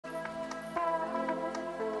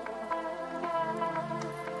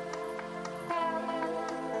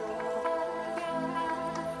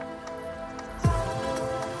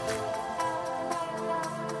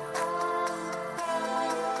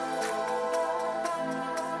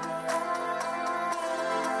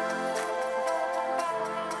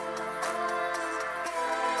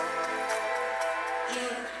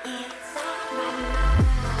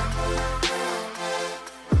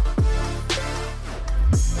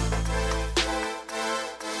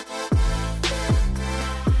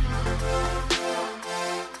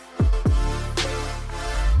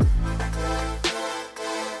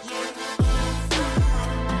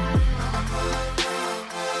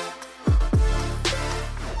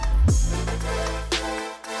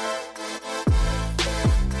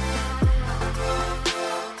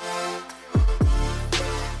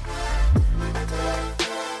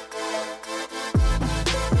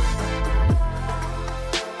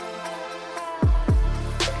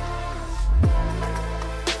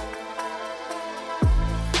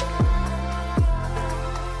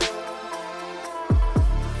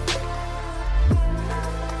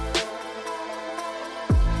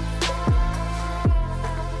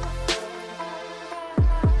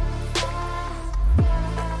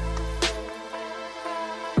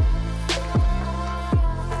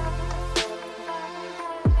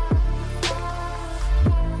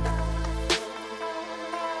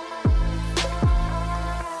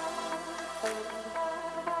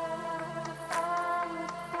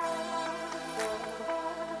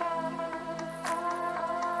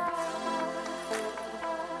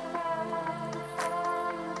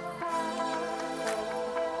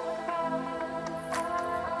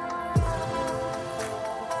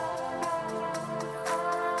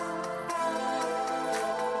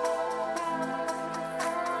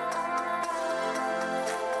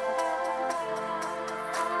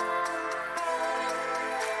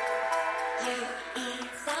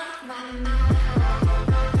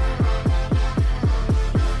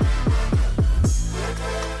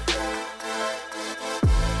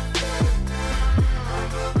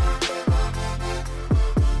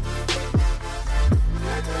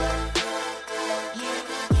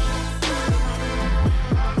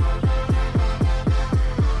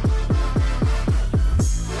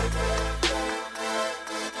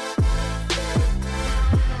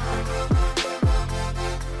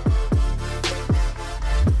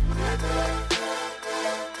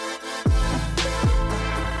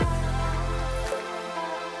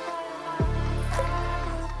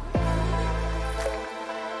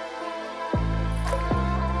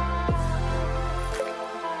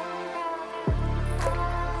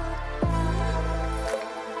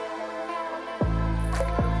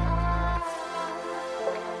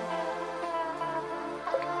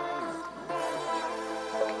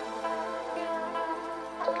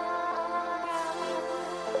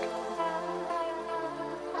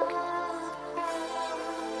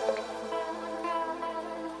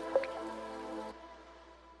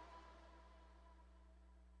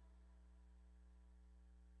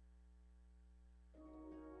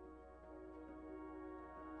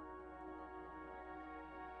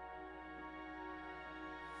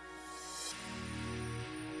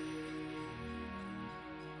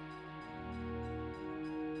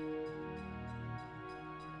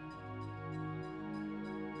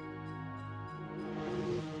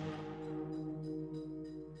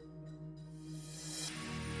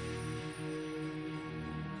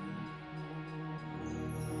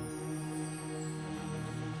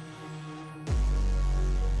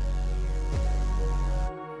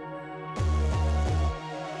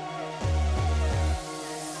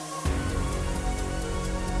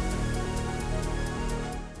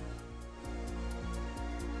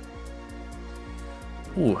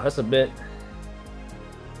Ooh, that's a bit.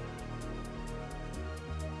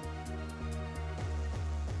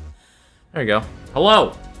 There you go.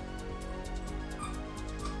 Hello.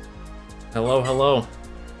 Hello, hello.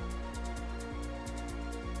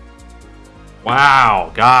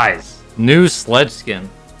 Wow, guys. New sledge skin.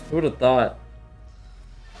 Who would have thought?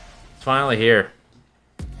 It's finally here.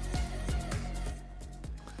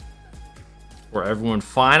 For everyone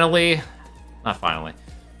finally... Not finally.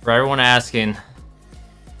 For everyone asking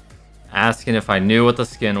if I knew what the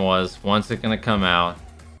skin was. When's it gonna come out?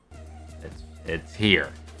 It's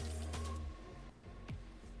here.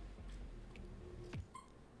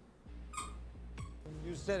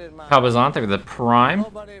 Cabazon, thank you for the prime.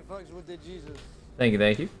 Thank you,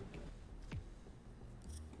 thank you.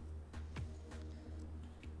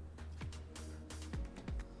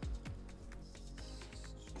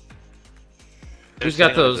 Who's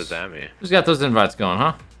got those invites going,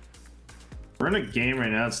 huh? We're in a game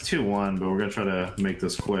right now. It's 2-1, but we're gonna try to make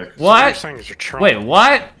this quick. What? Wait,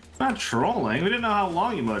 what? It's not trolling. We didn't know how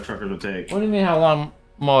long you mother truckers would take. What do you mean how long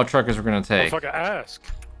motor truckers were gonna take? Fucking ask.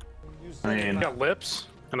 I mean, You got lips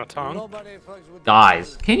and a tongue.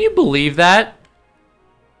 Guys, can you believe that?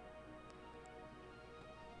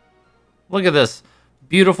 Look at this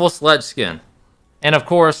beautiful sledge skin. And of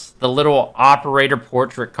course, the little operator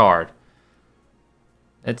portrait card.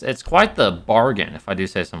 It's quite the bargain, if I do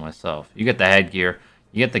say so myself. You get the headgear,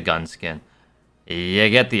 you get the gun skin, you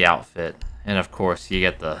get the outfit, and of course, you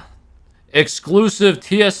get the exclusive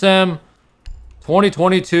TSM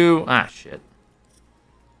 2022... Ah, shit.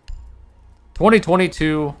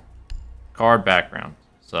 2022 card background.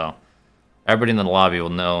 So, everybody in the lobby will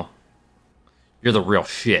know you're the real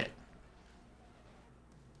shit.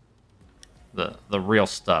 The real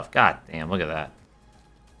stuff. God damn, look at that.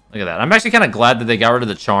 Look at that. I'm actually kind of glad that they got rid of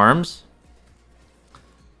the charms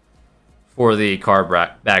for the card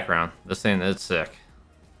background. This thing is sick.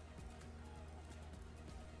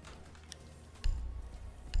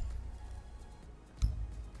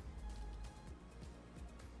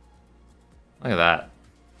 Look at that.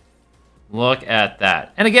 Look at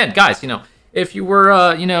that. And again, guys, you know, if you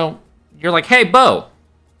were, you know, you're like, hey, Bo,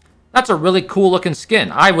 that's a really cool looking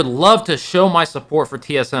skin. I would love to show my support for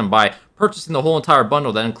TSM by purchasing the whole entire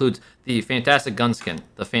bundle that includes the fantastic gun skin,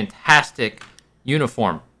 the fantastic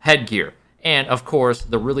uniform, headgear, and of course,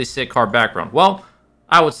 the really sick card background. Well,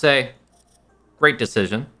 I would say, great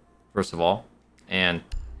decision, first of all, and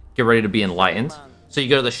get ready to be enlightened. So you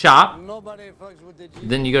go to the shop,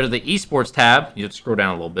 then you go to the esports tab, you have to scroll down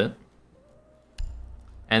a little bit,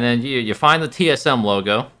 and then you find the TSM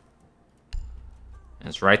logo, and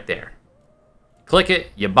it's right there. Click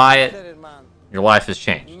it, you buy it, your life has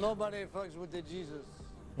changed.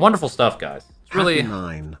 Wonderful stuff, guys. It's really...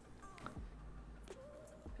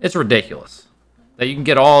 It's ridiculous that you can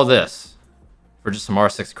get all this for just some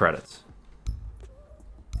R6 credits.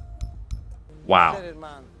 Wow.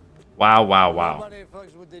 Wow, wow, wow.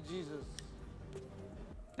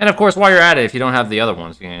 And of course, while you're at it, if you don't have the other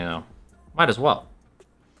ones, you know, might as well.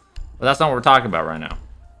 But that's not what we're talking about right now.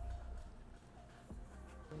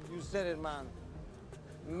 You said it, man.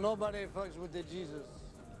 Nobody fucks with the Jesus.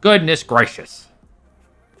 Goodness gracious.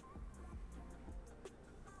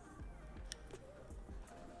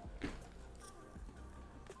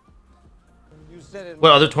 You said it,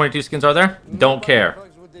 What other 22 skins are there? Don't care.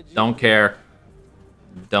 Don't care.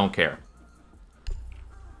 Don't care.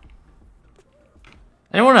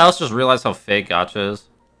 Anyone else just realize how fake gacha is?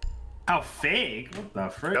 How fake? What the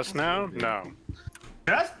frick? Just now? No.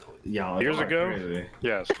 Just y'all. Years y'all are ago? crazy.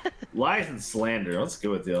 Yes. Lies and slander. Let's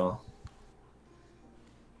go with y'all.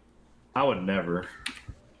 I would never.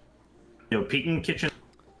 Yo, Peking Kitchen.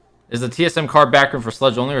 Is the TSM card backroom for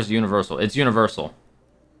Sledge only or is it universal? It's universal.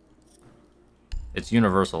 It's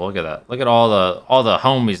universal. Look at that. Look at all the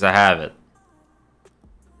homies that have it.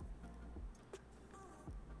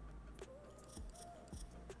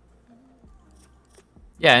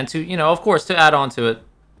 Yeah, and to, you know, of course, to add on to it,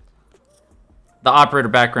 the operator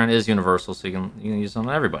background is universal, so you can use it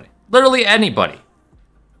on everybody. Literally anybody.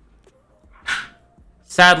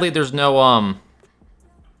 Sadly, there's no,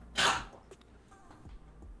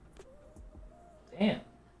 Damn.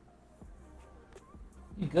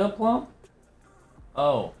 You good, Plum?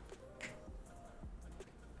 Oh.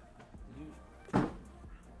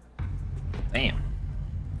 Damn.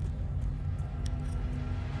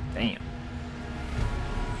 Damn.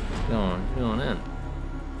 Going in.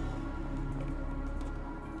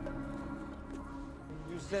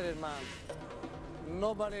 You said it, man.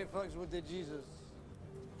 Nobody fucks with the Jesus.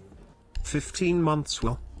 15 months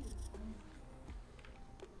will.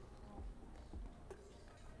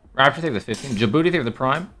 Raptor, thank you for the 15. Djibouti, thank you for the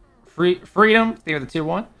Prime. Freedom, thank you for the tier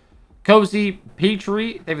 1. Cozy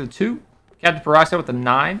Petrie, thank you for the 2. Captain Peroxide with the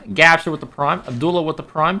 9. Gapster with the Prime. Abdullah with the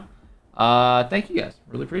Prime. Thank you guys.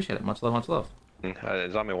 Really appreciate it. Much love, much love.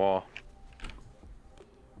 It's on my wall.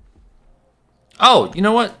 Oh, you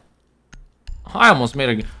know what? I almost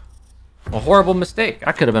made a horrible mistake.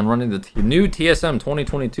 I could have been running the new TSM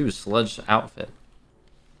 2022 Sledge outfit.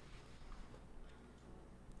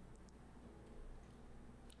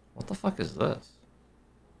 What the fuck is this?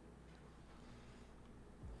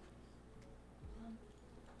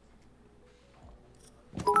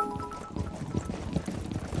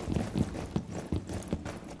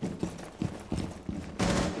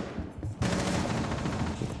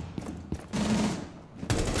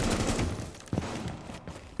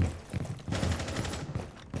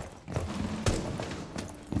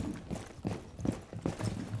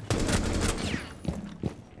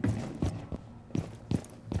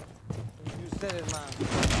 Said it, man.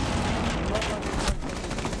 Nobody fucks with the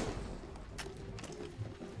Jesus.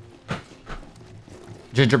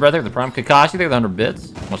 Gingerbread, thank you for the Prime. Kakashi, thank you for the 100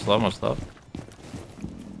 bits. Much love, much love.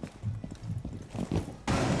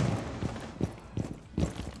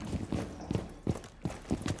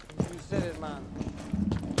 You said it, man.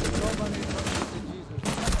 Nobody fucks with the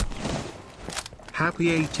Jesus.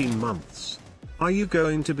 Happy 18 months. Are you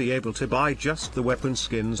going to be able to buy just the weapon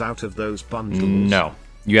skins out of those bundles? No.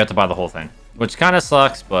 You have to buy the whole thing. Which kind of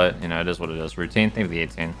sucks, but, you know, it is what it is. Routine, think of the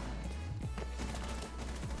 18.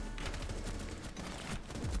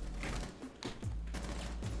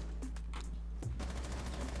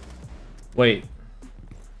 Wait.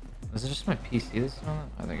 Is it just my PC this is on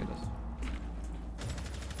that? I think it is.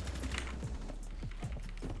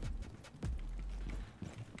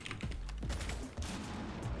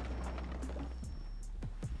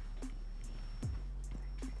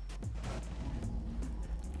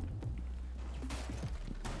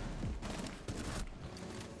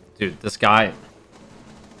 Dude, this guy...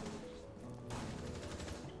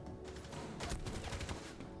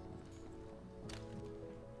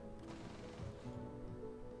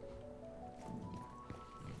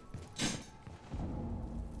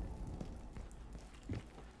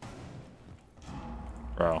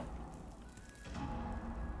 Bro.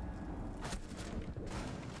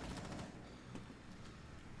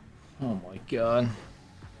 Oh my god.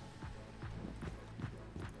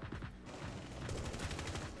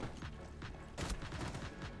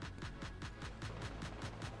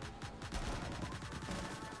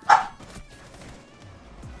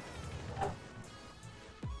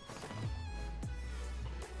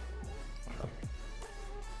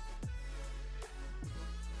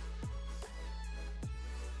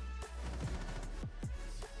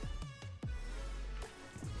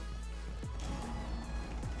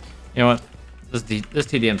 You know what? This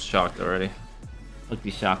TDM's shocked already. Look,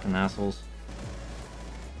 these shocking assholes.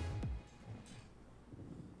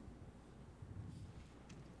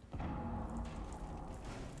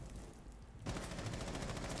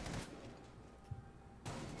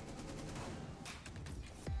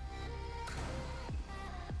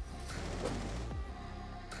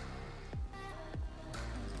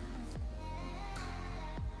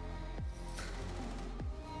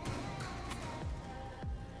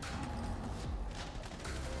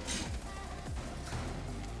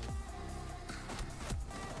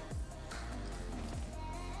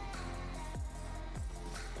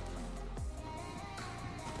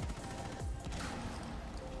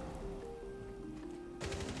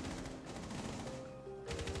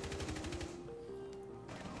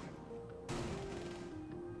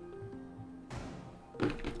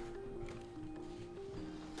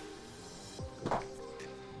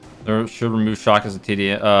 There should remove shotguns and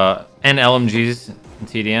TDM, and LMGs and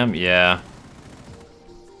TDM. Yeah.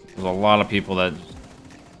 There's a lot of people that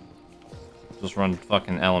just run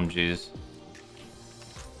fucking LMGs.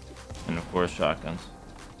 And of course, shotguns.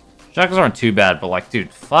 Shotguns aren't too bad, but like, dude,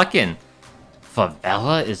 fucking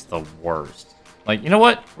favela is the worst. Like, you know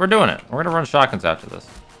what? We're doing it. We're gonna run shotguns after this.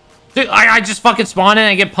 Dude, I just fucking spawn in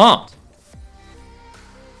and get pumped.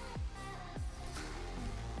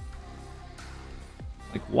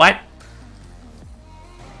 Like, what?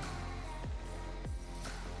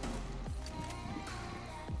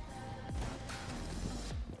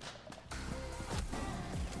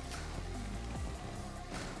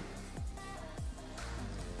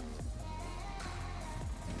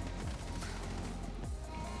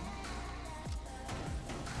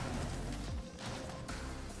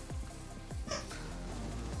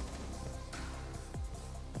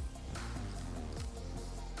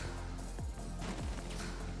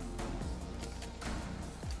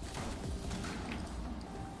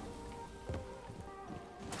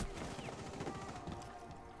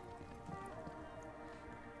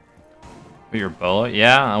 Your bullet?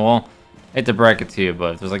 Yeah, well, I hate to break it to you,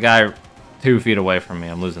 but if there's a guy 2 feet away from me,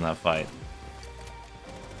 I'm losing that fight.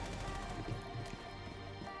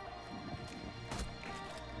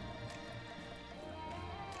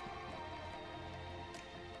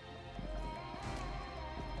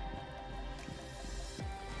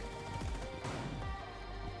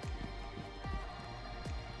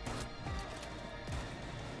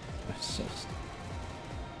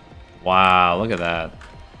 Wow, look at that.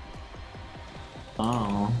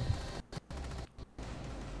 Oh.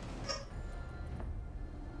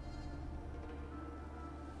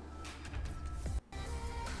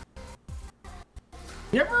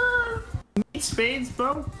 You ever meet Spades,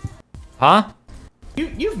 Bo? Huh?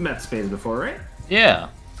 You've met Spades before, right? Yeah,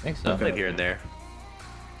 I think so. Okay. Here and there.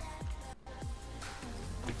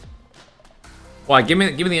 Why? Give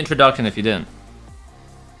me the introduction if you didn't.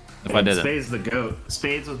 If I did it. Spades the GOAT.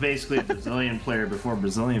 Spades was basically a Brazilian player before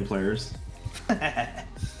Brazilian players.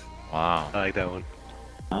 Wow. I like that one.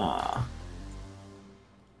 Ah.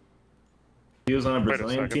 If he was on a Wait a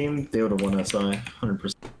Brazilian second. team, they would have won SI,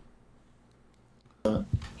 100%.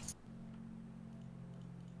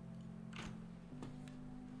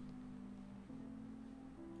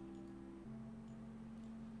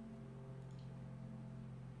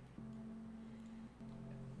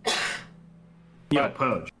 Yo,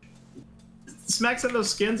 Poach. Smack sent those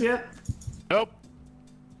skins yet? Nope.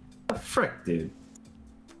 Oh, frick, dude.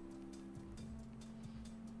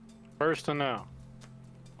 First to know.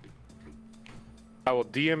 I will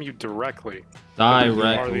DM you directly. You are the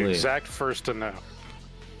Directly. exact first to know.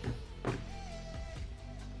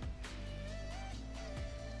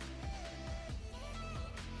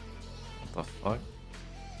 What the fuck?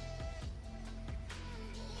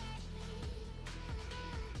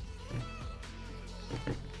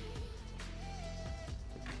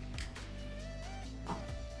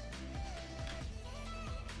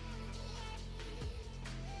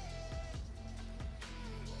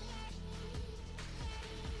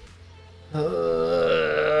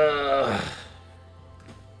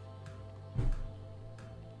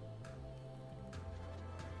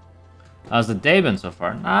 How's the day been so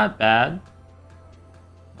far? Not bad.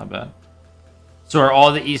 Not bad. So are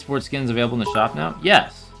all the esports skins available in the shop now?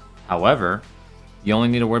 Yes. However, you only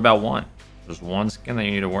need to worry about one. There's one skin that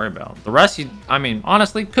you need to worry about. The rest, I mean,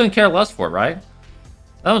 honestly, couldn't care less for, right?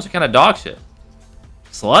 That one's kind of dog shit.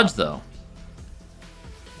 Sludge, though.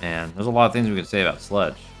 Man, there's a lot of things we could say about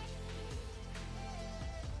Sludge.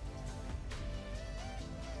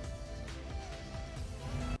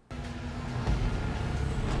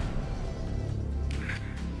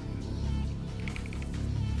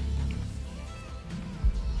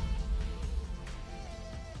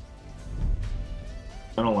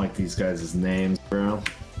 I don't like these guys' names, bro.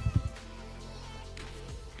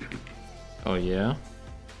 Oh, yeah?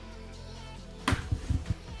 I'm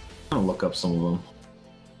gonna look up some of them.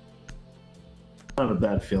 I have a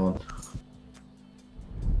bad feeling.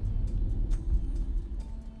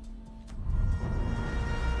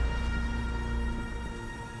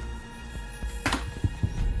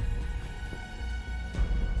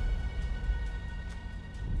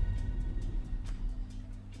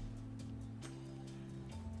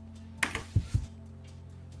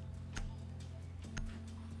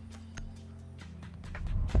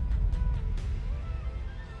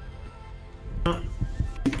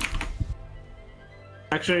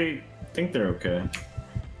 Actually, I think they're okay.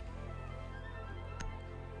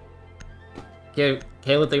 Okay,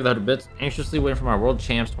 Kayla, thank you for the 100 bits. Anxiously waiting for my World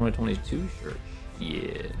Champs 2022 shirt.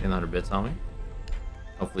 Yeah, and 100 bits on me.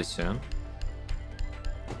 Hopefully soon.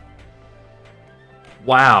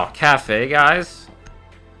 Wow, cafe, guys.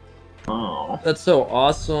 Oh. That's so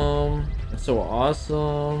awesome. That's so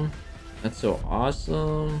awesome. That's so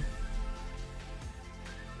awesome.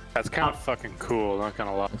 That's kind of fucking cool, not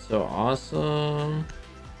gonna lie. That's so awesome.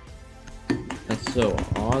 That's so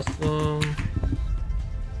awesome.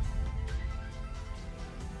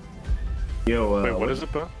 Yo, Wait, what is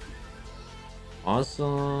it, bro?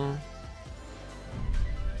 Awesome.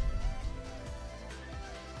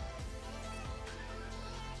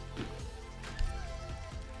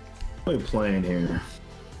 What are we playing here?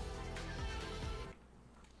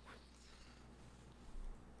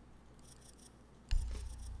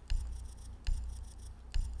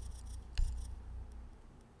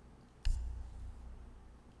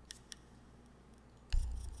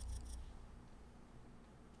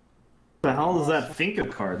 The hell is that Finca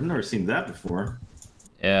card? I've never seen that before.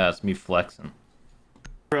 Yeah, it's me flexing.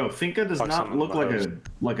 Bro, Finca does Flexing not look on the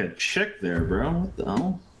like a chick there, bro. What the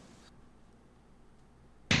hell?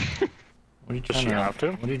 What are you Does trying she to? have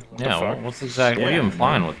to? What are you, the yeah, fuck? what's exactly? What are you Yeah,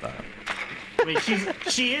 implying with that? I mean,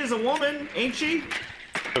 she is a woman, ain't she?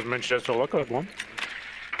 Doesn't mean she has to look like one.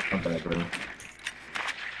 Not bad, bro.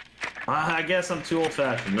 I guess I'm too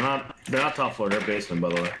old-fashioned. They're not top floor. They're basement, by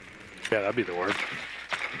the way. Yeah, that'd be the word.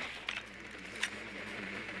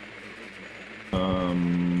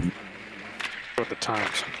 What the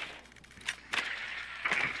times?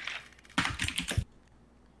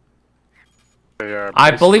 They are. I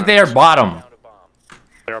believe they are bottom.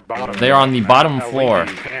 They are bottom. They are on the bottom LEDs floor.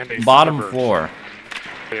 and a Bottom Thunderbird. floor.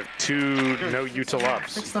 They have 2 no util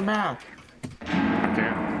ups. Fix the map.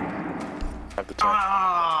 Have the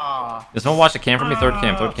time. Does someone watch the cam for me? Third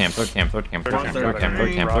cam, third cam, third cam, third cam, third cam, third cam,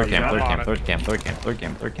 third cam, third cam, third cam, third cam, third cam, third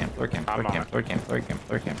cam, third cam, third cam, third cam, third cam, third cam,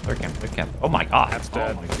 third cam, third cam, third cam. Oh my god. That's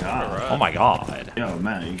dead. Oh my god. Oh my god. Yo,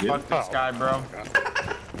 man, you good? Fuck this guy, bro.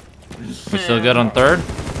 We still good on third?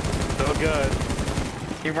 Still good.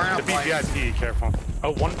 He ran The up like... BGIP, careful.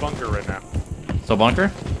 Oh, 1 bunker right now. So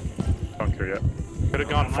bunker? Bunker, yeah. Could have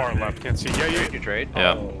gone far left, can't see. Yeah, You trade?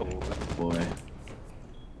 Yeah. Boy.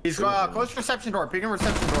 He's close reception door. Peeking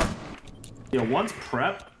reception door. Yo, one's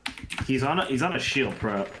prep. He's on a shield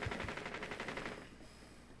prep.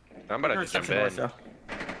 I'm about to jump Reception door, in. so.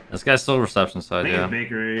 This guy's still reception I side, think yeah. it's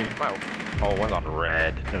bakery. Wow. Oh, one's on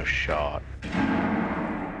red. No shot.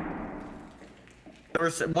 There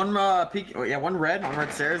was one peek. Oh, yeah, one red on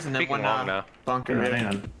red stairs, and then Peeking one long now. bunker. Okay, hang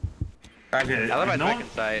on. Okay, I love my no second one...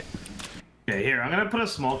 sight. Okay, here, I'm gonna put a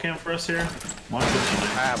small cam for us here. One I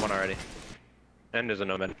have one already. And there's a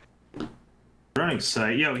nomad. running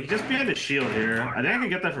sight. Yo, he just behind the shield here. I think I can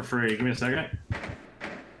get that for free. Give me a second.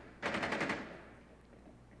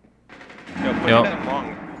 Yo, put Yo. that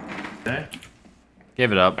long. Okay.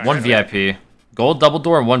 Gave it up. One VIP. Gold double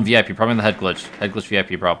door and one VIP. Probably in the head glitch. Head glitch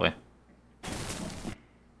VIP, probably.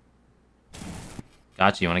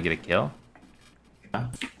 Gotcha. You want to get a kill?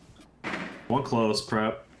 One close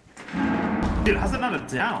prep. Dude, how's that not a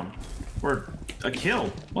down? Or a kill?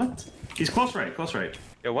 What? He's close right, close right.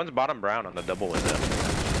 Yo, one's bottom brown on the double window.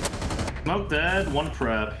 Smoke dead, one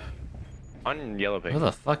prep. On yellow Who pink.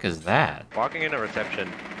 the fuck is that? Walking in a reception.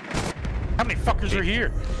 How many fuckers are here?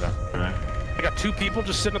 Right. I got 2 people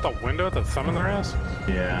just sitting at the window with a thumb in their ass.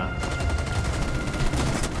 Yeah.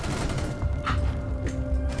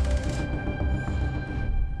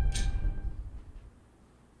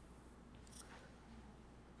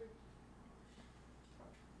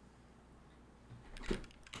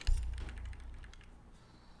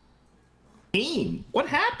 Team, what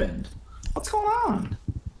happened? What's going on?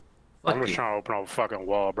 Fuck I'm just you. trying to open up a fucking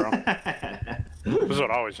wall, bro. This is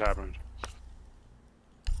what always happens.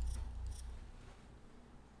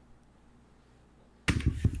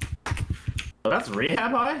 Oh, that's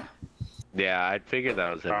rehab high? Yeah, I figured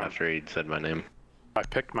that was him Oh. after he said my name. I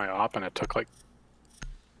picked my op and it took like...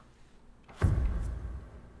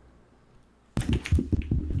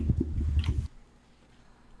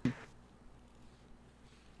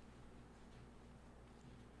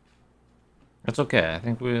 That's okay. I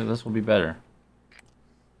think this will be better.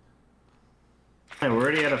 Hey, we're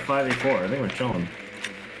already at a 5v4. I think we're chilling.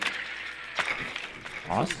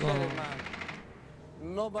 Awesome. Man.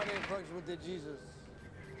 Nobody fucks with the Jesus.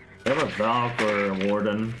 They have a Valk or a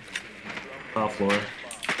Warden. Top floor.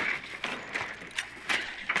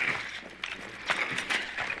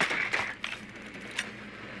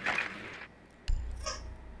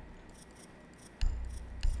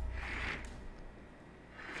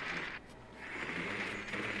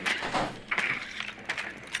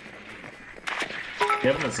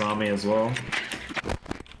 Giving a zombie as well.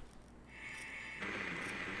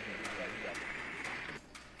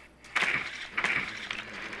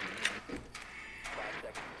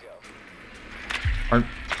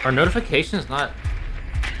 Are notifications not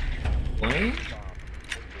playing?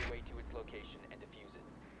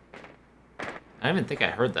 I don't even think I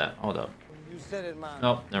heard that. Hold up. You said it, man.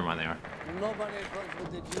 Oh, never mind, they are. Nobody fucks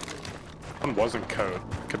with the Jesus. One wasn't code.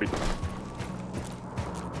 Could be.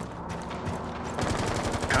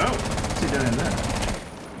 Oh, what's he doing there?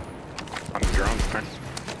 On the drone thing.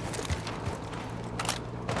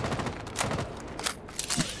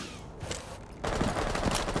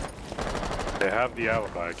 They have the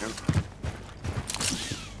alibi again.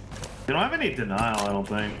 They don't have any denial, I don't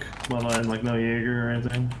think. Well, like no Jaeger or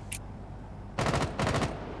anything.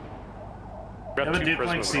 I have a dude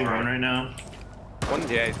playing C1 right now.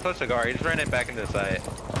 Yeah, he's close to guard. He just ran it back into the site.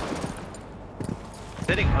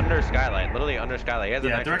 Sitting under skylight, literally under skylight. He has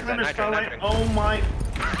Yeah, a directly under nitro, skylight. nitro. Oh my.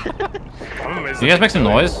 I'm amazed. Can you guys make some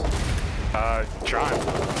noise? Trying.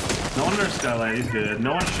 No one under skylight, he's good.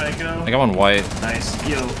 No one Shaco. I got one white. Nice.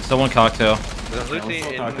 Yo. Still one cocktail. There's a Lucy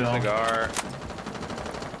in the cocktail. cigar.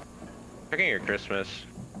 Checking your Christmas.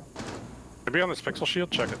 Maybe on this pixel shield,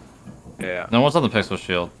 check it. Yeah. No one's on the pixel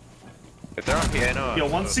shield. If they're on piano. Yo,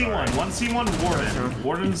 I'm one so C1, sorry. one C1 Warden.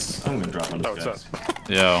 Warden's. I'm gonna drop on Oh, this what's guy. up?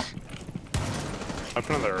 Yo.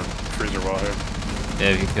 Open another freezer wall here.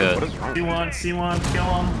 Yeah, if you What could. is wrong? C1, kill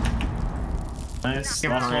him. Nice.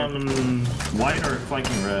 Last one, white or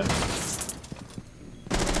flanking red?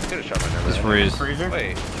 Could have shot my number. Just freeze. Freezer?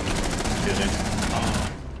 Wait. Kidding.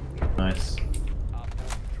 Nice.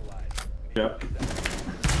 Yep.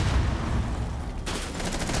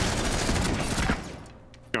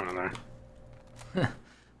 Going in there.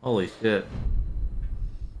 Holy shit.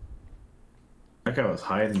 That guy was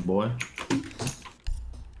hiding, boy.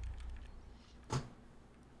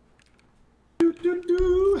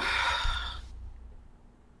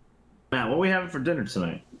 Matt, what are we having for dinner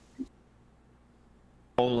tonight?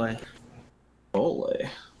 Ole. Ole.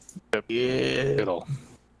 Yep. Yeah. It'll.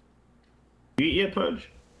 You eat yet, Pudge?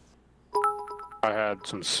 I had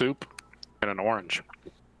some soup and an orange.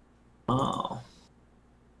 Oh.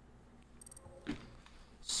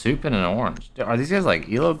 Soup and an orange. Dude, are these guys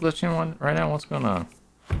like elo glitching one right now? What's going on?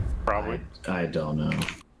 Probably. I don't know.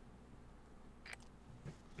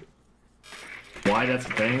 Why that's a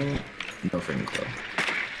thing? No freaking clue.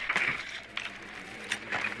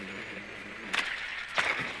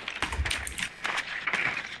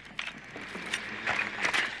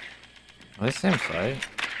 Are they same site?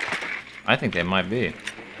 I think they might be. You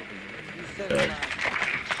said it, man.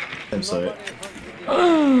 And so Nobody fucks with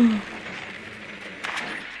the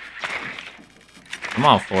Come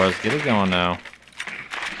on, Forrest, get it going now.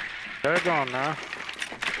 They're gone now.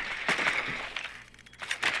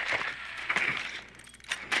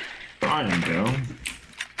 Brian, Joe.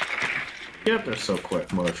 Get up there so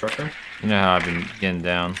quick, mother trucker. You know how I've been getting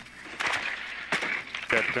down.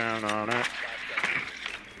 Get down on it.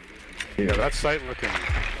 Yeah, that site looking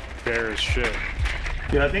bare as shit.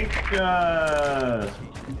 Dude, I think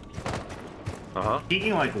Uh-huh.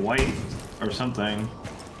 like white or something.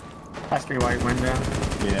 Has to be white window.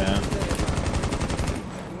 Yeah.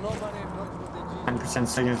 Nobody fucks with the Jesus. 100%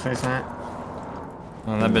 signal face on it.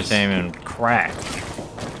 Oh, that bitch ain't even cracked.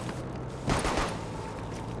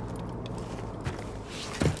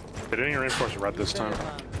 They didn't even reinforce red this time.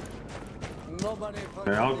 Nobody fucks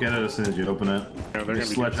Here, I'll with get it as soon as you open it. Yeah, they're The gonna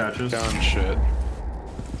sledge be hatches. done shit.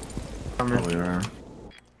 Probably are.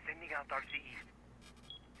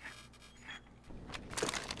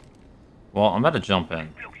 Well, I'm about to jump in.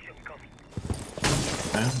 Okay.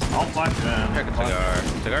 I'll flash it in. Check a cigar.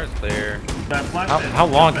 Cigar's clear. That flash How, it. how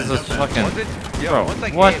long Jump does in, this jump in. fucking... Once it, yo, Bro, once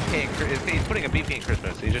like what? AFK he's putting a BP in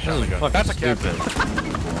Christmas. He just shot This my is gun. fucking That's a stupid.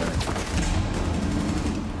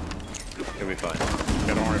 It'll be fine.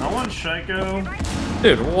 Yeah, don't worry. No one Shaco.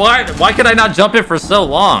 Dude, why could I not jump in for so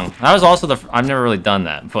long? That was also the... I've never really done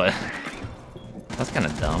that, but... That's kind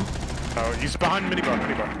of dumb. Oh, he's behind minibar,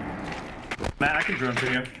 minibar. Matt, I can drone for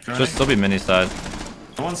you. Drone. Should still be mini side.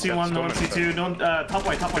 No one C1, no one C2, no one, top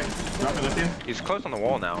white, top white. Drop it with you. He's close on the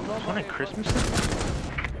wall now. What a Christmas?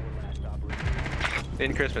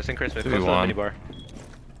 In Christmas, close to the 2v1. minibar.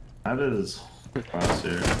 That is cross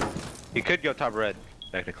here. He could go top red,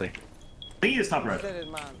 technically. I think he's top You red. said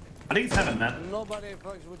it, man. I think it's heaven, Matt. Nobody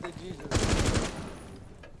fucks with the Jesus.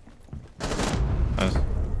 Nice.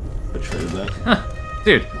 Betrayed that.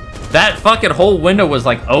 Dude, that fucking whole window was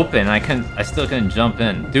like open. I still couldn't jump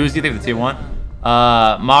in. Doozy, thank you for the T1.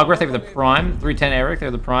 Magra, thank you for the Prime. 310 Eric, thank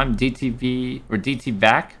you for the Prime. DTV or DT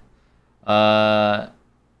back. I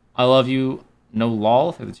love you. No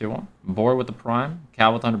lol, thank you for the Tier 1. Bored with the Prime.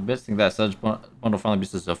 Cal with 100 bits. Think that Sedge bundle finally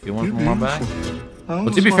beats the Sophia one from a while back.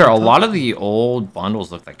 But to be fair, a lot of the old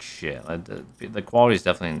bundles look like shit. Like the quality is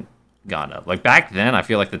definitely gone up. Like back then, I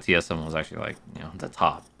feel like the TSM was actually like, you know, the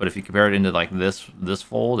top. But if you compare it into like this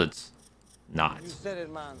fold, it's not. You said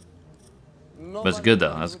it, man. But it's good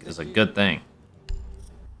though. It's a good thing.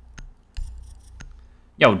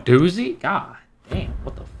 Yo, Doozy? God damn,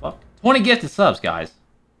 what the fuck? 20 gifted subs, guys.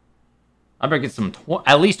 I better get some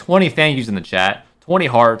at least 20 thank yous in the chat, 20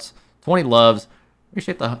 hearts, 20 loves.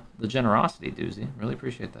 Appreciate the generosity, Doozy. Really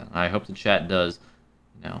appreciate that. I hope the chat does,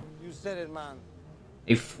 you know, You said it, man.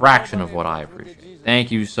 a fraction of what I appreciate. Thank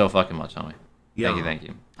you so fucking much, homie. Yeah. Thank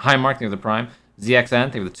you. Hi, Mark. Thank you for the prime. ZXN,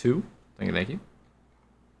 thank you for the 2. Thank you.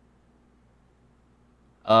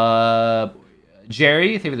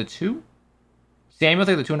 Jerry, thank you for the 2. Samuel,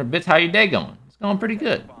 thank you for the 200 bits. How your day going? It's going pretty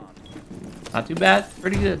good. Not too bad.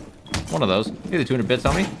 Pretty good. One of those. Thank you for the 200 bits,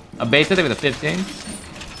 homie. A base, thank you for the 15.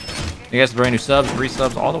 You guys, brand new subs,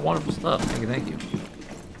 resubs, all the wonderful stuff. Thank you. Thank you.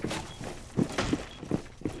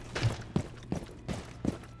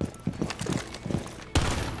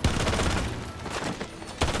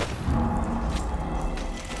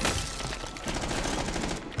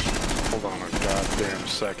 Hold on a goddamn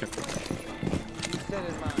second. You said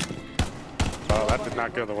it, man. Oh, that did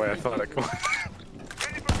not go the way I thought it would.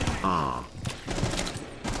 Ah.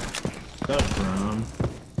 Good drone.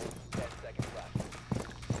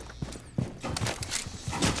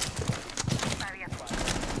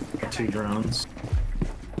 Two drones.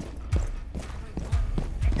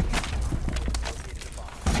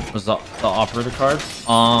 Was the operator cards?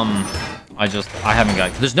 I haven't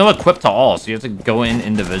got. There's no equip to all, so you have to go in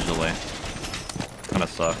individually. Kind of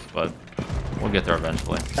sucks, but we'll get there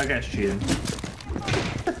eventually. That guy's cheating.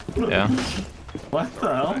 Yeah. What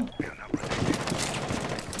the hell?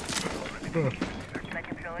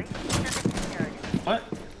 What?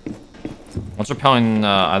 One's repelling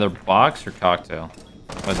either box or cocktail.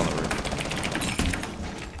 Always on the roof.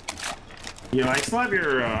 Yo, I still have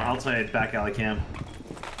your outside back alley cam.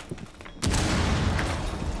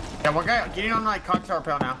 Yeah, one guy getting on like cocktail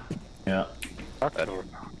repel now. Yeah.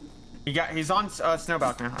 He's on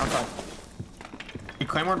snowbound now, outside. He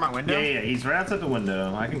claymored my window? Yeah, he's right outside the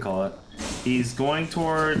window. I can call it. He's going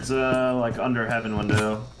towards, like, under heaven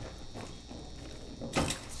window.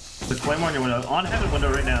 The claymore on your window. On heaven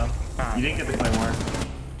window right now. You didn't get the claymore.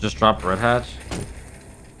 Just drop red hatch.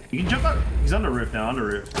 You can jump out. He's on the roof now, on the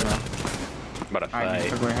roof. Come on. About to I fight.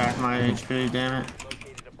 took away half my HP, damn it.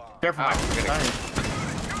 Careful, Mike.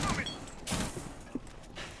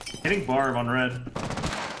 Hitting Barb on red.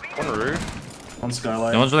 On the roof. On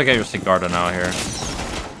skylight. No one's really got your cigar done out here.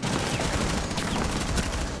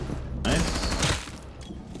 Nice.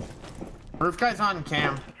 Roof guy's on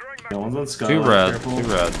cam. Yeah, one's on skylight. Two red. Careful. Two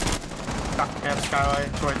red. Yeah,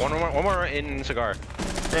 skylight. Twitch. One more in cigar.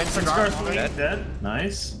 And cigar. Scar's fully dead.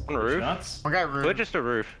 Nice. On the roof. Shots. One guy roof. But just a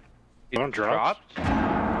roof. Don't drop.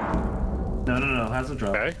 No. Hasn't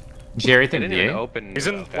dropped. Okay. Jerry, They think didn't even VA. open. He's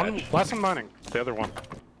in one. patch. Last one mining. The other one.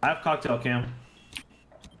 I have cocktail cam.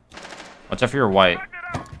 Watch out for your white.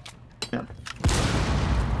 Yeah,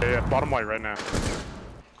 bottom white right now.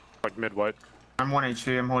 Like mid white. I'm 1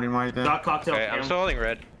 HP, I'm holding white then. Got cocktail Okay, cam. I'm still holding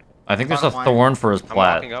red. I think there's a Bottom line. thorn for his I'm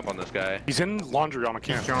plat. walking up on this guy. He's in laundry on a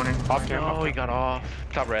cam. He's droning. Off cam. Oh, he got off.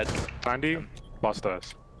 Top red. 90. Lost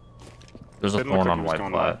us. There's a Didn't look thorn like on he was white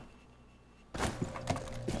going plat.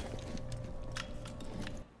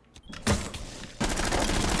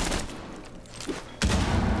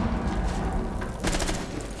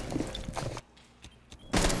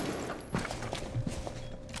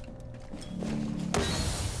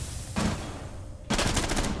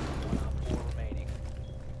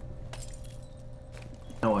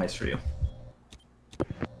 No ice for you.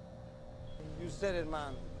 You said it,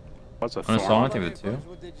 man. What's a On a thorn? song, I think the two.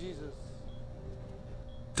 With the Jesus.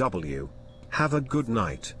 W. Have a good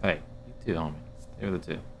night. Hey, you two, homie. You're the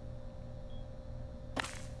two.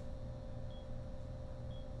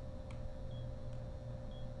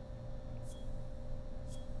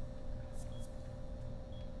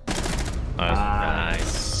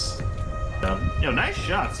 Nice. Nice. Yo, nice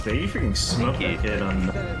shots, baby. You freaking smoked that kid on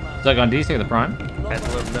the... Said it, man. Doug on DC, the prime. Had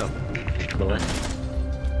to let him know.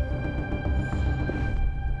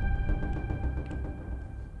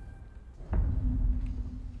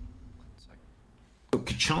 Oh,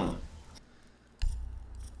 ka-chunk.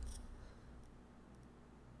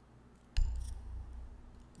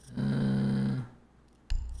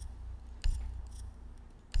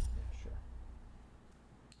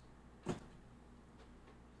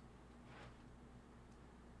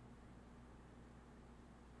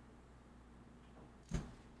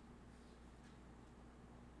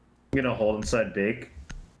 I'm gonna hold inside bake.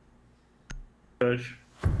 Push.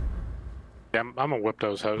 Yeah, I'm gonna whip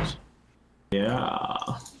those hoes. Yeah.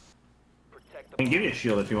 can give you a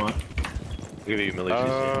shield if you want. I'll give you melee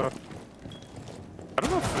CC. I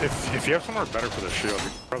don't know if you have somewhere better for the shield, you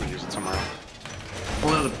could probably use it somewhere else.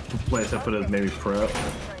 One other place I put is maybe prep.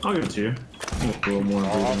 I'll give it to you. A little more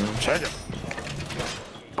improvement. Check it.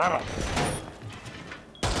 Bravo.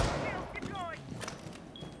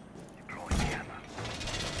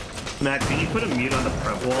 Matt, can you put a mute on the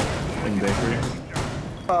prep wall in bakery?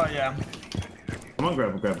 Oh, yeah. I'm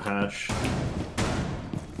gonna grab hatch.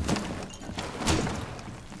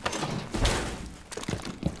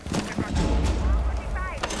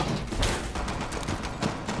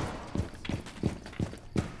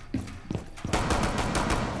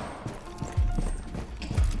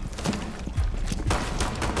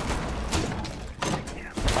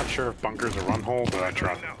 Not sure if bunker's a run hole, but I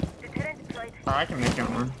tried. Oh, I can make it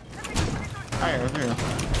one. I over here.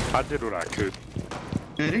 I did what I could.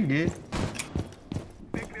 Good, good.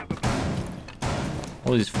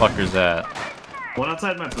 Where these fuckers at? One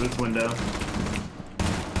outside my booth window.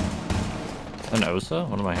 An Osa?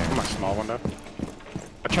 What am I hearing? My small window.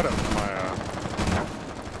 I tried to open my,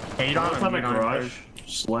 Hey, One outside my garage.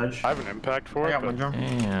 Sledge. I have an impact for I it, got but one drum.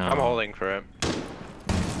 Damn. I'm holding for it.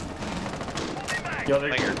 Yo,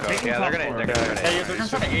 they're Think you're cooked. taking Yeah, they're top gonna. floor. They're gonna. Hey, if they're gonna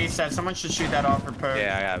try to ace that, someone should shoot that off for poke.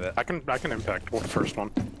 Yeah, I have it. I can impact the first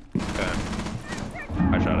one. Okay.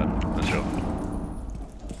 I shot it. Let's chill.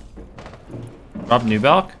 Drop new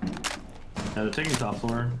balk? Yeah, they're taking top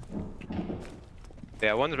floor.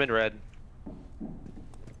 Yeah, one's mid-red.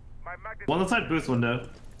 One outside booth window.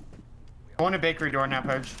 I want a bakery door now,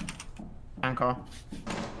 Poach. Down call.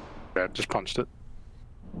 Yeah, just punched it.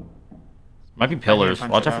 Might be pillars.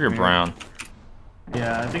 punch Watch it out for your up, brown.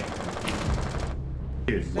 Yeah, I think.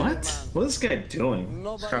 Dude, what? What is this guy doing?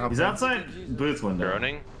 Nobody He's outside booth window.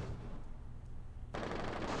 Droning.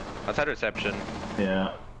 Outside reception.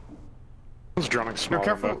 Yeah. It's droning small You're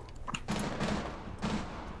careful. window.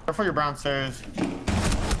 Careful your brown stairs.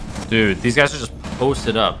 Dude, these guys are just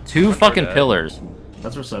posted up. Two fucking that. pillars.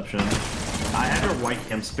 That's reception. I have your white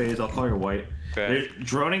chem spades. I'll call your white. Okay. They're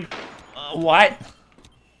droning. What?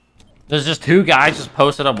 There's just two guys just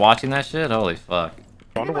posted up watching that shit? Holy fuck.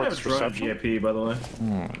 I Wonder might what's have a drone reception. GIP, by the way.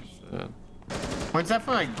 Oh, shit. What's that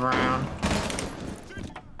for, like, brown?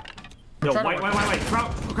 Yo, trying to white.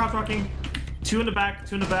 Crop rocking. Two in the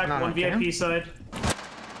back, Not one on VIP cam? side.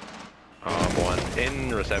 One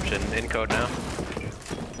in reception. In code now.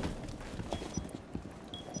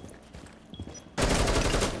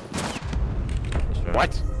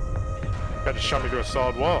 What? Got to shot me to a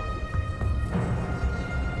solid wall.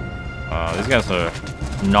 These guys are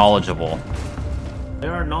knowledgeable. They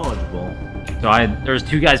are knowledgeable. So there's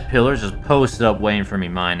two guys pillars just posted up waiting for me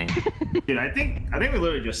mining. Dude, I think we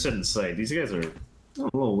literally just sit in sight. These guys are a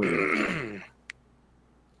little weird.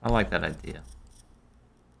 I like that idea.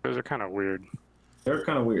 Those are kind of weird. They're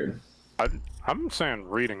kind of weird. I'm saying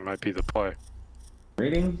reading might be the play.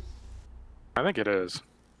 Reading? I think it is.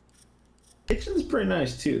 Kitchen's pretty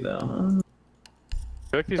nice too, though. I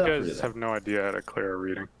feel like these Tough guys reading. have no idea how to clear a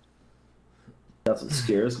reading. That's what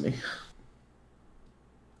scares me.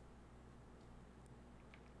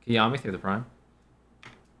 Kiyami through the prime.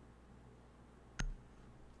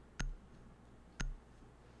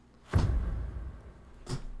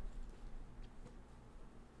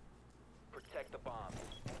 protect the bomb.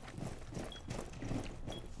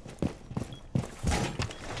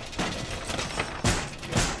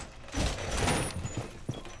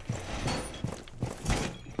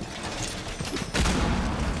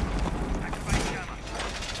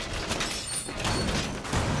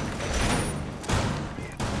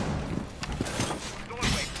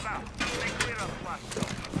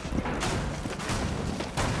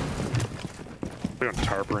 We're doing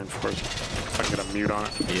tarp reinforcement. I can get a mute on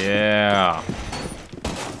it. Yeah.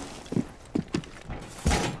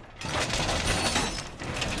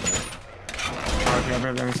 I'll be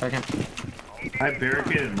over there in a second. I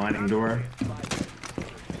barricaded mining door.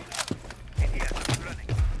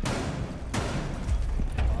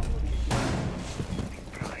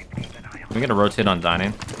 We're gonna rotate on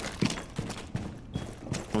dining.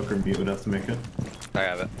 Smoker mute would have to make it. I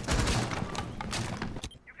have it.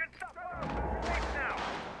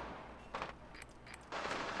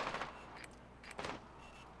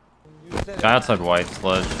 Guy outside white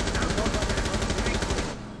sledge.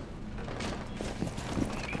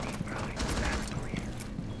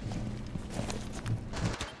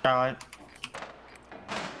 Skylight.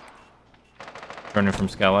 Turning from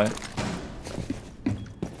skylight.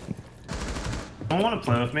 Don't want to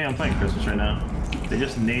play with me. I'm playing Christmas right now. They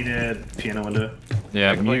just naded piano window.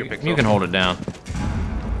 Yeah, can play you your pixel. can hold it down.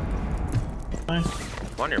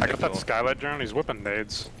 Nice. On your I got that pixel. skylight drone. He's whipping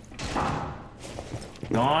nades.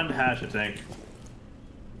 Gone to hash, I think.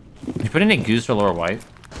 Did you put any goose or lower white?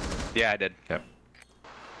 Yeah, I did. Okay.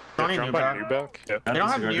 Don't need Jump new by back. new back. Yeah. They don't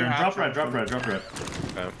have Cigar new gun. hatch. Drop red.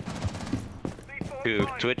 To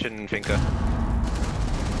Twitch and Finka.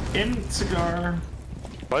 In cigar.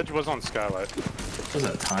 Ledge was on skylight. What's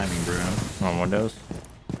that timing, bro? On windows.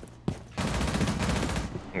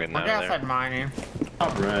 I'm getting We're out of outside there. mining.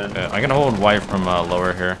 Top red. Yeah, I can hold white from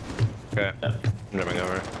lower here. Okay. I'm jumping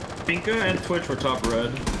over. Finka and Twitch were top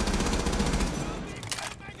red.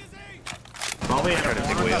 Probably Trying to have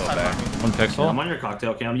take One's wheel outside back. mining. One I'm pixel. on your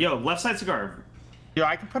cocktail cam. Yo, left side cigar. Yo,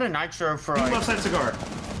 I can put a nitro for Left like. side cigar.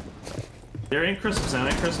 They're in Christmas, and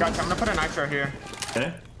Christmas. Guys, I'm gonna put a nitro here.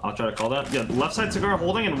 Okay, I'll try to call that. Yeah, left side cigar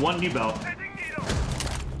holding and one new belt.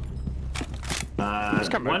 This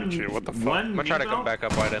guy might be cheating, what the fuck? I'm gonna try to come back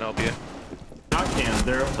up wide and help you. Not cam,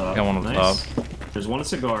 they're up top. Got one on the Nice. top. There's one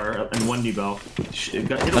cigar and one new belt. Hit a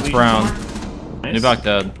That's Legion brown. somewhere. Nice. New back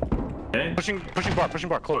dead. Okay. Pushing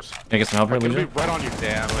bar, close. Can I get some help here, Gonna be Legion? right on you.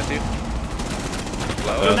 Yeah, I'm with you.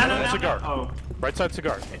 No, Low. no, Cigar. Oh, Right side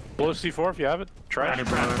cigar. Below C4 if you have it. Trash.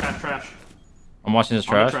 trash. I'm watching this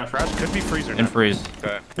On the trash. Trash could be freezer. In now. freeze.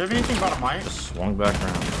 Okay. Do you have anything about a mic? Swung back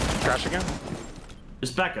around. Trash again.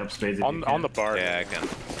 Just back up, Spades. if you On can. the bar. Yeah, I can.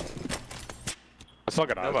 I still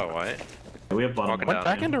got How eyes. about white? Yeah, we have bottom. Walking Went down.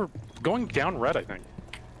 back into going down red, I think.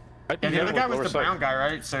 Yeah, the other guy was lower the side. brown guy,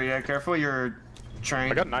 right? So yeah, careful your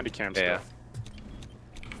train. I got 90 cams. Yeah.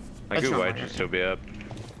 My That's good not white right. should still be up.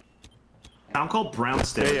 I'm called brown Yeah,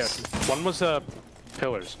 stairs. yeah. One was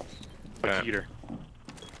pillars. Like Okay. heater.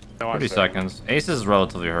 No, 30 eyes there. seconds. Ace is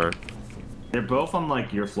relatively hurt. They're both on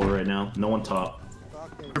like your floor right now. No one top.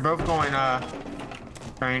 They're both going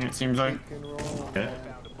train. It seems like. Okay.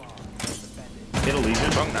 Hit a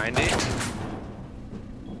Legion. Strong 90.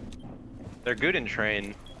 They're good in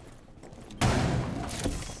train. Yeah,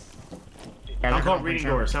 Sound they're call going reading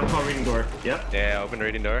train. door. Sound call reading door. Yep. Yeah, open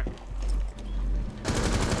reading door.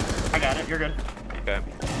 I got it. You're good. Okay.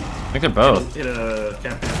 I think they're both. Hit a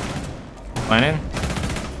cap. Planning?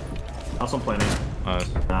 Also planning. Nice.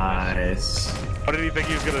 Nice. What did he think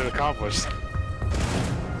he was gonna accomplish?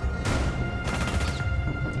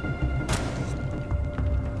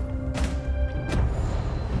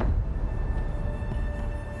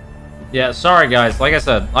 Yeah, sorry guys. Like I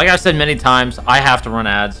said many times, I have to run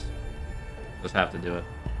ads. Just have to do it.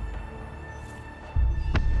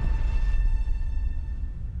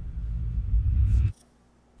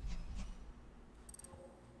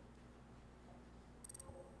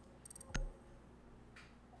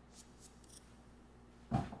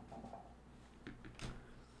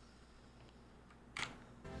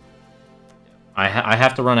 I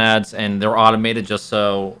have to run ads, and they're automated just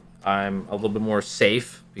so I'm a little bit more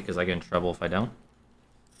safe, because I get in trouble if I don't.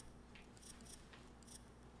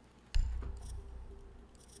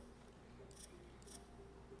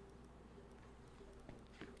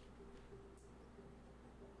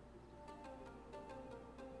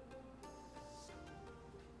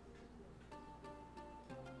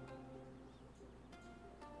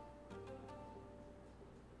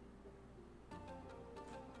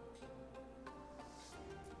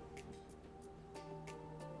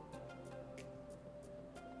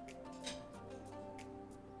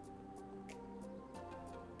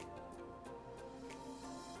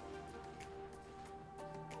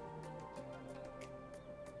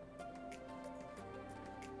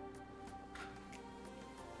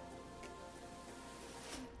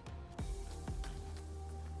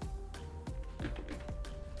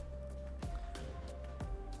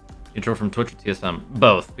 Intro from Twitch or TSM?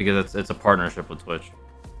 Both, because it's a partnership with Twitch.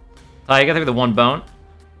 I gotta take the one bone.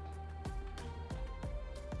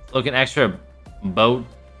 Looking extra bow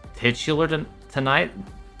titular tonight.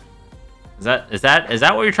 Is that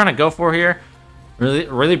what you're trying to go for here?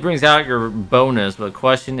 Really brings out your bonus. But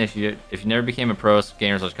question: if you never became a pro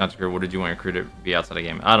gamer / content creator, what did you want your crew to be outside of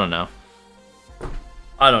gaming? I don't know.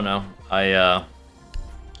 I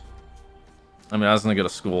mean, I was gonna go to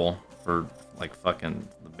school for like fucking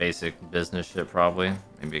the basic business shit, probably.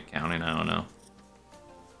 Maybe accounting, I don't know.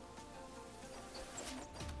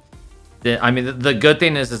 I mean, the good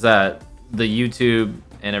thing is that the YouTube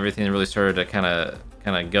and everything really started to kind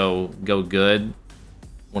of go good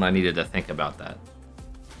when I needed to think about that.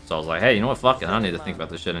 So I was like, hey, you know what? Fuck it. I don't need to think about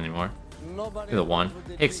this shit anymore. Look at the 1.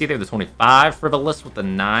 Hey, see there, the 25. Frivolous with the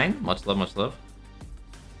 9. Much love, much love.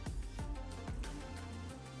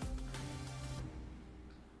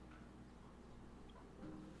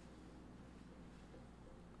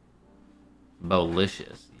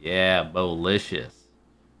 Bolicious. Yeah, bolicious.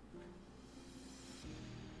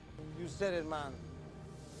 You said it, man.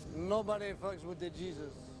 Nobody fucks with the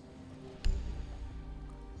Jesus.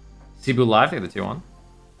 Cebu Live, take the 2-1.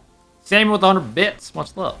 Same with 100 bits.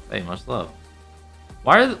 Much love. Hey, much love.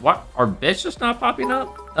 Why are bits just not popping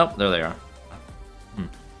up? Oh, there they are.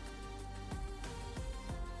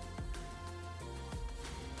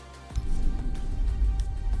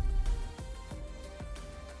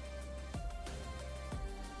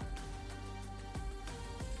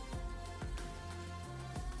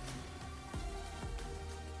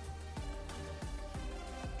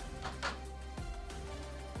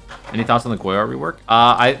 Any thoughts on the Goyo rework?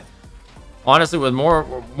 I honestly, with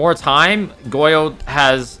more time, Goyo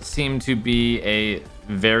has seemed to be a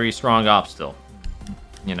very strong op still.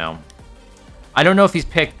 You know, I don't know if he's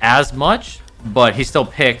picked as much, but he's still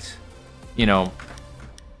picked. You know,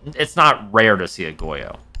 it's not rare to see a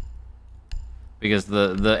Goyo because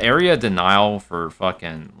the area denial for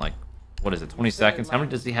fucking like what is it, 20 seconds? How many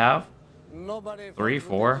does he have? 3,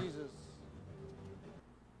 4.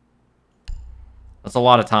 That's a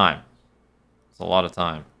lot of time. It's a lot of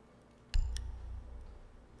time.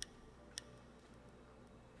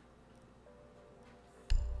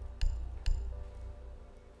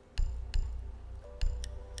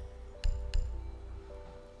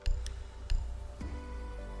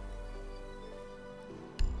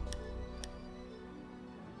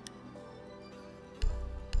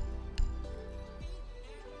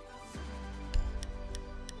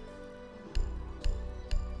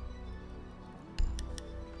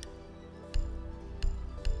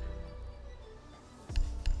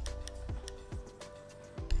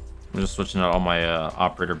 I'm just switching out all my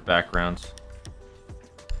operator backgrounds.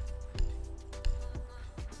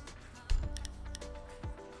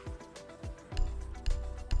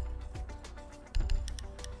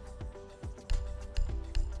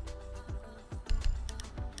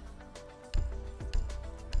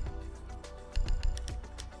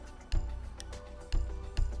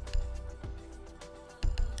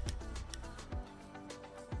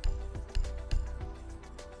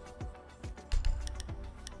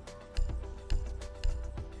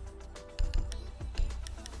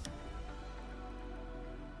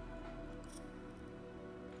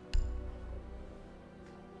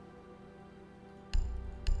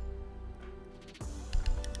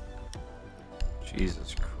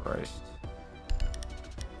 Jesus Christ.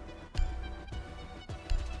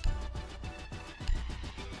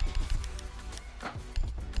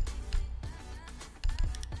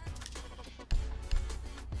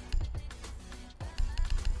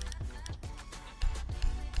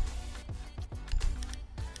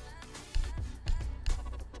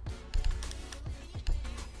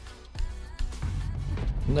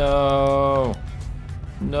 No.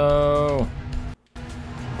 No.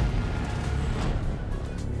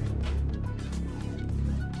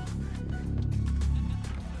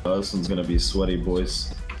 Oh, this one's gonna be sweaty,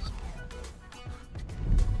 boys.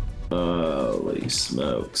 Holy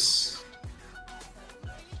smokes.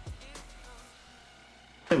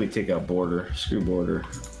 Let me take out border. Screw border.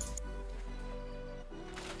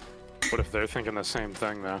 What if they're thinking the same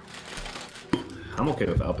thing, though? I'm okay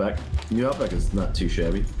with Outback. New Outback is not too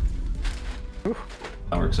shabby.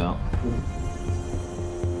 That works out.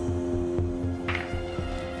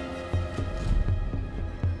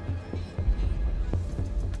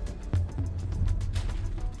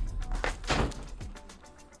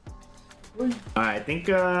 I think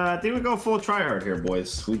we go full tryhard here,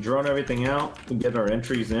 boys. We drone everything out. We get our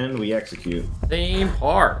entries in. We execute. Theme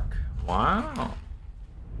park. Wow.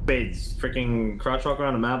 Spades, freaking crouch walk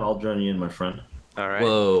around the map. I'll join you in, my friend. All right.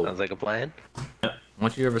 Whoa. Sounds like a plan. Why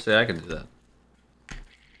don't you ever say I can do that? What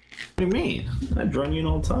do you mean? I join you in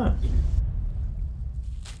all the time.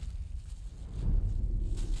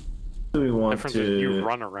 Do we want Difference to? is you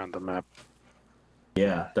run around the map.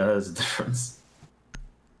 Yeah, that is a difference.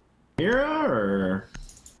 Mira or?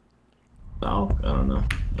 Oh, I don't know.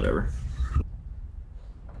 Whatever.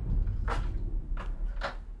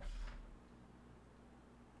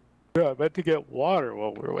 Yeah, I meant to get water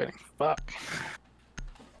while we were waiting. Fuck.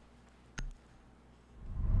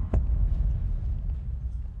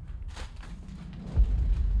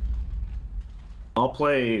 I'll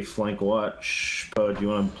play flank watch. Poe, do you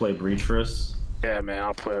want to play breach for us? Yeah, man,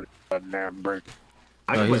 I'll play a damn break.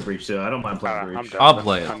 I can play breach too. I don't mind playing I'm breach. done. I'll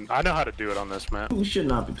play it. I know how to do it on this map. We should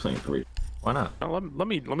not be playing breach. Why not? No, let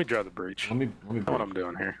me drive the breach. Let me I know what I'm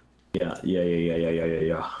doing here. Yeah.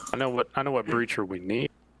 I know what breacher we need.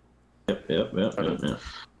 Yep.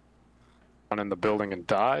 Run in the building and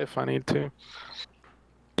die if I need to.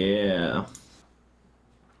 Yeah.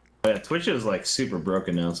 Oh, yeah, Twitch is like super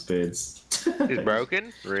broken now, Spades. She's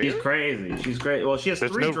broken? Really? She's crazy. She's great. Well, she has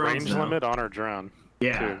There's 3 no drones range now. limit on her drone.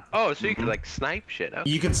 Yeah. too. Oh, so you can like snipe shit. Okay.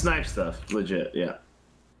 You can snipe stuff, legit, yeah.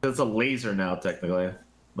 It's a laser now, technically.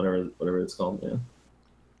 Whatever it's called, yeah.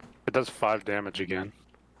 It does 5 damage again.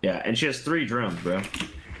 Yeah, and she has 3 drones, bro.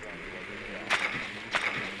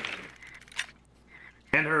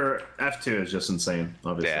 And her F2 is just insane,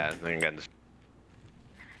 obviously. Yeah, I think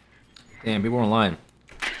Damn, people online.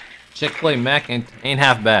 Chick-fil-A Mac ain't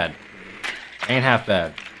half bad. Ain't half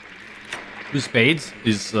bad. Who's Spades?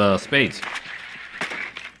 He's Spades.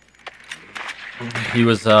 He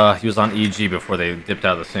was on EG before they dipped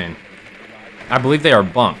out of the scene. I believe they are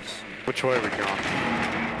bunks. Which way are we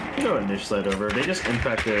going? You go a niche side over. They just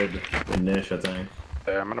infected the niche, I think.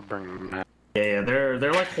 Yeah, I'm gonna bring them in. Yeah,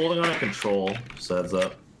 they're like holding on a control. So heads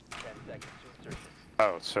up.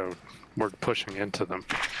 Oh, so we're pushing into them.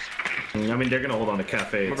 I mean, they're gonna hold on to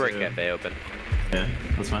cafe. we'll break too. cafe open. Yeah,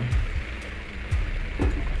 that's fine.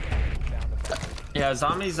 Yeah,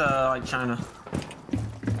 zombies like China.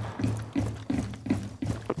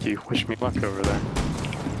 Fuck you. Wish me luck over there.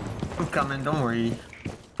 I'm coming, don't worry.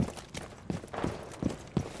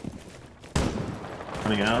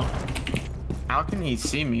 Running out. How can he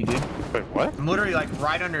see me, dude? Wait, what? I'm literally like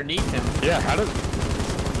right underneath him. Yeah, how does...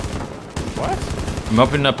 What? I'm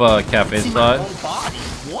opening up a cafe See my side. whole body.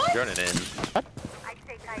 What? Running in.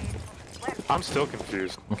 I'm still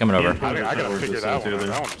confused. I'm coming over. I gotta Towards figure this that side, one out. too,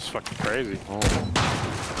 That one was fucking crazy.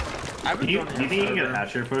 I've been Do you going think you can get a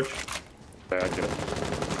hatchery push? Yeah, I get it.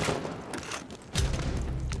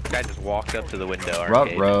 Guy just walked up to the window.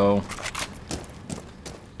 Arcade. Ruh-roh.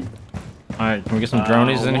 Alright, can we get some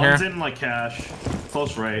dronies in here? One's in like cash.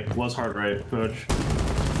 Close right. Was hard right. Push.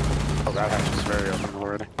 Oh, that hatch is very open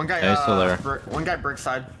already. One guy, Yeah, he's still there. One guy brick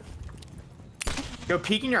side. Go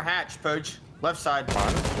peek in your hatch, Poach. Left side.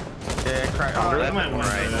 Yeah, crack. Oh, That might work,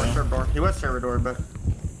 right. yeah. server door. He was server door, but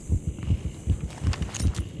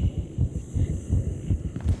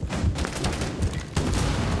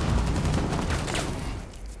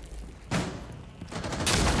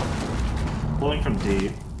Pulling from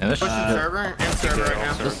D. Yeah, this pushing shit. server and server right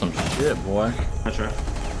now. This is some shit, boy. That's right.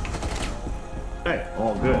 Hey,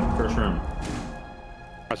 all good. First round.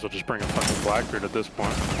 Might as well just bring a fucking Blackbeard at this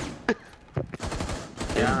point.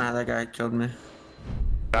 Yeah, I don't know how that guy killed me.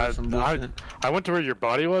 Some bullshit. I went to where your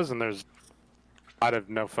body was, and I'd have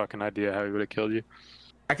no fucking idea how he would have killed you.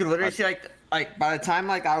 I could literally see like by the time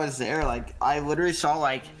like I was there, like I literally saw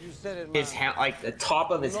like his like the top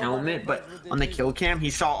of his helmet, but on the kill cam he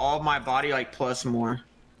saw all of my body like plus more.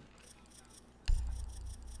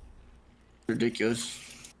 Ridiculous.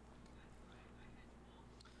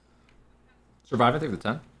 Survivor, take the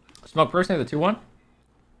 10. Smoke first, take the 2-1.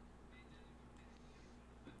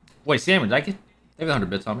 Wait, Sam, did I get 100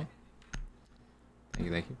 bits on me? Thank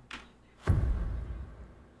you, thank you.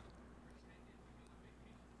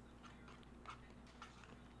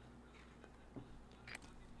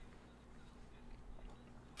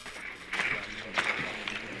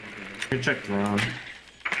 Good check drone.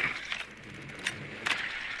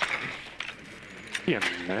 Yeah,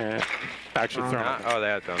 man. Actually, throw him. Oh, they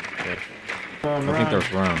had them. Yeah. I think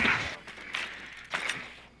there's room.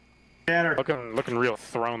 Scatter. Looking real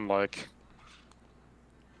throne-like.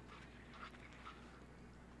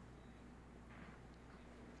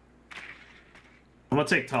 I'm gonna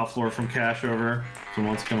take top floor from cash over. Someone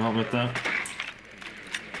wants to come help with that.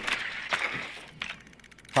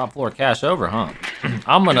 Top floor cash over, huh?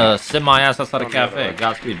 I'm gonna sit my ass outside a On the other cafe. way.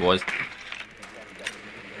 Godspeed, boys.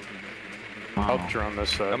 I'll drone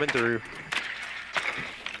this side. Coming through. Is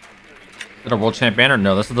it a world champ banner?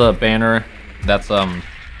 No, this is the banner that's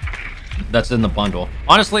in the bundle.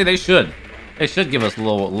 Honestly, they should give us a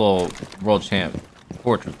little world champ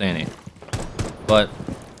portrait thingy. But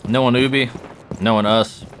knowing Ubi, knowing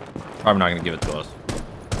us, probably not gonna give it to us.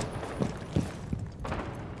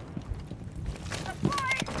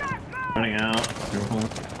 Running out. Careful.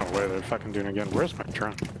 Oh, wait, they're fucking doing it again. Where's my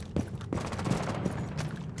drone?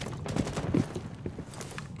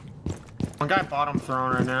 One guy bottom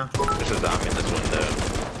throne right now. There's a zombie in this window.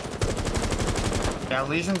 Yeah,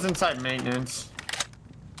 Legion's inside maintenance.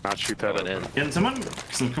 Not shoot that Coming in. in. Can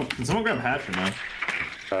someone grab hatcher now?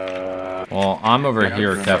 Well, I'm over Yeah,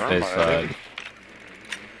 here, I'm cafe sorry. side.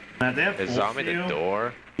 Matt, they have Is full zombie for the you.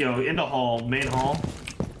 door? Yo, into hall, main hall.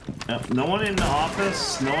 Yep. No one in the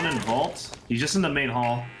office, no one in vault. He's just in the main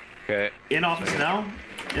hall. Okay. In office now.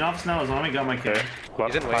 In office now, zombie got my kill. Well,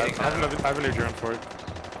 He's in I waiting have a new drone for it.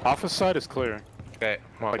 Office side is clear. Okay.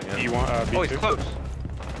 I'm Like walking in. B1, B2. Oh, he's close.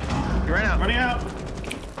 He ran out. Running out.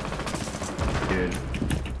 Dude.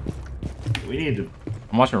 We need to.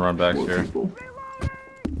 I'm watching run backs here.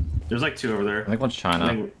 There's like 2 over there. I think one's I China.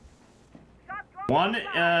 think- One,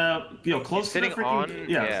 close to the sitting freaking. on-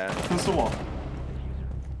 Yeah, yeah. close to the wall.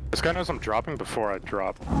 This guy knows I'm dropping before I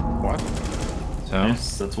drop. What? So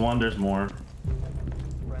Yes, that's one. There's more.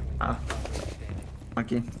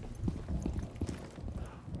 Monkey.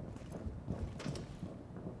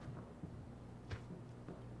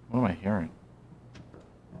 what am I hearing?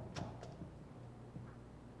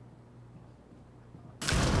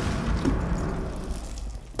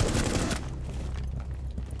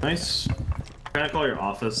 Nice. Trying to call your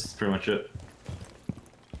office. That's pretty much it.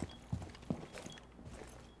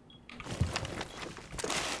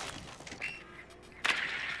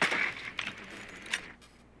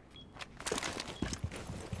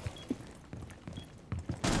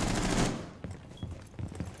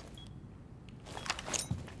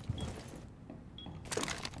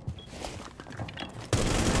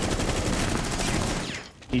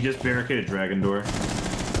 He just barricaded Dragon Door.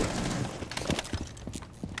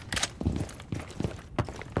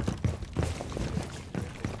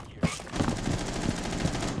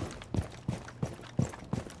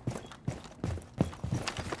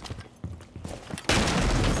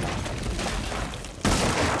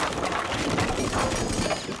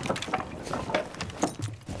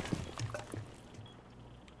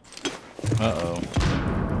 Uh-oh.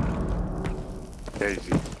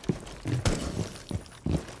 Daisy.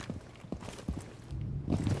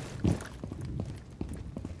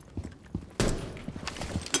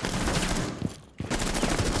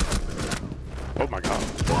 Oh my god.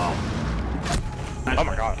 Wow. Nice Oh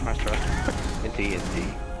my try. god, nice try. NT.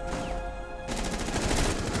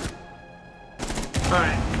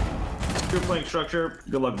 Alright. Good playing structure.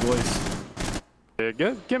 Good luck, boys.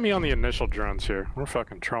 Yeah, get me on the initial drones here. We're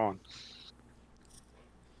fucking trolling.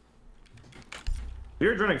 We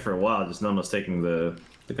were droning for a while, just no one was taking the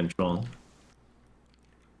control.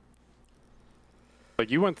 Like,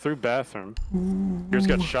 you went through bathroom. Yours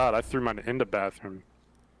got shot. I threw mine into bathroom.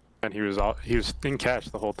 And he was in cash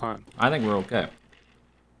the whole time. I think we're okay.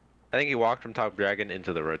 I think he walked from top dragon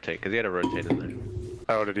into the rotate because he had a rotate in there.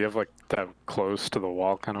 Oh, did he have like that close to the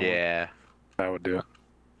wall kind of? Yeah. That would do it.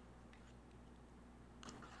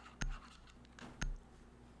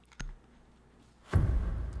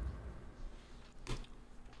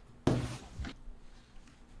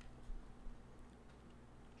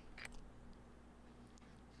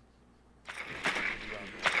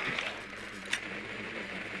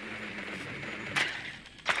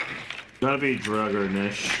 Gotta be drug or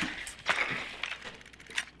niche.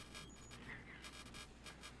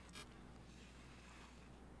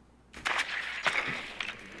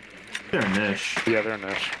 They're niche. Yeah, they're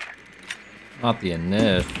niche. Not the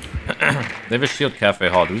init. They have a shield cafe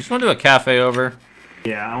hall. Do we just want to do a cafe over?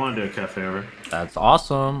 Yeah, I want to do a cafe over. That's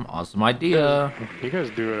awesome. Awesome idea. You guys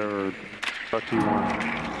do whatever fuck you want.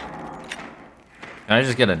 Can I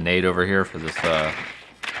just get a nade over here for this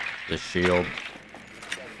this shield?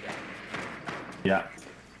 Yeah.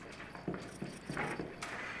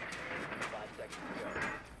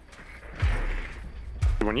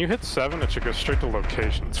 When you hit 7, it should go straight to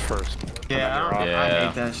locations first. Yeah, I Yeah.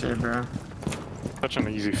 hate that shit, bro. Such an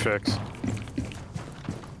easy fix.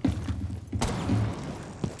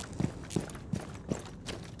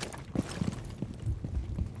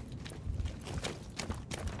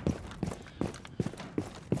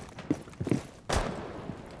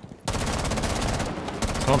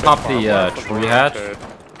 Someone pop the tree hatch.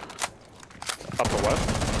 Up the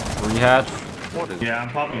what? Tree hatch. What is Yeah, I'm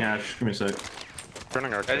popping hash. Give me a sec.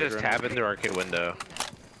 Turning I arcade. just right tab in the arcade window.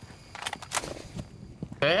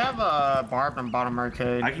 They have a barb in bottom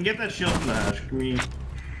arcade. I can get that shield from the hash. Give me.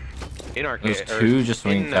 In arcade. There's or two just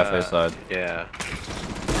swinging in, cafe side. Yeah.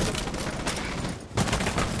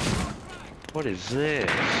 What is this?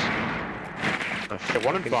 A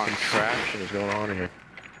one in fucking box. contraption is going on here.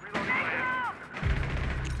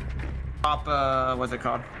 Top, what's it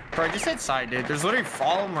called? Bro, I just said side, dude. There's literally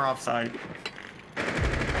all of them are offside.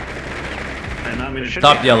 And not me to Should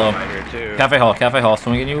Top be yellow. right here too. Cafe hall,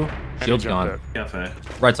 swinging you. And Shield's he jumped gone. it. cafe.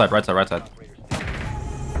 Right side, right side, right side.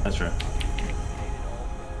 That's right.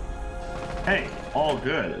 Hey, all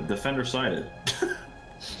good. Defender sided.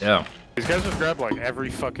 Yeah. These guys just grab like every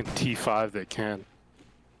fucking T5 they can.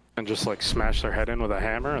 And just like smash their head in with a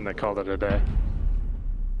hammer and they called it a day.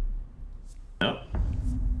 Nope.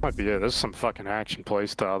 Might be it. This is some fucking action play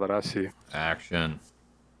style that I see. Action.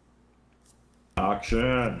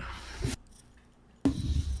 Action.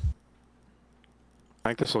 I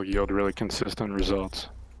think this will yield really consistent results.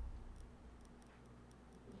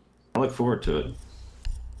 I look forward to it.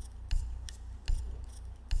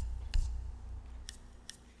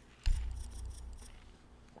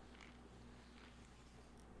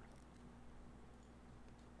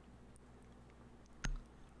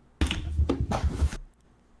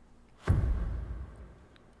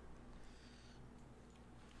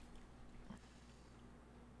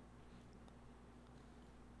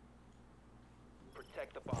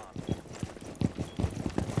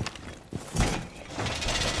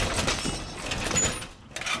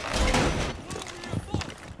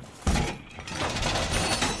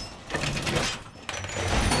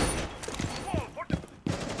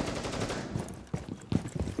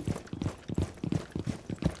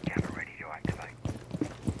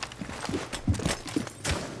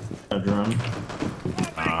 A drone.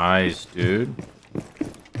 Nice, dude.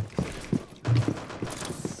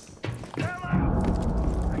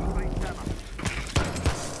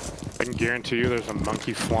 I can guarantee you there's a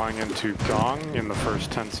monkey flying into Gong in the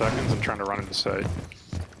first 10 seconds and trying to run into site.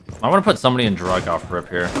 I want to put somebody in drug off rip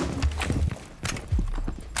here.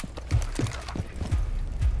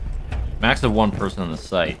 Max of one person on the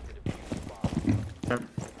site.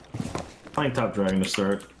 Playing top dragon to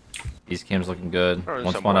start. East cam's looking good. Or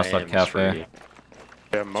One some spawn outside random cafe.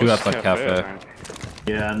 Yeah, most Two outside cafe. man.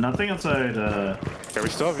 Yeah, nothing outside. Yeah, we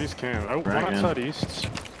still have East Cam. Oh, one Dragon. outside East.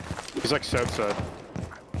 He's like south side.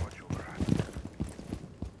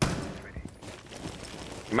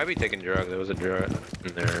 He might be taking drug. There was a drug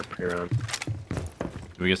in there pre-round.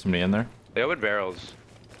 Do we get somebody in there? They opened barrels.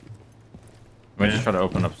 We might just try to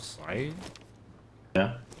open up site.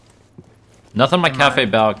 Yeah. Nothing on my cafe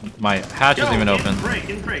bell. My hatch isn't even open. Break,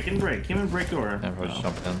 in break, in break. Came in break door. Yeah, probably just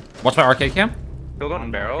jumped in. Watch my arcade cam. Still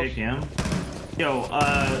on barrels. Okay, Cam. Yo,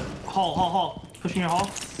 hall. Pushing your hall.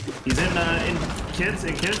 He's in kids,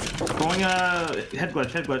 Going, head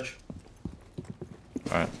glitch.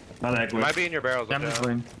 Alright. Not that He might glitch. be in your barrels. I'm watch just out.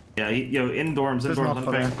 waiting. Yeah, in dorms, There's on not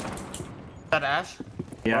the there. bank. Is that Ash?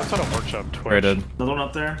 Yeah, Outside of workshop Twitch. Traded. another one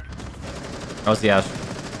up there. That was the ash.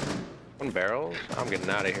 On barrels. I'm getting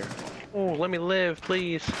out of here. Oh, let me live,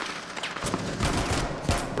 please.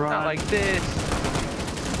 Not like this.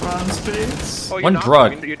 Run, Spades. Oh, you One knocked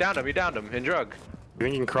drug. him. You downed him. In drug. You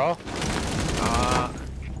think you can crawl?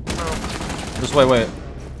 Just wait.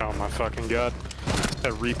 Oh my fucking god.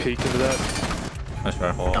 A re-peek into that. Nice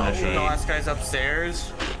try. Oh, the last guy's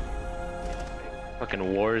upstairs.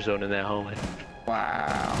 Fucking war zone in that hallway.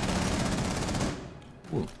 Wow.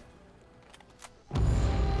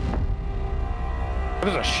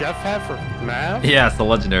 There's a chef hat for Mav? Yeah, it's the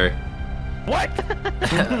legendary. What?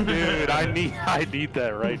 Dude, I need that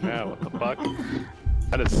right now. What the fuck?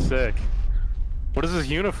 That is sick. What is his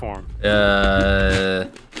uniform? Go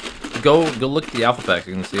look at the alpha pack.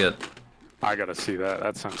 You can see it. I gotta see that.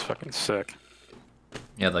 That sounds fucking sick.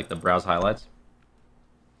 Yeah, like the browse highlights.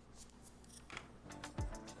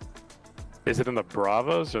 Is it in the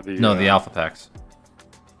Bravos or the? No, the alpha packs.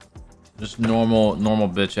 Just normal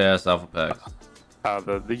bitch ass alpha packs.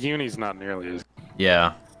 The uni's not nearly as.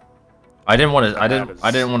 Yeah. I didn't want to. I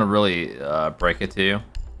That didn't want to really break it to you.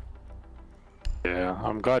 Yeah,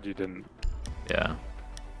 I'm glad you didn't. Yeah.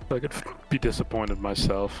 I could be disappointed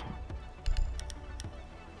myself.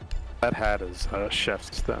 That hat is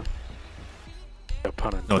chef's though. No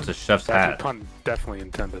pun intended. No, it's a chef's That's hat. a pun definitely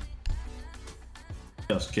intended.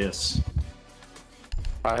 Just kiss.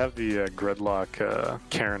 I have the gridlock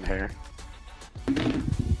Karen hair.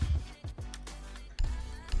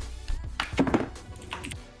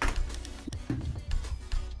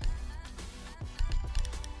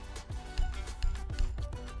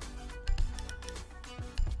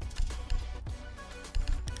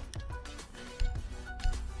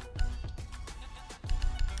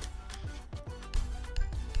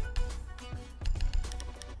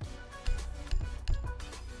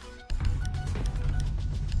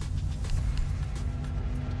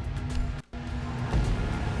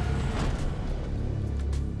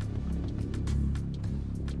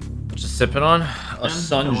 Just sipping on a I want to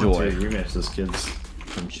Sunjoy rematch this, kids.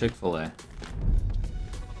 from Chick-fil-A.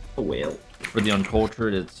 A whale. For the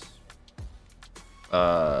uncultured, it's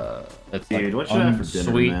Dude, like what should I have for dinner,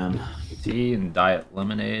 unsweet man? tea and diet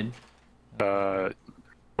lemonade.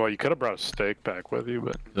 Well, you could have brought a steak back with you,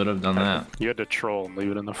 but Could have done that. you had to troll and leave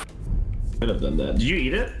it in the. Could have done that. Did you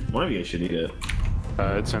eat it? One of you guys should eat it.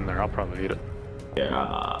 It's in there. I'll probably eat it.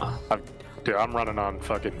 Yeah. Dude, I'm running on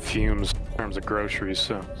fucking fumes in terms of groceries,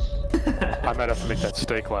 so I might have to make that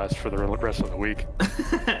steak last for the rest of the week.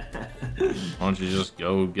 Why don't you just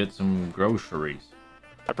go get some groceries?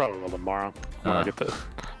 I probably will tomorrow when I get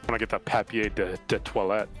the papier de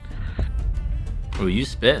toilette. Oh, you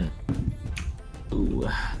spitting? Ooh,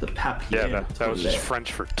 the papier. Yeah, that was just toilet.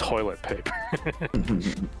 French for toilet paper.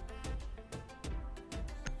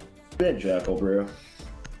 Bit Jackal, bro.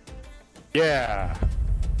 Yeah,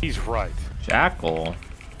 he's right. Jackal?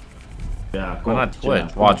 Yeah, Why not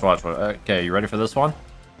Twitch? Watch. Okay, you ready for this one?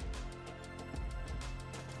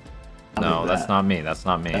 No, that's not me. That's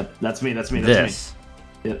not me. That's me. This.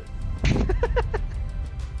 Yep.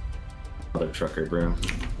 Other trucker, bro.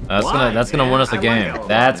 That's Why, gonna man? win us a I like game. it.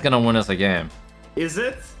 That's gonna win us a game. Is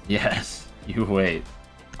it? Yes. You wait.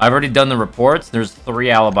 I've already done the reports. There's 3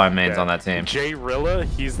 alibi mains on that team. Jay Rilla,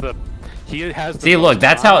 he has. See, look,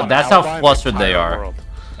 that's how flustered they are. World.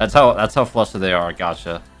 That's how flustered they are.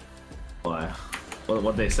 Gotcha. Why?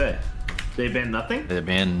 What'd they say? They banned nothing? They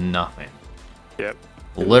banned nothing. Yep.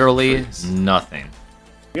 Literally nothing.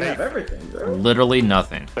 You can have everything, bro. Literally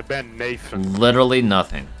nothing. The Ben Nathan. Literally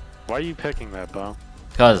nothing. Why are you picking that, Bo?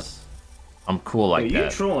 Cause I'm cool like You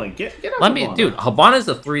that. trolling? Get out. Let me, dude. Habana's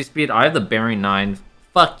a 3-speed. I have the bearing 9.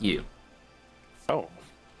 Fuck you. Oh,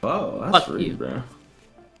 Oh, that's Fuck rude, you. bro.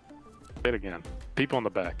 say it again. People in the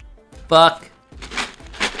back. Fuck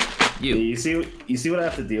Yeah, you. you see what I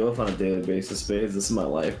have to deal with on a daily basis, Spades? This is my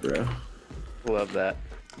life, bro. Love that.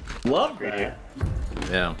 Love that,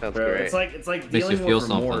 Yeah. Sounds bro. great. It's like Makes you dealing feel with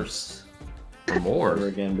something. remorse Remorse. over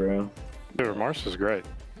again, bro. Dude, remorse is great.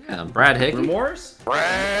 Yeah. Brad Hickey. Remorse?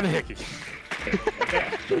 Brad Hickey.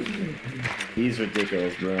 He's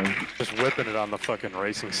ridiculous, bro. Just whipping it on the fucking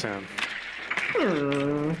racing sim.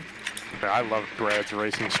 Yeah, I love Brad's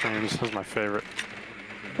racing streams. That's my favorite.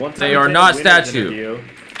 One time They he are did a not winner's statue. interview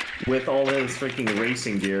with all his freaking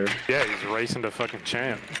racing gear. Yeah, he's racing to fucking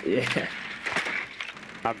champ. Yeah.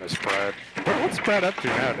 I miss Brad. What's Brad up to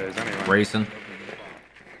nowadays, anyway? Racing.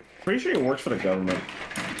 Pretty sure he works for the government.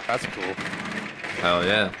 That's cool. Hell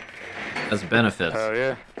yeah. That's benefits. Hell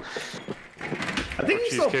yeah. I think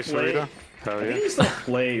he still Cheesecake plays. Cerrito? Hell I think yeah. he still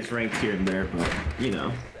plays ranked here and there, but you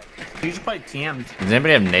know. You should play TMs. Does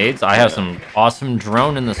anybody have nades? I have some awesome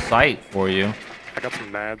drone in the sight for you. I got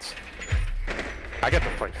some nads. I got to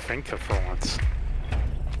play Finka for once.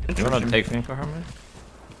 You want to take Finko, Herman?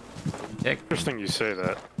 Take. Interesting you say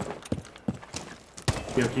that.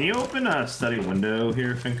 Yo, can you open a study window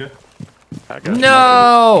here, Finka? I got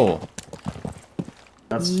No!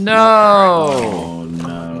 That's No! Oh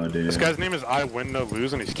no, dude. This guy's name is I Win No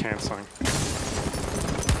Lose and he's canceling.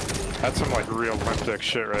 That's some like real Olympic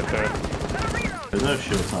shit right there. There's no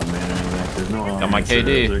Showtime man or anything. There's no. Got my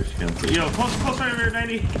KD. Yo, close right over here,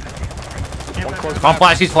 90. One close Come on,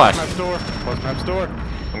 flash, he's flash. Map's door. Close map's door.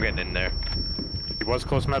 I'm getting in there. He was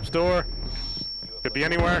close map's door. Could be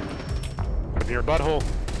anywhere. Could be your butthole.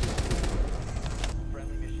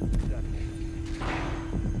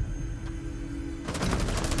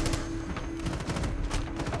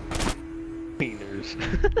 Cleaners.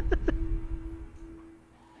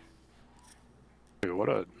 Dude,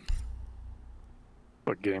 what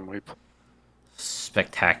game we play.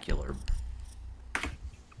 Spectacular.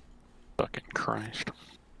 Fucking Christ.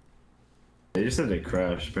 They just said they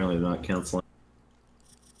crashed. Apparently they're not canceling.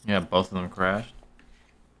 Yeah, both of them crashed.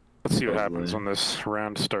 Let's see what Probably. happens when this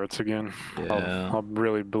round starts again. Yeah. I'll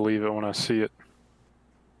really believe it when I see it.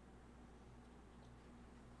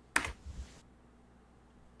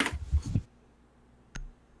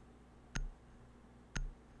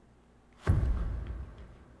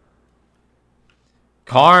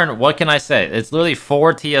 Karn, what can I say? It's literally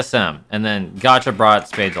 4 TSM, and then Gotcha brought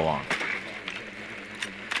Spades along.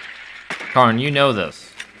 Karn, you know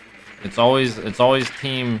this. It's always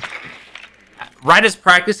team. Right as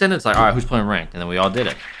practice in, it's like, all right, who's playing ranked, and then we all did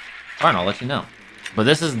it. Fine, I'll let you know. But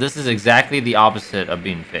this is exactly the opposite of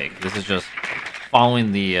being fake. This is just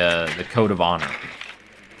following the code of honor.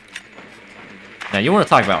 Now you want to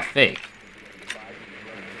talk about fake?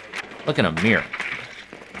 Look in a mirror.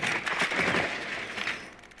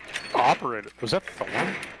 Operator. Was that the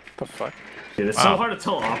one? The fuck? Dude, it's so hard to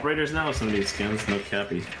tell operators now with some of these skins. No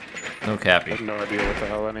cappy. No I cappy. have no idea what the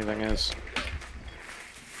hell anything is.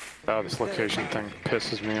 Oh, this location thing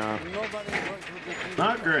pisses me off.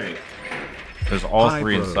 Not great. There's all Hi,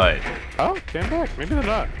 3 in bro. sight. Oh, came back. Maybe they're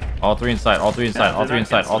not. All 3 in sight. All 3 in sight. Yeah, All 3 in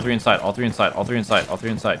they're not sight. All 3 in sight. All 3 in sight. All 3 in sight. All 3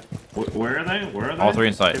 in sight. Where are they? Where are they? All 3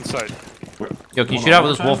 in sight. Inside. Yo, can you Hold shoot on, out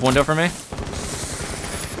with this one wolf time. window for me?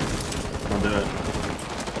 I'll do it.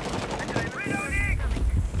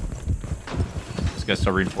 This guy's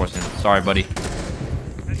still reinforcing. Sorry, buddy.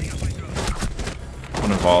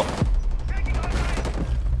 One involved.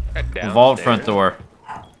 Involved front door.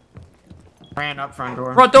 Ran up front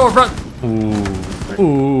door. Front door, front. Ooh.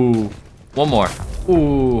 Ooh. One more.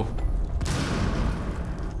 Ooh.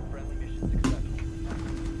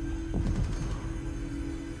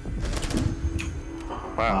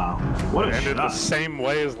 Wow. What It a ended the shot. same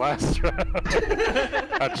way as last round.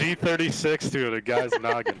 A G36 to a guy's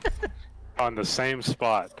noggin on the same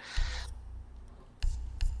spot.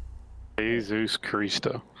 Jesus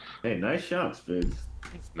Christo. Hey, nice shots, Spades.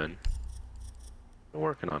 Thanks, man. We're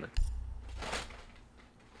working on it.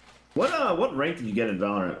 What rank did you get in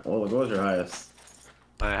Valorant? What was your highest?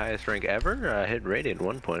 My highest rank ever? I hit rated at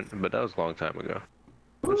one point, but that was a long time ago.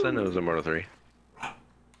 Since then it was Immortal 3.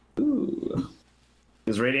 Ooh.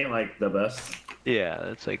 Is Radiant like the best? Yeah,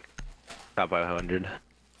 it's like top 500.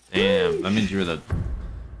 Damn. That means you were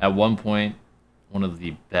at one point, one of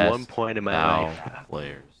the best 1 point in my Valve life.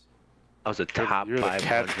 players. I was a top You're the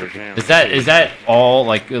catch for 500. jam. Is that all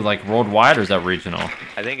like worldwide or is that regional?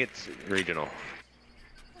 I think it's regional.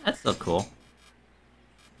 That's still cool.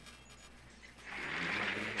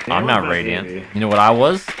 I'm not Radiant. You know what I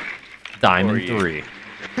was? Diamond 3.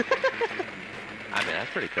 I mean, that's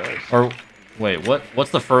pretty close. Or wait,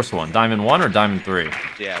 what's the first one? Diamond 1 or Diamond 3?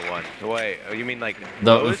 Yeah, 1. Wait, oh, you mean like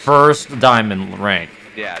The lowest? first diamond rank.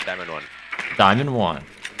 Yeah, Diamond 1. Diamond 1.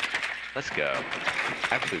 Let's go.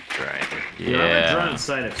 Absolute grinder. I'm gonna draw Yeah.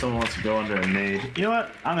 inside if someone wants to go under a nade. You know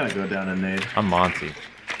what? I'm gonna go down a nade. I'm Monty.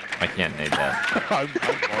 I can't nade that.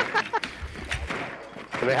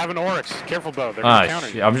 They have an Oryx. Careful, Bo. They're Ah,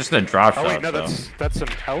 countering. shit. I'm just gonna drop Oh shot. wait, no, that's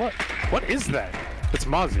Impella. What is that? It's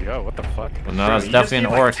Mozzie. Oh, what the fuck? Well, no, that's You just definitely an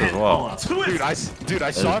gave, like, Oryx 10 as well. callouts. Who is Dude, I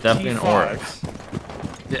It's saw definitely an T5. Oryx.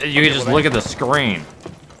 You can just look at the screen.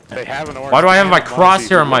 They have an Oryx. Why do I have my Mozzie, crosshair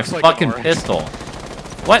who on my looks like an fucking Oryx. pistol?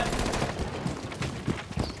 What?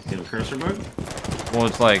 You have a cursor bug? Well,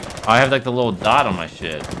 it's like I have like the little dot on my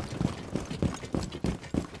shit.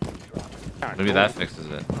 Maybe that fixes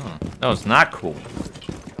it. Huh. No, it's not cool.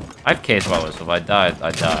 I have case swallowers, so if I die,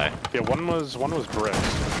 I die. Yeah, one was bricks.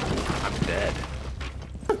 I'm dead.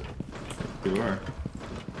 You are.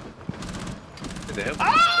 They have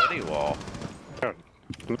a study wall. Oh,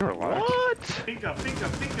 relax. What? Think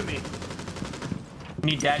of me.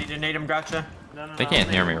 Need daddy to nade him, gotcha? No, They can't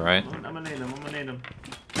hear me, right? I'm gonna nade him.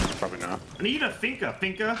 Probably not. I need a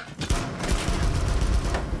finka.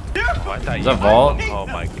 Oh, I thought Is you that Vault? Oh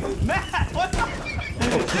my god. Matt, what the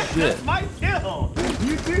shit. That's my kill!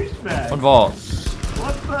 You douchebag! One vault.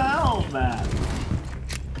 What the hell, Matt?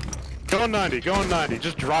 Go 90, go 90.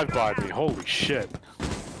 Just drive by me. Holy shit.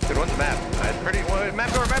 Good one's map. Pretty. Well,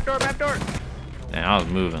 map door. Damn, I was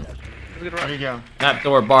moving. Good There run. you go. Map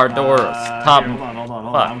door, bar door, top. Here, hold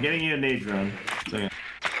on. Fuck. I'm getting you a nade drone. Second.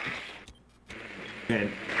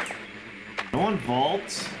 Okay. No one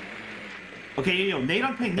vaults. Okay, yo, nade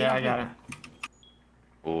on ping. Yeah, I got it.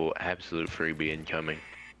 Oh, absolute freebie incoming.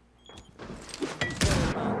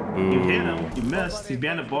 You hit him. You missed. He's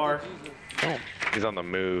behind the bar. Oh, He's on the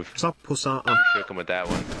move. Sup, pussa. Shook him with that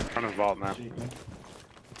one. I'm in vault now.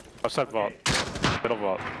 Left side vault. Middle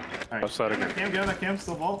vault. Alright. Left side again. Get on that cam.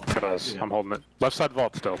 Still vault. Look at us. I'm holding it. Left side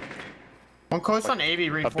vault still. One close on AB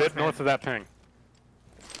A reinforcement. bit north of that ping.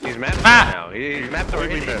 He's map door Ah! now. He's map door. Wait,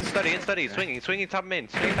 we In missed. study. Swinging top main.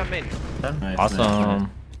 Nice,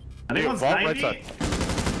 Awesome. I think Yeah, one's vault right 90. side.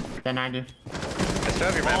 Yeah, 90. I still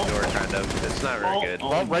have your map door, kind of. It's not very good. Oh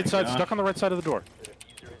Vault my right side, God. stuck on the right side of the door.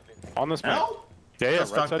 On this ping. No? Yeah, Still right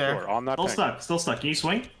stuck side there. door. On that ping. Still stuck. Can you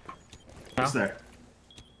swing? No. It's there.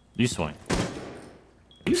 You swing.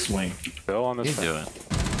 You swing. Still on You this ping. do it.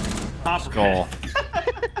 Top Goal.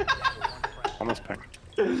 On this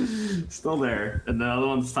ping. Still there. And the other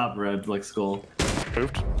one's top red, like skull.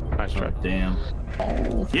 Moved. Nice try. Damn.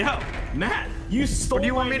 Yo, Matt, you stole What do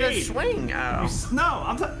you want my me to nade. swing? You Oh. no,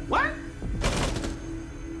 I'm what?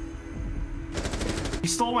 You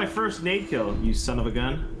stole my first nade kill, you son of a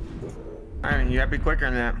gun. Alright, you gotta be quicker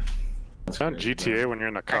than that. It's not GTA when you're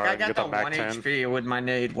in a car I and got get the the back 1 10. HP with my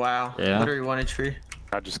nade. Wow. Yeah. Literally 1 HP.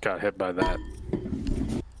 I just got hit by that.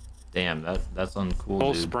 Damn, that's uncool,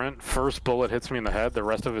 Full dude. sprint, first bullet hits me in the head, the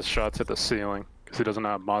rest of his shots hit the ceiling. Because he doesn't know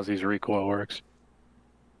how Mozzie's recoil works.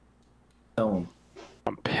 Tell him.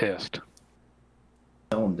 I'm pissed.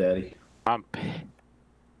 Tell him, Daddy. I'm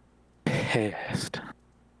pissed.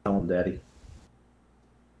 Tell him, Daddy.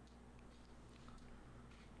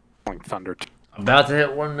 Like thunder. About to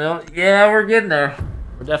hit 1 mil. Yeah, we're getting there.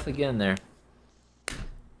 We're definitely getting there.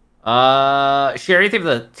 Sherry, thank you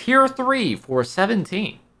for the tier 3 for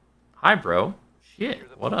 17. Hi, bro. Shit,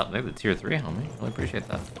 what up? Thank you for the tier 3, homie. Really appreciate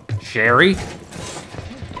that. Sherry.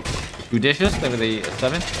 Judicious, thank you for the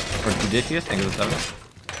 7. Or Judicious, thank you for the 7.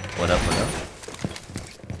 What up?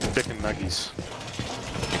 Chicken nuggies.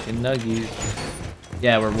 Chicken nuggies.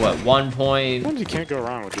 Yeah, we're what? 1.3 Sometimes you can't go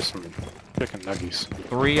wrong with just some chicken nuggies.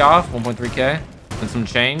 off, 1.3k, and some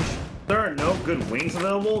change. There are no good wings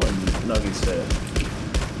available, and Nuggets fit.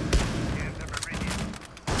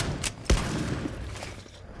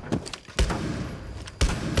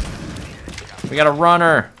 We got a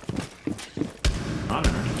runner. Honor.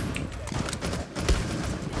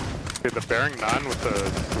 Dude, the bearing 9 with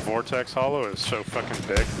the vortex hollow is so fucking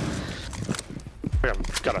big.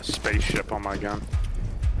 I've got a spaceship on my gun.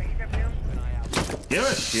 Do you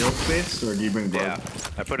have a shield space, or do you bring blood? Yeah,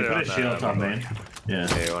 I put You it put on a shield top main. Yeah.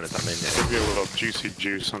 Yeah, you want it top main. Yeah. Give you a little juicy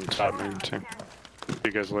juice on top main too. See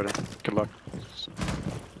you guys later. Good luck.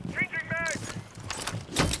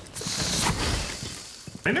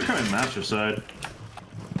 I think they're coming master side.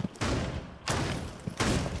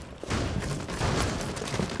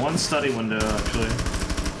 One study window, actually.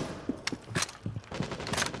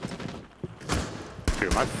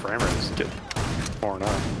 Dude, my frame rate is getting torn up.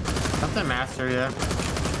 Nothing master yet.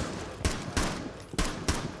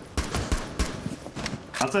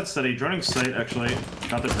 Outside study, droning site, actually.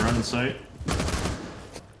 Got the drone in sight.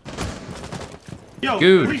 Yo,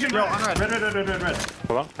 Good. Legion, Yo, red, I'm red. red.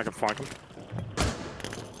 Hold on, I can flank him.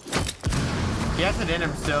 He has it in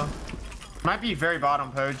him still. Might be very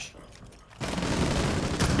bottom, Poach.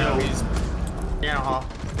 Yo, he's piano hall.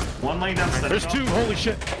 one laying down study. There's two, holy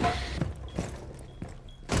shit.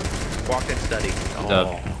 Walk in study. Oh,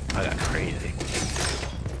 Dub. I got crazy.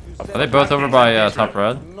 Are they both over by top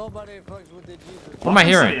red? Nobody fucks with the Jesus. What am I Study,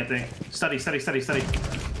 hearing? I think. Study.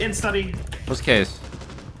 In study. What's case?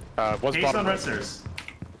 What's Case bottom on right? red stairs.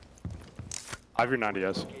 I have your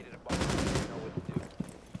 90s.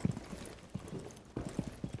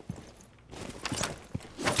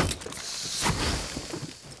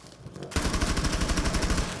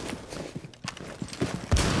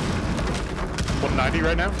 $190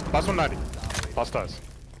 right now? Last 190. Last dies.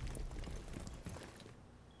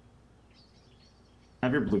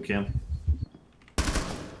 Have your blue cam.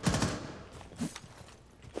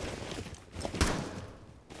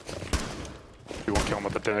 You won't kill him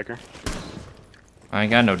with the dagger. I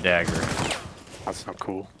ain't got no dagger. That's not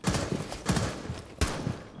cool.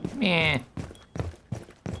 Meh.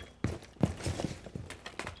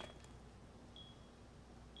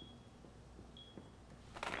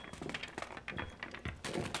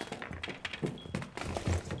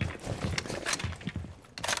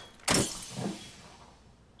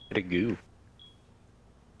 Bit of goo.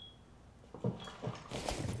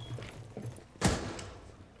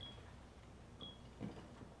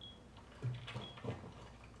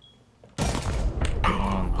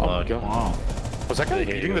 Oh my god. Wow. Was that guy They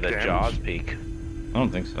hit eating you the with a damage? Jaws peak. I don't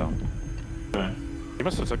think so. Okay. He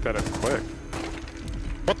must have took that out quick.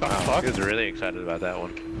 What the Wow, fuck? he was really excited about that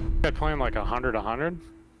one. Guy playing like 100.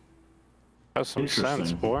 That's some sense,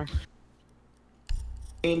 Interesting. boy.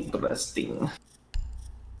 Interesting.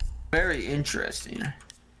 Very interesting.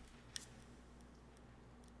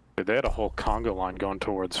 Dude, they had a whole Congo line going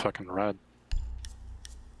towards fucking red.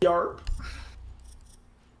 Yarp.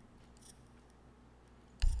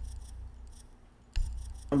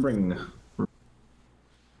 I'm bringing.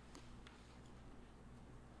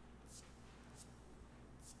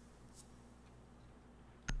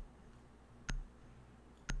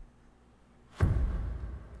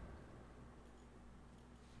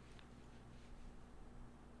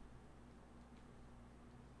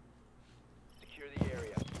 Secure the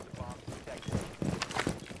area. The bomb's protected.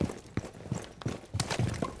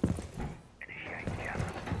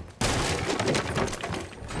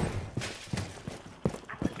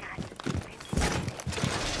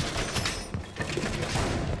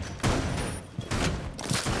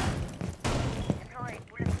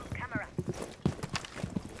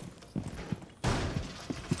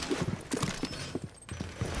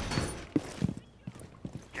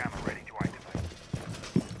 Camera ready to activate.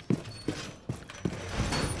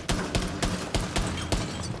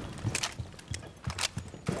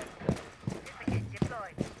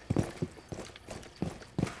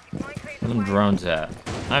 Where them drones at?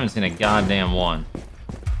 I haven't seen a goddamn one.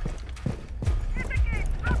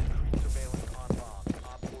 Surveillance on bomb.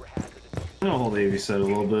 Op 4 hazardous. I'm gonna hold AV side a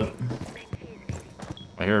little bit.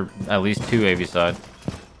 I hear at least two AV side.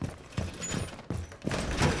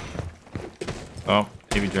 Oh,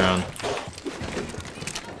 AV drone.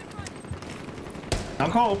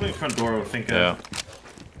 I'm calling opening front door, I think. Yeah.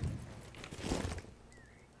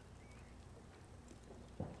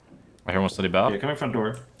 I hear one study Yeah, about. coming front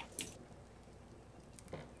door.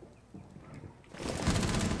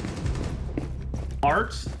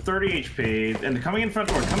 Art, 30 HP, and coming in front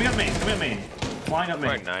door. Coming up main, Flying up main.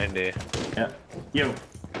 Like 90. Yeah. Yo.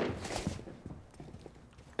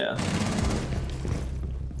 Yeah.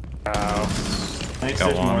 Nice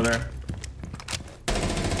Got stage more one. there.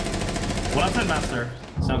 One outside master.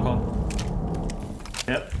 Sound call.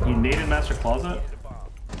 Yep. He naded master closet.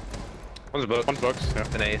 One's book. One books, yeah.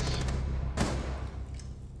 An ace.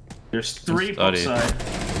 There's three book Study. side.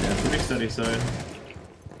 Yeah, three study side.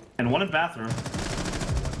 And one in bathroom.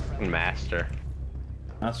 Master.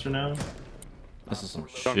 Master now. This is some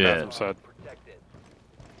Don't shit. bathroom side.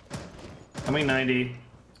 Coming 90.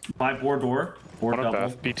 By board door. Board One on double.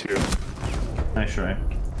 bath, B2. Nice try.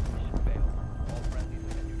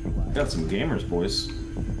 Got some gamers, boys.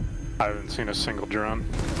 I haven't seen a single drone.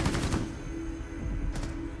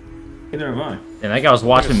 Neither have I. And that guy was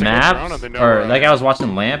watching single drone maps, and they know where or I that am. guy was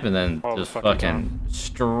watching lamp, and then All the just fucking fucking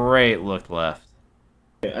straight looked left.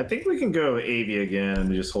 Yeah, I think we can go AV again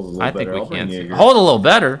and just hold a little I better. think we can. Jaeger. Hold a little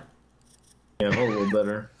better. Yeah, hold a little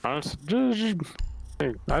better. Honestly,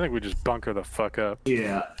 I think we just bunker the fuck up.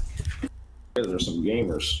 Yeah. There's some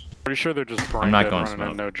gamers. Pretty sure they're just brain I'm not dead going running smoke.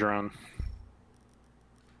 and no drone.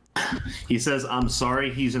 He says, "I'm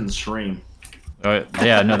sorry." He's in the stream.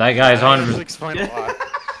 Yeah, no, that guy's 100%. Explain a lot.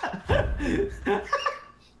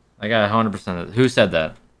 That guy 100%. Who said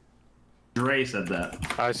that? Dre said that.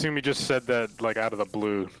 I assume he just said that like out of the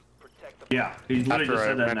blue. Yeah, he literally After just I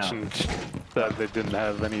said that mentioned that they didn't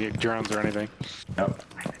have any drones or anything. Yep.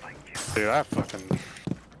 Dude, I fucking.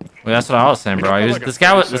 Well, that's what I was saying, bro. You know, He was, like a this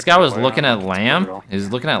guy was 30-second looking at delay on lamp. brutal. He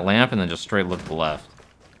was looking at lamp and then just straight looked left.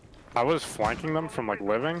 I was flanking them from like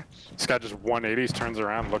living. This guy just 180s, turns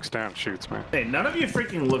around, looks down, shoots me. Hey, none of you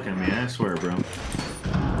freaking look at me. I swear, bro.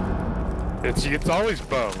 It's always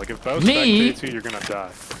Bo. Like if Bo Me? spectates you, you're gonna die.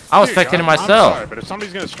 I was Dude, spectating I'm myself. sorry, but if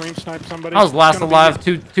somebody's gonna stream snipe somebody, I was last it's gonna alive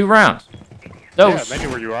be two rounds. Yeah, Those they knew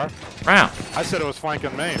where you are. rounds. I said it was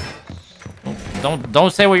flanking main.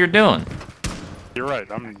 Don't say what you're doing. You're right.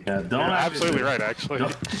 Yeah, You're absolutely right, actually.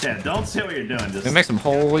 Don't say what you're doing. Just We make some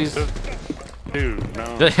holies. Dude,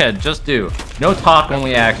 no. Yeah, just do. No talk,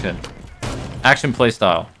 only action. Action play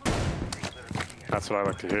style. That's what I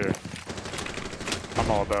like to hear. I'm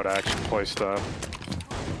all about action play style.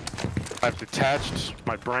 I've detached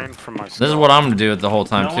my brain from my skull. This is what I'm gonna do the whole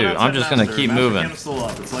time No one too. else I'm at just gonna master. keep Master moving. cam's still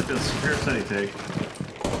up. It's like a secure steady take.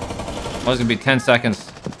 Oh, it's gonna be 10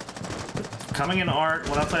 seconds. Coming in art,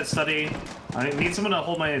 one outside study. I need someone to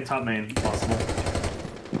hold my top main, if possible.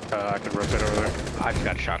 I can rotate over there. I just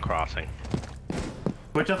got shot crossing.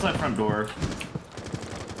 Switch outside front door.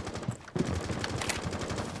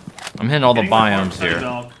 I'm hitting all the Getting farm biomes study here.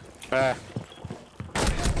 dog. Ah,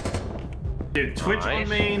 Dude, Twitch Nice. on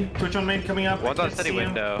main. Twitch on main coming up. One's I on can't study see him.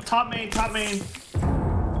 window. Top main, top main.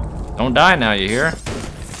 Don't die now, you hear?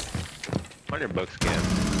 On your book scan.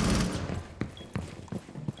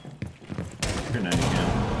 You're 90 cam.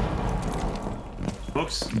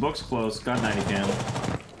 Books close. Got 90 cam.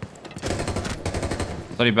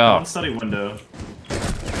 Study One balk. study window.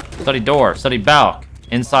 Study door. Study balk.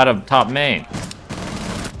 Inside of top main.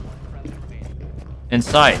 In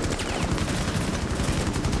sight.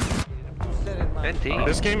 NT.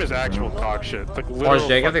 this game is actual dog shit. Like Or literal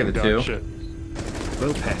Jake, I think fucking the dog two. shit.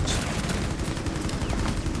 Opet.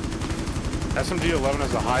 SMG-11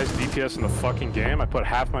 has the highest DPS in the fucking game. I put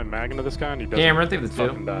half my mag into this guy and he doesn't Cameron, I think the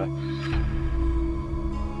fucking two. die.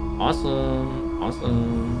 Awesome.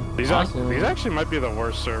 Awesome. These Awesome. actually might be the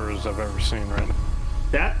worst servers I've ever seen right now.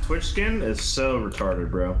 That Twitch skin is so retarded,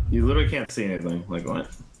 bro. You literally can't see anything. Like what?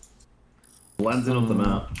 Blends in with the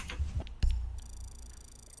map.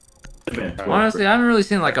 Honestly, I haven't really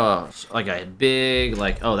seen like a big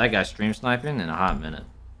oh that guy's stream sniping in a hot minute.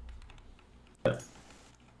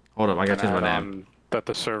 Hold up, I gotta change my name. That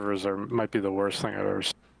the servers might be the worst thing I've ever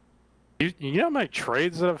seen. You know how many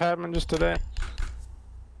trades that have happened just today?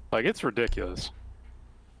 Like it's ridiculous.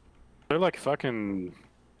 They're like fucking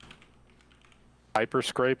diaper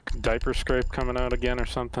scrape coming out again or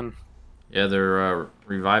something. Yeah, they're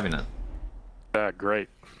reviving it. Yeah, great.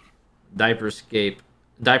 Diaper scrape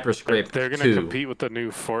They're gonna 2. compete with the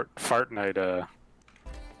new Fortnite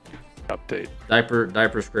update.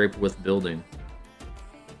 Diaper scrape with building.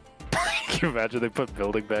 Can you imagine they put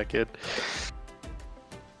building back in?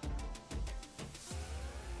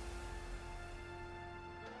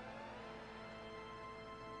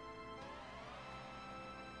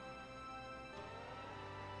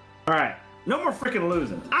 All right, no more freaking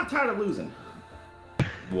losing. I'm tired of losing.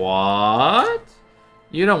 What?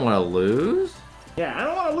 You don't want to lose? Yeah, I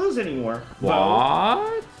don't want to lose anymore.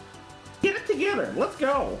 What? Get it together. Let's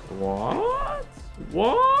go. What?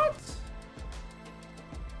 What?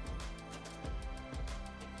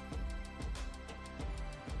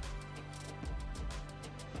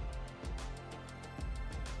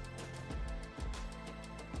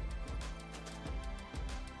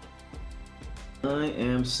 I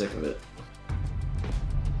am sick of it.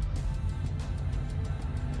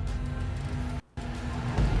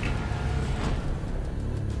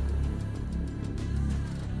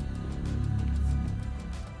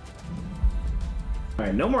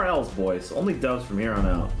 Alright, no more L's, boys. Only dubs from here on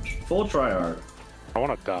out. Full tryhard. I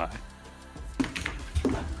want to die.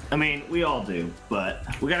 I mean, we all do, but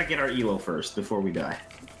we gotta get our elo first before we die.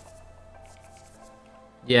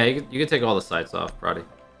 Yeah, you can take all the sights off, Brody.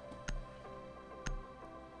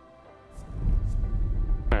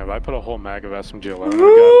 Man, if I put a whole mag of SMG-11 again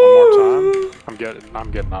one more time,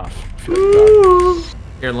 I'm getting off. I feel like that.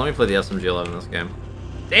 Here, let me play the SMG-11 in this game.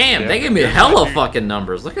 Damn, Yeah, they give me here's hella my- fucking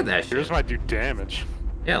numbers. Look at that shit. Yours might do damage.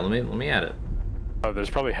 Yeah, let me add it. Oh, there's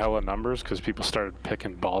probably hella numbers because people started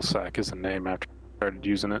picking ballsack as a name after they started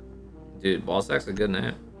using it. Dude, ballsack's a good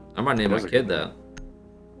name. I might name my kid that.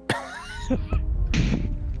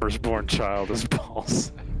 Firstborn child is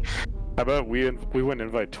ballsack. How about we wouldn't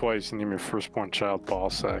invite twice and name your firstborn child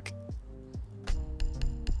ballsack?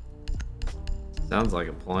 Sounds like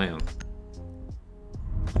a plan.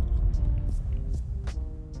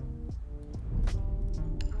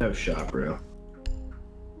 No shot, bro.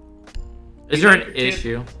 Is there an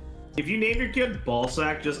issue? If you name your kid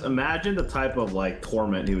Ballsack, just imagine the type of like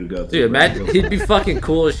torment he would go through. Dude, imagine he'd be fucking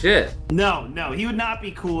cool as shit. No, he would not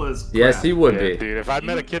be cool as crap. Yes, he would be. Dude, if I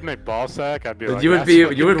met a kid named Ballsack, I'd be like, You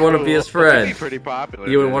would want to be his friend. He'd be pretty popular.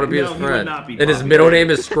 You would want to be his No, he would friend. not be And his popular. middle name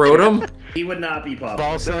is Scrotum? He would not be popular.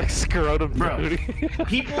 Ballsack scrotum Bro, booty.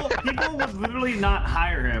 people would literally not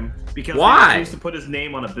hire him because Why? he used to put his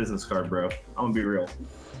name on a business card, bro. I'm gonna be real.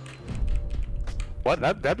 What?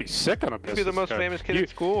 That'd be sick on a business He'd be the most card. famous kid at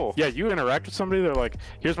school. Yeah, you interact with somebody, they're like,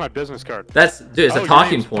 here's my business card. Dude, it's Oh, a your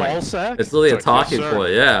talking name's point. Ballsack? It's literally a It's like, talking yes, sir.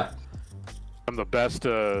 point, yeah. I'm the best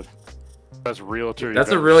realtor That's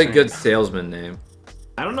you've a ever really seen. good salesman name.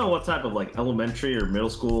 I don't know what type of like elementary or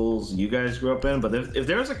middle schools you guys grew up in, but if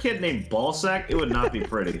there was a kid named Ballsack, it would not be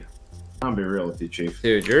pretty. I'm gonna be real with you, Chief.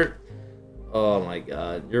 Dude, oh my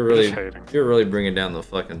god. You're Just hating. really bringing down the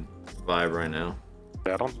fucking vibe right now.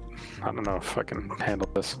 Yeah, I don't know if I can handle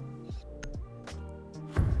this.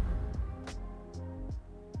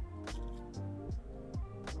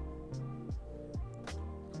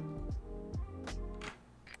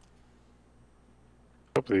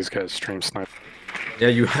 Hope these guys stream snipe.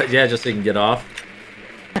 Yeah, just so you can get off.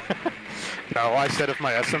 No, I said if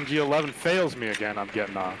my SMG-11 fails me again, I'm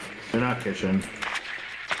getting off. They're not kitchen.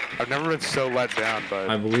 I've never been so let down by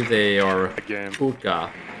I believe they are a game.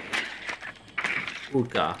 Puka.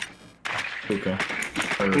 Puka. Okay.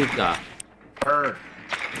 Puka. Bird.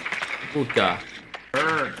 Puka.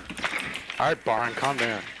 Bird. Alright, Baron, calm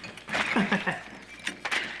down.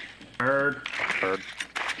 Bird. Bird.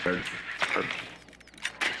 Bird. Bird.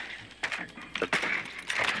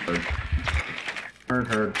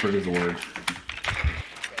 Bird is a word.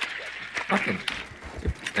 Fucking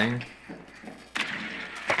stupid thing.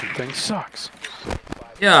 Fucking thing sucks.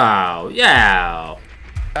 Yo. Ah,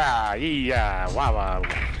 yeah, wow,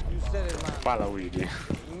 You said it, man. Waluigi.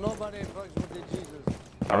 Nobody fucks with the Jesus.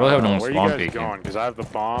 I really hope no one's Where are spawn you guys peeking. going? Because I have the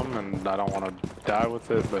bomb and I don't want to die with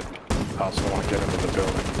it, but I also want to get into the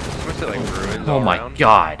building. What's it like ruins Oh all my around?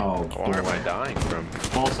 god. Oh, Where am I dying from?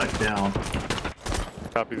 Ballsack down.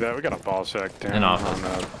 Copy that. We got a ball sack down In on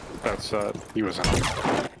office. that side. He was in.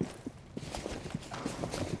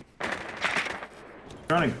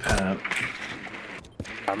 Running pet.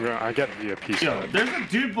 I get the piece. Yo, there's a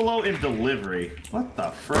dude below in delivery. What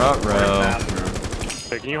the frick? Ruh-roh. Bathroom.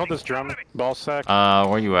 Hey, can you hold this drum ball sack?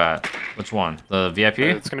 Where you at? Which one? The VIP?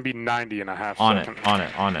 It's gonna be 90 and a half On it, seconds. on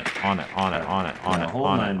it.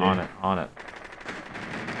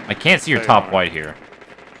 I can't see your Stay top on it. white here.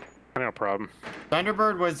 No problem.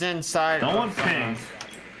 Thunderbird was inside. No one ping.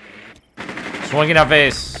 Swinging out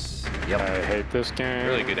vase. Yep. I hate this game.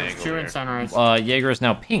 Really good angle Two in there. sunrise. Jaeger is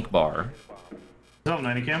now pink bar. What's up,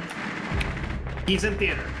 90 cam? He's in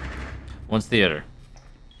theater. One's theater.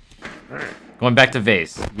 Alright. Going back to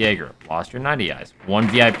vase. Jaeger. Lost your 90 eyes. One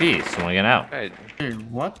VIP. Swinging out. Hey,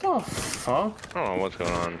 Dude, what the fuck? I don't know what's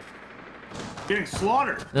going on. Getting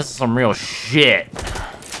slaughtered. This is some real shit.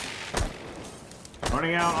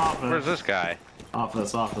 Running out office. Where's this guy?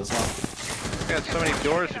 Office. We got so many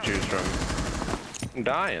doors to choose from. I'm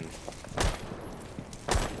dying.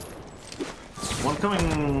 One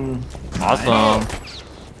coming. Awesome.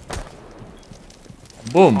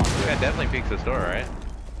 Boom. This guy definitely peeks this door, right?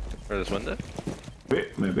 Or this window?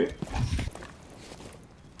 Wait, maybe.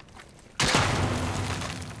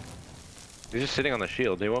 He's just sitting on the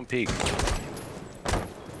shield. He won't peek.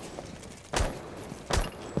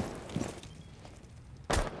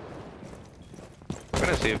 I'm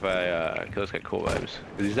gonna see if I kill this guy cool vibes.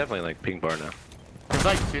 'Cause he's definitely like pink bar now. There's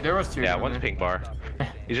like two. There was two. Yeah, down one's there. pink bar.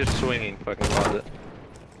 He's just swinging fucking closet.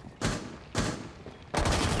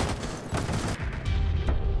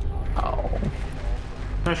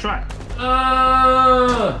 Nice try.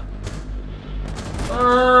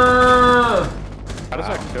 How does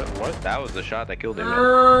that kill? What? That was the shot that killed him.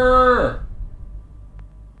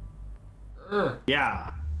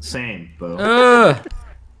 Yeah. Same, Bo.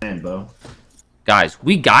 Same, Bo. Guys,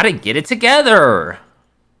 we gotta get it together.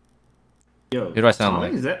 Yo, Who do I sound Tommy,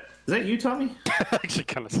 like? Is that you, Tommy? Actually,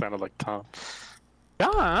 kind of sounded like Tom. Yeah,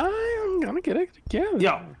 I'm gonna get it together.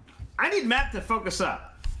 Yo, I need Matt to focus up.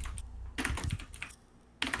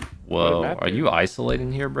 Whoa, What did Matt are do? you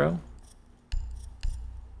isolating here, bro?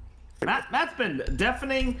 Matt's been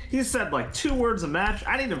deafening. He said like 2 words a match.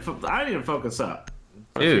 I need to focus up.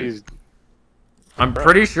 Dude, I'm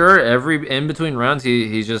pretty sure every in between rounds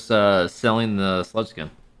he's just selling the sludge skin.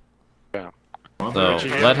 Yeah. So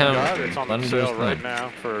let him. It's on let him do sale his right thing. now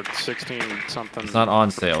for 16 something. It's not on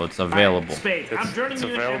sale. It's available. Spade, I'm joining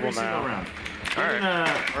you in every single round. Alright,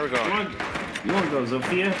 where are we going? You want to go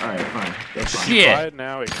Zofia? Alright, fine. That's fine. Shit. Buy it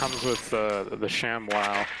now. It comes with the sham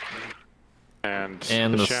wow. And the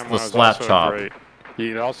sham the wow is slap also chop. great.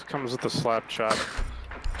 It also comes with the slap chop.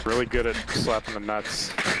 Really good at slapping the nuts.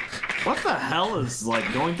 What the hell is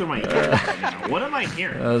like going through my ear right now? What am I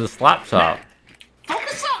hearing? The slap chop.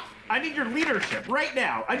 Focus up! I need your leadership right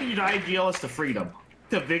now. I need you to IGL us to freedom,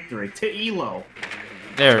 to victory, to elo.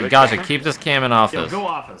 There, gotcha. Keep this cam in Yo, office. go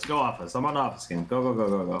office, go office. I'm on office game.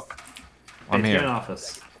 Go. I'm Hey, here. get in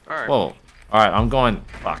office. Alright. Whoa. All right, I'm going.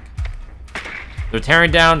 Fuck. They're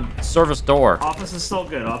tearing down service door. Office is still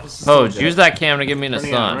good. Office is still Poj, good. use that cam to get me in the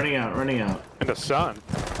Running sun. Running out. In the sun.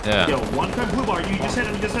 Yeah. Yo, one time blue bar. You just hit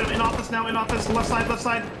him. In office now. In office. Left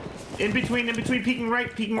side. In between. Peeking right.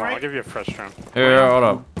 I'll give you a fresh turn. Here, hold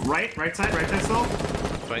up. Right side still.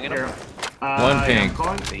 Swinging Here. him. One ping.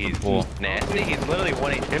 He's Cool. nasty. He's literally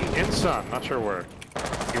 1 In sun. Not sure where.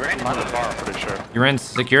 He ran On the bar, pretty sure. You're in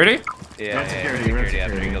security? Yeah, Security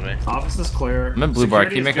after he killed me. Office is clear. I'm in blue bar.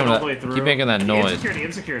 Security Keep is making good all the way that. through. Keep making that noise.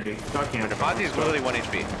 Insecurity. Dog camp. Fonzie's literally 1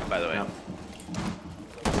 HP, by the way. Yep.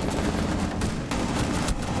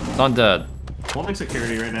 It's on dead. Holding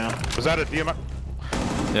security right now. Was that a DMI?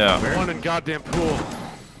 Yeah. One in goddamn pool.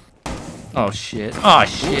 Oh shit. Oh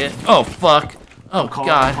shit. Oh fuck. Oh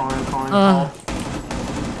god. Call.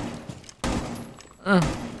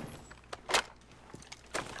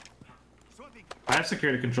 I have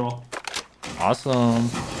security control. Awesome.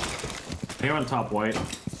 You're on top white.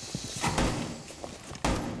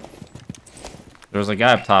 There's a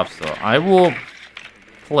guy up top still. I will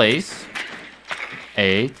place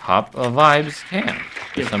a top of vibes cam.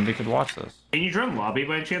 If somebody could watch this. Can you drone lobby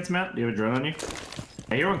by any chance, Matt? Do you have a drone on you?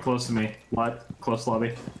 Hey, you're one close to me. What? Close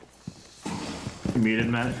lobby. You're muted,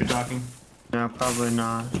 Matt, if you're talking. No, probably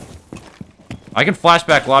not. I can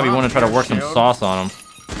flashback lobby. Want to try to work some sauce on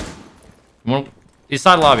him. East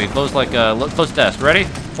side lobby. Close like close desk. Ready?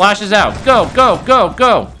 Flashes out. Go.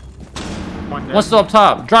 One still up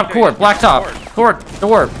top. Drop court. Black top. Court.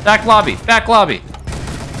 Door. Back lobby.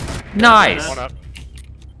 Nice. One up.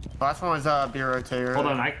 Last one was Bureau Taylor. Hold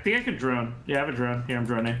on, I think I could drone. Yeah, I have a drone. Here, I'm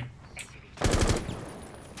droning.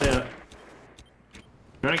 Yeah.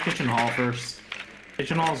 Drone kitchen hall first.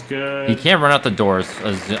 Kitchen hall's good. He can't run out the doors.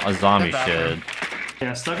 A zombie should.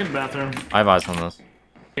 Yeah, stuck in the bathroom. I have eyes on this.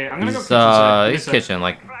 Okay, I'm gonna go He's kitchen side. he's kitchen,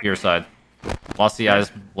 like your side. Lost the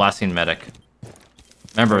eyes, blasting medic.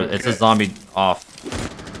 Remember, it's a zombie off.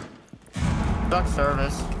 Stuck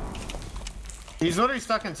service. He's literally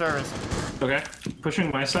stuck in service. Okay, pushing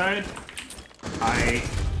my side.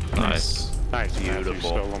 Nice. Nice.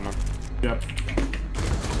 Beautiful. Yep.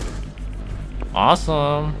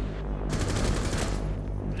 Awesome.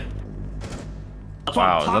 That's what I'm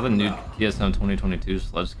Wow, is that the talking new about. TSM 2022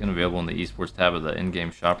 sludge skin available in the esports tab of the in-game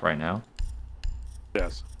shop right now?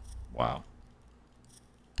 Yes. Wow.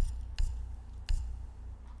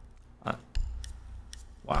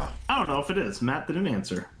 Wow. I don't know if it is. Matt didn't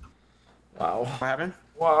answer. Wow. What happened?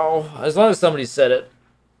 Wow. As long as somebody said it.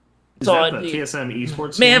 Is all that I the need. TSM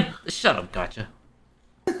esports? Man, team? shut up, gotcha.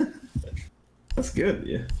 That's good.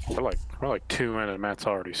 Yeah. We're like 2 in and Matt's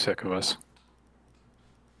already sick of us.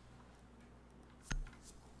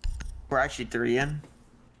 We're actually 3 in.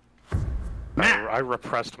 Matt, I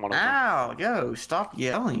repressed one of them. Ow, yo, stop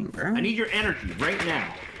yelling, bro. I need your energy right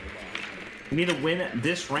now. You need to win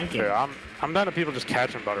this ranking. Yeah, I'm down to people just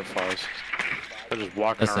catching butterflies. They're just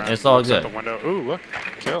walking Listen, around. it's all looks out good. The window. Ooh, look,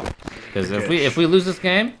 kill. Because if we lose this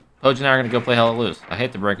game, Poj and I are gonna go play hella loose. I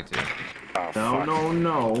hate to break it to you. Oh, No, fuck.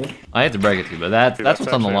 no. I hate to break it to you, but that's Dude, what's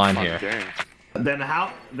on the actually a line fun here. game. Then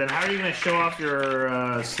how are you gonna show off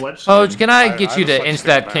your sledge? Poj, can I I get you have a to sludge inch skin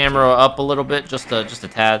that back camera up a little bit, just a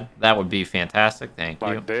tad? That would be fantastic. Thank you.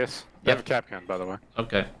 Like this. They Yep. have a cap gun, by the way.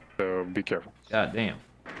 Okay. So be careful. God damn.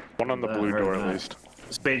 One on the blue heard door that. at least.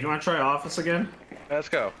 Spade, you wanna try office again? Let's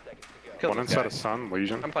go. Kill One this inside guy. of Sun,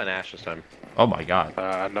 Legion. I'm playing Ash this time. Oh my God.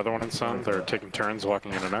 Another one in Sun. They're taking turns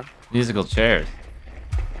walking in and out. Musical chairs.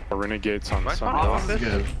 Or Renegades on Am I Sun. fine? Office is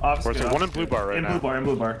good. Office Where's is it? good. One in blue bar right in now.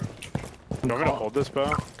 blue bar. Do you want me to hold this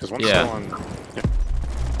bow? Because one's Yeah. still in.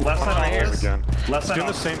 Left side Here office. again. Left It's side doing the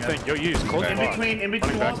office, same yeah. thing. Yo, use close In box. between Running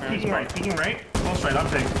walls, back behind peeking right. Close right, on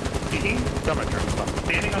ping. Peeking, Got my turn. Stop.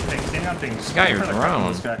 standing on ping. Got your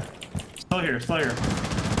drone. Still here.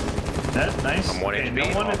 That nice. I'm 1 Okay, HP.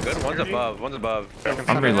 no one All is good. One's security. above. One's above.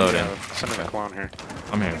 I'm reloading. Send in a clone here.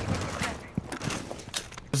 I'm here.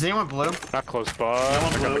 Is anyone blue? Not close by. No I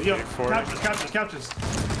one got blue. the Yo, key for it. couches.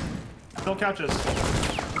 Still couches.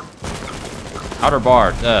 Outer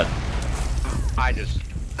bar, dead. I just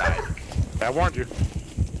died. I warned you.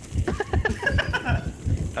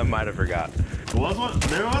 I might have forgot. There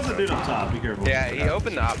was a dude up top. Be careful. Yeah, he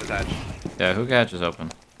opened the office hatch. Yeah, hookah hatch is open.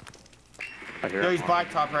 I hear Yo, it. he's black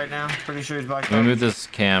top right now. Pretty sure he's black Let me top. move this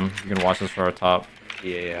cam. You can watch this for our top.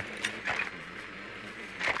 Yeah.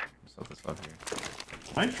 Set this up here.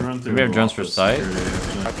 Might run through. Do we have drones for office sight?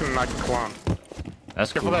 security. I can clone.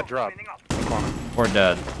 That's Careful cool. that drop. Clone. We're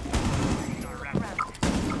dead.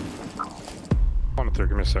 Clone it through.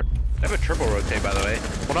 Give me a sec. I have a triple rotate, by the way.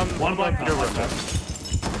 One black Your top. rotate.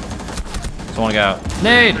 Someone got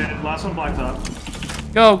nade. Last one black top.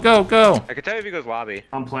 Go. I can tell you if he goes lobby.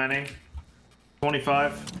 I'm planning.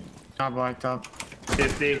 25, Not black top.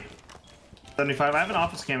 50, 75. I have an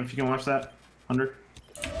office cam if you can watch that. 100.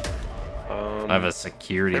 I have a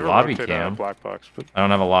security Never lobby rotate out of cam. black box, but I don't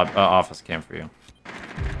have a office cam for you.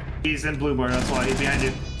 He's in blue bar, that's why. He's behind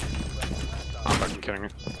you. I'm fucking kidding me.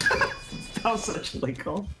 That was such a late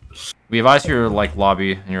call. We have eyes for your like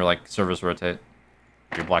lobby and your like service rotate.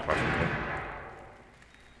 Your black box rotate.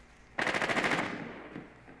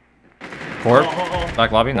 Corp,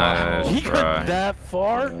 black lobby, nice He try. got that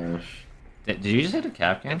far? Did you just hit a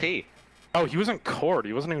cap can? NT. Oh, he was in court.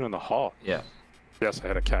 He wasn't even in the hall. Yeah. Yes, I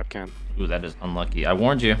had a cap can. Ooh, that is unlucky. I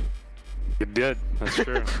warned you. You did. That's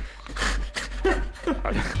true.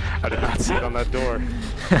 I did not see it on that door.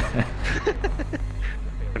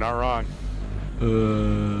 You're not wrong.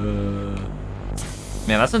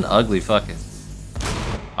 Man, that's an ugly fucking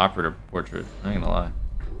operator portrait. I ain't gonna lie.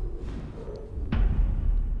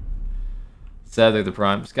 Sadly, the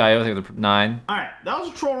prime. Sky, I think the 9. All right, that was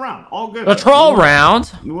a troll round. All good. A troll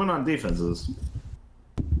round? You went on defenses.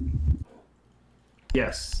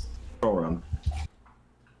 Yes, troll round.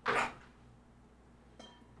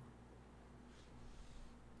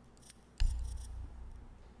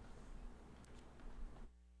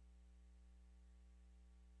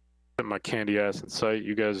 Put my candy ass in sight.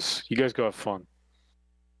 You guys go have fun.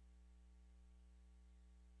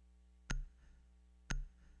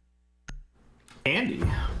 Candy.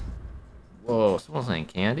 Whoa, someone's saying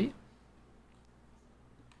candy?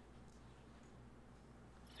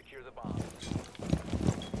 Secure the bomb.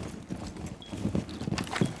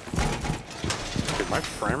 Dude, my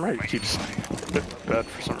frame rate keeps getting bad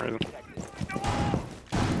for some reason.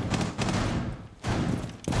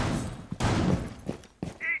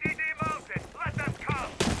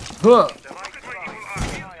 Huh.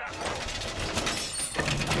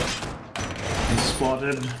 He's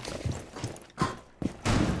spotted.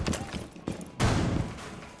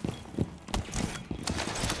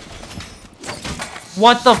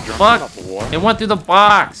 What the fuck? up what? It went through the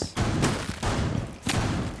box.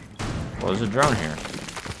 Well, there's a drone here.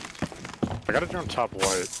 I got a drone top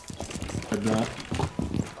white. Did that.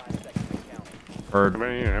 Bird.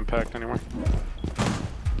 Anybody need an impact anywhere?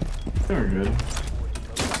 They were good.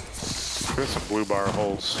 There's some blue bar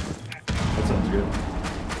holes. That sounds good.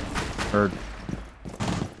 Bird.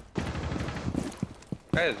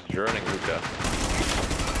 Guy is droning hookah.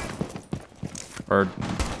 Bird.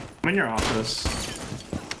 I'm in your office.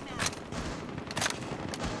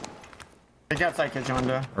 Take outside kitchen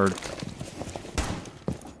window. Bird.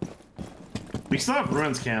 We still have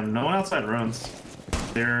ruins cam. No one outside ruins.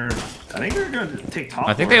 I think they're gonna take top.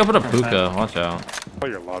 I think they floor. opened up hookah. Watch out. Oh,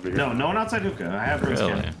 your lobby here. No one outside hookah. I have ruins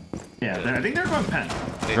Really? cam. Yeah, I think they're going pen.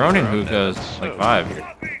 Droning hookah is like 5.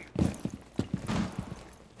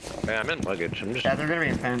 Man, I'm in luggage. I'm just. Yeah, they're gonna be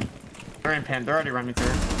in pen. They're in pen. They're already running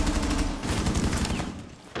through.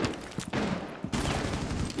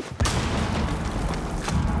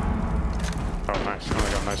 Oh, nice. Now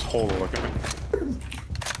they got a nice hole to look at.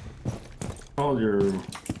 Hold your. I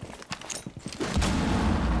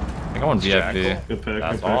think I want VFB. Good pick.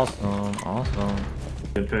 That's good pick. awesome. Awesome.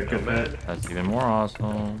 Good pick. Good pick. That's even more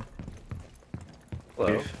awesome.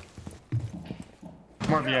 Hello.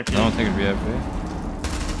 More VIP. I don't think it's VFB.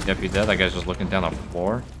 VFB dead. That guy's just looking down the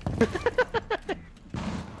floor.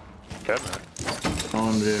 Dead man.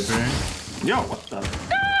 On VP. Yo, what the?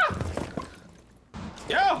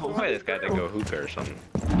 Yo! Why this guy didn't go hookah or something?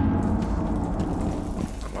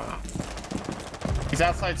 Wow. He's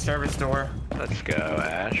outside service door. Let's go,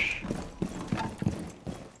 Ash.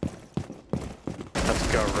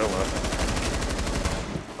 That's Gorilla.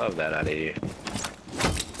 Love that out of you.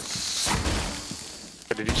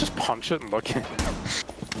 Did he just punch it and look at it?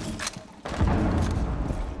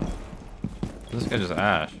 This guy just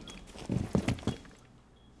Ash.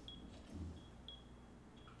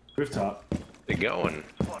 Rooftop. They're going.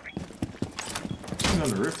 He's on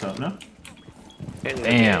the rooftop, no?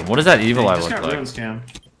 Damn, what does that evil eye Just look got like? ruins cam.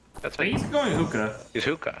 That's Hey, like he's going hookah. he's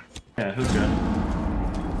hookah. Yeah,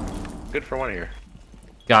 hookah. Good for one here.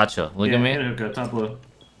 Gotcha. Look Yeah, at me. in hookah, top blue.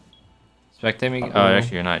 Spectate me. Oh,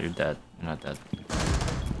 actually, you're not. You're dead. You're not dead.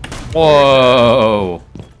 Whoa!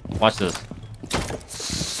 Watch this.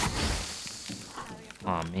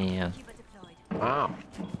 Oh man. Wow.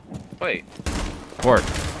 Wait, Court.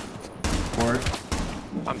 Court.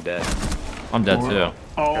 I'm dead. I'm dead too.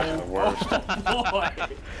 Oh, worst. boy.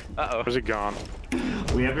 Uh-oh. Where's he gone?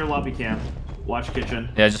 We have your lobby cam. Watch kitchen.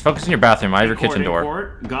 Yeah, just focus on your bathroom. I have your Court, kitchen in door.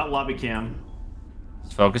 Court, got lobby cam.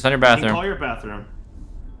 Just focus on your You can call bathroom. your bathroom.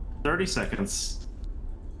 30 seconds.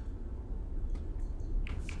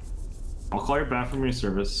 I'll call your bathroom your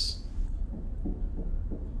service.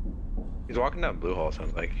 He's walking down blue hall,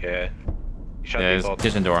 sounds like. Yeah. He shot Yeah, the his vault.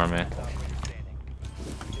 kitchen door on me.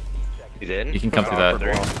 He's in? You can come through Oh,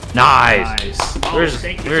 that. Nice. Nice.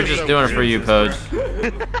 We're just doing it for you, Poach.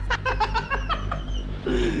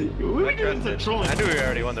 We get the trolling. I knew we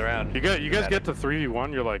already won the round. You guys get to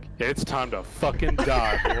 3v1, you're like, hey, it's time to fucking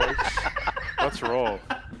die, boys. Let's roll.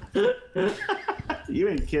 You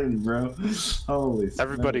ain't kidding, bro. Holy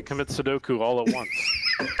Everybody commit Sudoku all at once.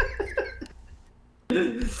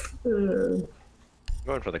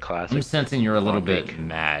 Going for the classic. I'm sensing you're a little bit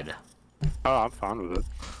mad. Oh, I'm fine with it.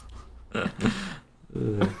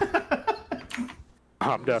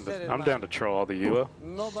 I'm down to troll all the Eula.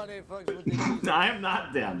 Nobody fucks with the I am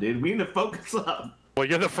not down, dude. We need to focus up. Well,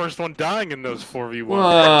 you're the first one dying in those 4v1.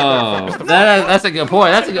 Whoa, that's a good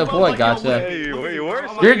point. That's a good point. Gotcha. Hey, way worse.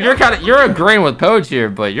 You're agreeing with Poach here,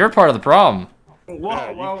 but you're part of the problem.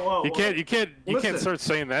 Whoa. You can't start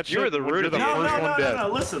saying that shit. You were the when root you're of the the- first one dead. No.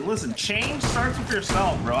 Listen. Change starts with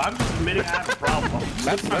yourself, bro. I'm just admitting I have a problem.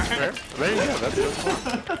 That's fair. There you go. That's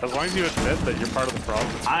fine. As long as you admit that you're part of the problem.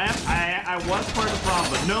 I was part of the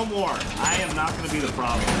problem, but no more. I am not going to be the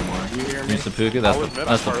problem anymore. You hear me? Mr. Puka, I'll admit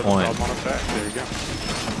that's I'm the part point. of the problem on attack. There you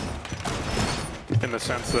go. In the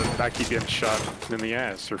sense that I keep getting shot in the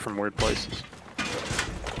ass or from weird places.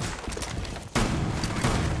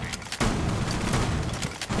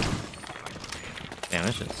 Damn,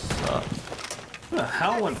 this shit sucks. Who the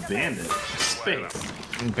hell went bandit? Space.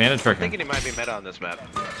 Bandit I'm tricking. thinking he might be meta on this map.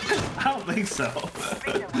 I don't think so.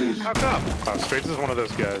 How come? Spades is one of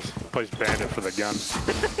those guys. Plays bandit for the gun.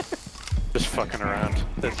 Just fucking around.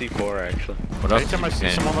 The C4 actually. What else? Anytime I see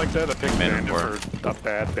someone like that picks Bandit bandit for? for a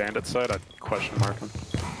bad bandit side, I question mark him.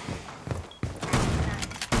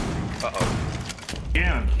 Uh-oh.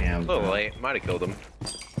 Yeah, on cam. A little late. Might have killed him.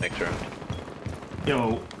 Next round.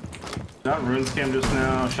 Yo, got runes cam just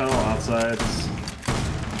now. Shot all outsides.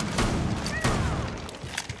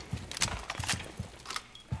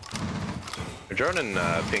 We're droning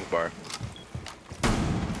pink bar.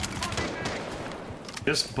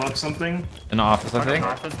 Just buck something. In the office, I think.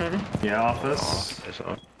 Office, maybe? Yeah, office.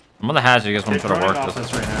 I'm on the hatch. You guys want to try to Running work office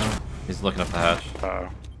this? right now. He's looking up the hatch.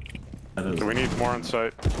 That is. Do we need more on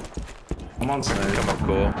site? I'm on site. Come up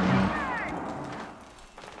cool.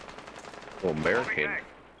 Little barricade.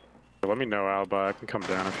 Let me know, Alibi. I can come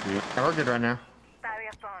down if you need. Yeah, we're good right now.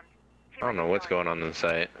 I don't know what's going on the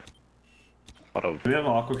site. A lot of Do we have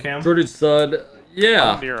aqua cam? Pretty son.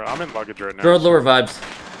 Yeah. I'm in luggage right now. Throw lower vibes.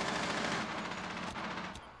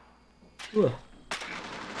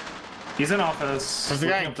 He's in office. There's a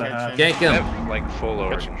guy Looking in up the kitchen. hatch. Gank I him. have, like full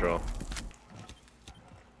lower control.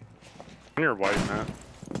 I'm your white, Matt.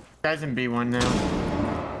 Guy's in B1 now.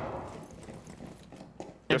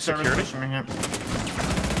 You have security? Pushing me, yep.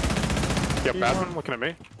 Yeah, bathroom looking at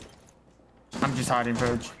me. I'm just hiding,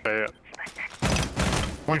 Poach. Yeah.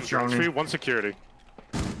 One's droning. One security.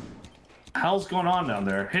 Hell's going on down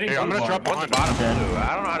there? Hitting Hey, I'm blue gonna bar. drop One's behind bottom him. blue.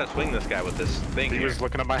 I don't know how to swing this guy with this thing He here. was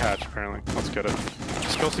looking at my hatch, apparently. Let's get it.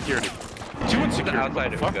 Skill security. Two in The security.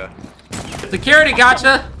 outside what the hookah. fuck? Security,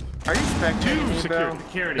 gotcha. Are you spectating me, bro? security.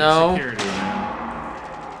 Security. No. Security.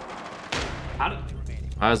 How did...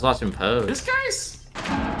 I was watching Poach. This guy's...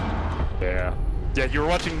 Yeah. Yeah, you were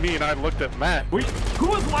watching me and I looked at Matt. Who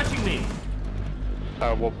was watching me?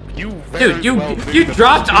 Well, you very Dude, you well knew you that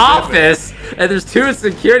dropped you did that. office, and there's two in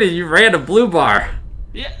security. You ran a blue bar.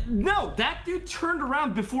 Yeah, no, that dude turned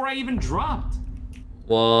around before I even dropped.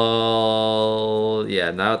 Well, yeah,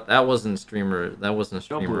 that wasn't streamer. That wasn't a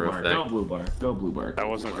Go blue streamer bar. effect. Go blue bar. Go blue bar. That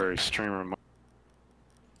wasn't very streamer.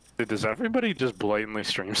 Dude, does everybody just blatantly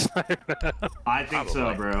stream snipe? I think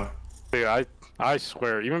so, bro. Dude, I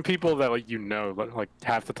swear, even people that like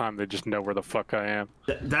half the time they just know where the fuck I am.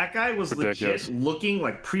 That guy was Ridiculous. legit looking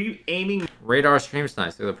like pre-aiming. Radar stream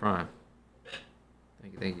snipe through the prime.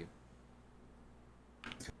 Thank you.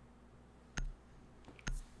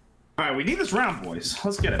 Alright, we need this round, boys.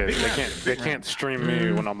 Let's get it. They, Big they round. can't. They can't stream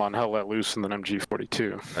me when I'm on Hell Let Loose and then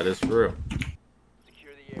MG42. That is true.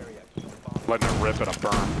 Secure the area. Keep the bomb. Letting it rip at a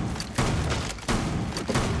burn.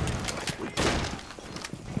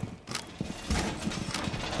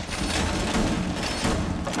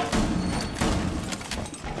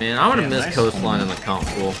 Man, I'm gonna Yeah, miss nice coastline one. in the comp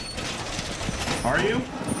pool. Are you?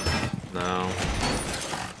 No.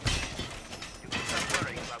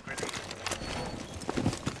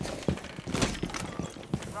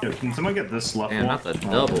 Yo, can someone get this left Man, wall? not the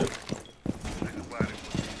double.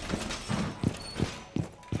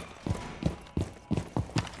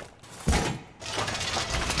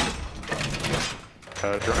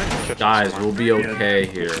 Drone kitchen Guys, somewhere. we'll be okay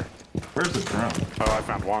here. Where's the drone? Oh, I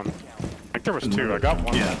found one. I think there was two. I got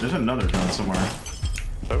one. Yeah, there's another drone somewhere.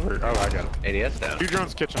 Over. Oh, I got it. ADS down. 2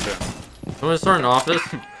 drones kitchen down. I'm gonna start an office.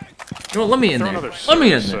 You know what? Let me in Throw there. another Let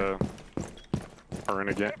me in Sens, there. Or in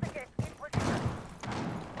again.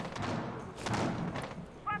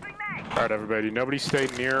 Alright, everybody. Nobody stay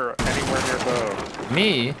near anywhere near Bo.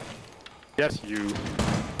 Me? Yes, you.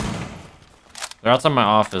 They're outside my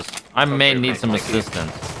office. I may Okay, need okay, some thank you.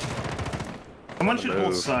 assistance. Someone should hold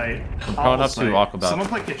Move. sight. Going up to Walkabout. Someone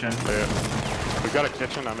play kitchen. Yeah. We got a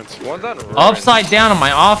kitchen. I'm in. One's on ruin. Upside down on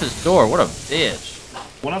my office door. What a bitch.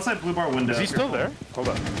 One outside blue bar window. Is he still there? Hold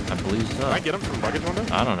up. I believe so. Can I get him from luggage window?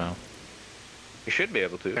 I don't know. You should be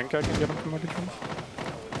able to. Think I can get him from luggage window?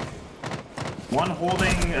 One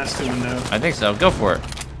holding S2 window. I think so. Go for it.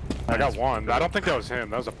 I got one. I don't think that was him.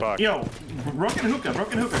 That was a buck. Yo, broken hookah,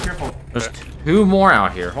 careful. There's 2 more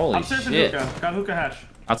out here. Holy Upstairs in shit. hookah. Got hookah hash.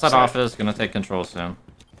 Outside Sorry. office. Gonna take control soon.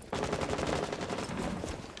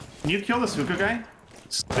 Can you kill this hookah guy?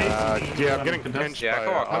 Yeah, I'm getting pinched Yeah, by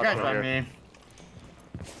come on, Aqua Okay, by here. me.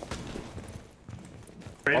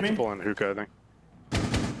 Trade me? Multiple in hookah, I think.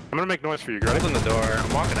 I'm gonna make noise for you, ready? Open the door.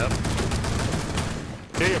 I'm walking up.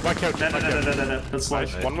 Yeah, black couch. Da, da, Black da, da, couch. da, da. That's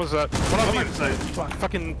Nice. like. One was that. One Come on on, you. side.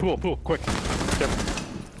 Fucking pool, quick. Yep.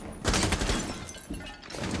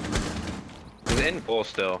 He's in pool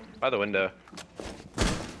still. By the window.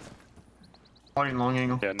 Holding long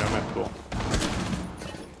angle. Yeah, no mid pool.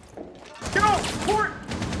 Go! Port!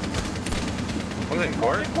 One's in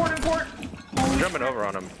court. Port! I'm jumping over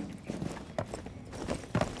on him.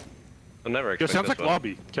 I'll never Yo, expect sounds this like one.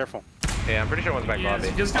 lobby. Careful. Yeah, I'm pretty sure one's back Yes,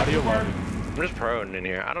 lobby. just got Audio the bar. lobby. I'm just prone in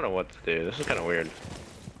here. I don't know what to do. This is kind of weird.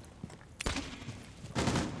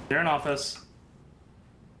 They're in office.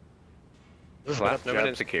 This is last minute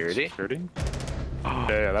in security. Security?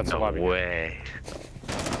 Yeah, that's a No lobby. way.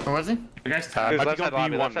 Where was he? The guy's He tapped. was might left be side going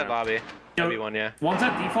lobby. B1 Left side now. lobby. Yo, B1, yeah. One's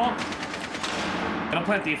at default. Gonna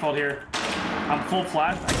plant default here. I'm full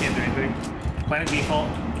flash. I can't do anything. Planting default.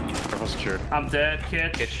 Careful secured. I'm dead,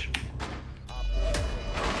 kid. Kitch.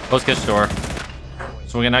 Close kitchen door.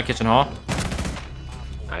 So we get that kitchen hall.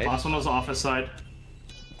 Nice. Last one was office side.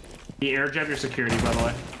 He air jabbed your security, by the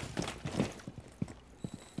way.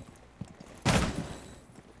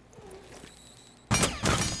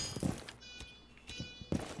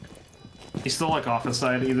 He's still like office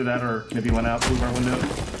side, either that or maybe went out blue bar window.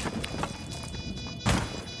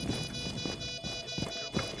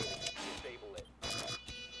 Disable it.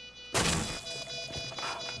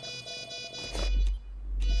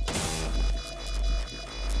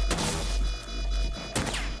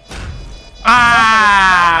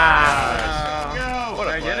 Ah! Go! What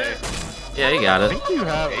a play. Yeah, you got I it. think you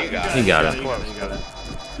have. Yeah, you got You got it. You got it.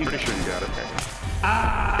 Pretty sure you got it.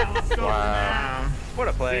 Ah! Let's go. Wow. What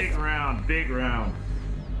a play. Big round, big round.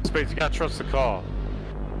 Spades, you gotta trust the call.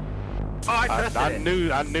 Oh, I I trusted it.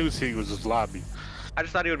 knew he was his lobby. I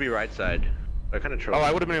just thought he would be right side. I kind of Oh, trust.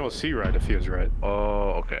 I would have been able to see right if he was right.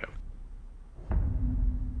 Oh, okay.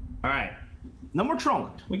 Alright. No more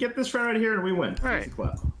trolling. We get this round right here and we win. Right. Easy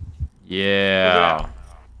clap. Yeah.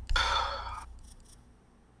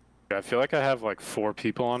 I feel like I have like 4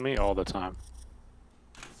 people on me all the time.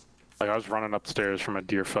 Like I was running upstairs for my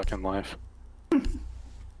dear fucking life.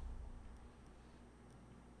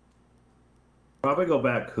 Probably go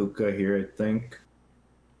back hookah here, I think.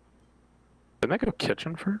 Didn't I go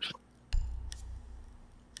kitchen first?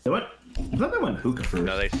 They went. I thought they went hookah first.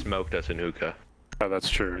 No, they smoked us in hookah. Oh, that's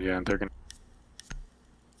true. Yeah, they're gonna.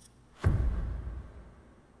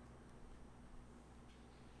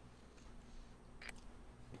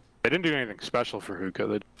 They didn't do anything special for hookah.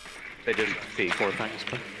 They did They just peeked. 4 things.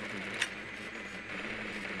 But...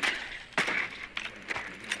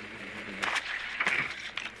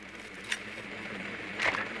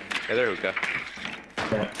 Hey, they're hookah.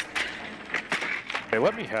 Yeah. They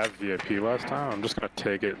let me have VIP last time. I'm just gonna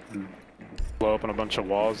take it and blow up on a bunch of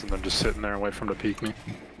walls and then just sit in there and wait for them to peek me.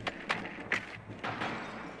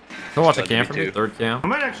 Someone watch a That'd cam be for me. two. Third cam. I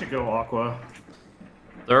might actually go Aqua.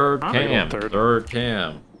 Third I'm cam. going third. Third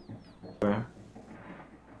cam. Okay.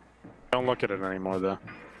 Don't look at it anymore though.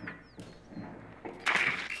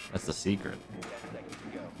 That's the secret.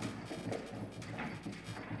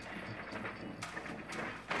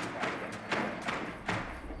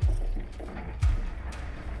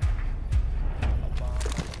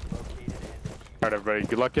 Alright, everybody.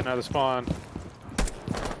 Good luck getting out of spawn.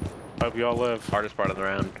 Hope you all live. Hardest part of the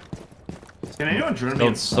round. Can anyone join me Still-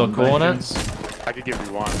 in still Sun cool in it? Visions? I could give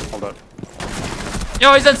you one. Hold up.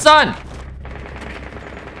 Yo, he's in sun.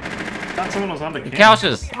 Thought someone was on the cam.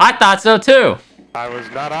 Couches. I thought so too. I was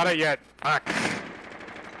not on it yet. Fuck.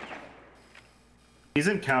 He's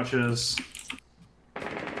in couches.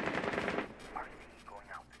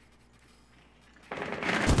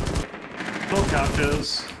 Still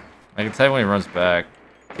couches. I can tell you when he runs back.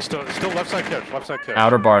 He's still left side couch. Left side couch.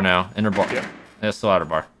 Outer bar now. Inner bar. Yep. Yeah, still outer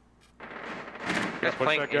bar. Guys Push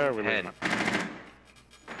playing that guy. We 10. leave.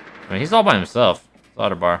 I mean, he's all by himself. Still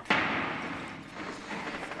outer bar.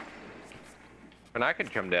 And I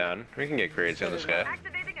could come down. We can get crazy on this guy.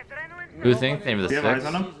 Who think? Name of Do the you have eyes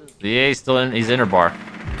six. on him? The A still in. He's inner bar.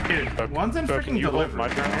 Dude, one's in So freaking can you hold my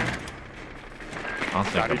delivery. drone? I'll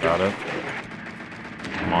think How'd he about it.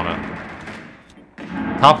 I'm on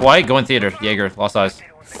it. Top white, going theater. Jaeger, lost eyes.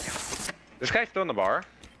 This guy's still in the bar.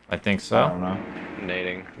 I think I so. don't know.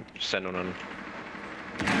 Nading. Sending on.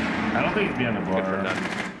 I don't think he's behind the Good for bar.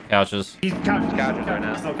 none. Couches. He's couches. Couches right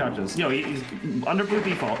now. Still couches. Yo, he's under blue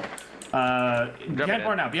default. Behind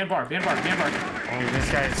bar in. now. Behind bar. Behind bar. Behind bar. Oh,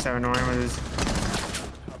 this guy is so annoying with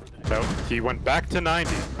his. No, he went back to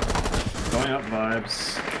 90. Going up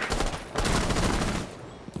vibes.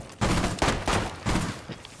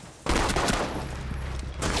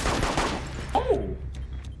 Oh!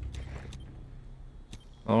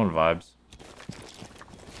 Oh, one vibes.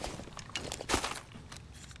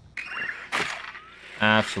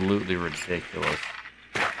 Absolutely ridiculous.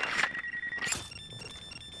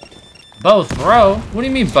 Bow throw? What do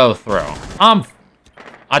you mean bow throw?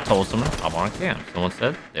 I told someone I'm on a cam. Someone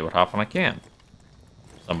said they would hop on a cam.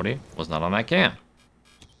 Somebody was not on that cam.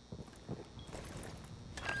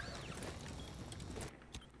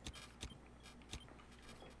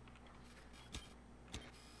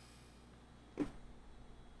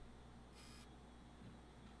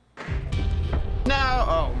 No!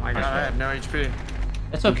 Oh my god, I had no HP.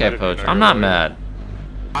 It's okay, Poach. I'm not mad.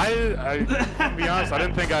 To be honest, I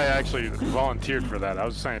didn't think I actually volunteered for that. I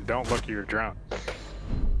was saying don't look at your drone.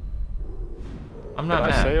 I'm not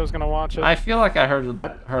Did I say I mad. was gonna watch it? I feel like I heard a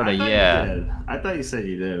I thought you yeah. did. I thought you said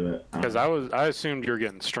you did. But, Because I assumed you were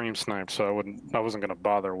getting stream sniped, so I wasn't gonna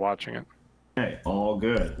bother watching it. Hey, all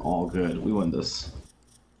good. All good. We win this.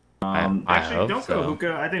 I Actually, hope don't so. go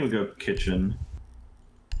hookah. I think we go kitchen.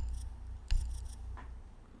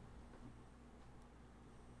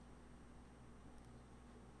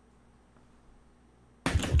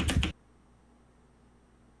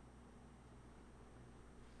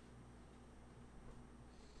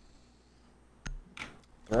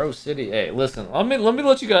 Throw City. Hey, listen. Let me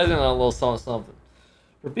let you guys in on a little something.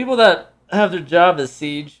 For people that have their job as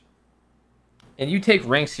Siege, and you take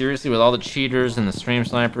rank seriously with all the cheaters and the stream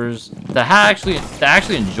snipers, to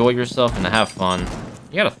actually enjoy yourself and to have fun,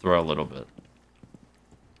 you gotta throw a little bit.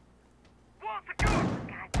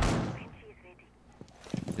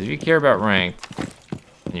 If you care about ranked,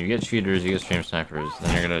 and you get cheaters, you get stream snipers,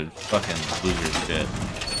 then you're gonna fucking lose your shit.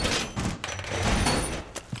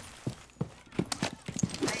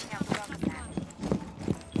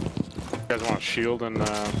 You guys want a shield and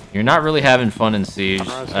You're not really having fun in Siege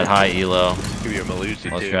Sunrise, at high elo, Give you a Malusi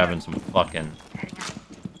unless too. you're having some fun.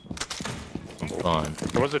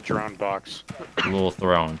 there was a drone box. A little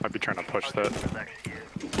throwing. I'd be trying to push that.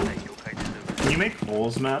 Can you make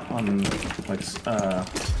holes, Matt, on like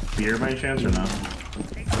beer by any chance or no?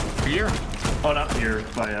 Beer? Oh, not beer.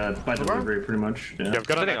 By delivery, pretty much. Yeah. Yeah, I've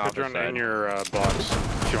got an Sitting active drone opposite. in your box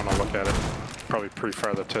if you want to look at it. Probably pretty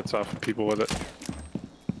far the tits off of people with it.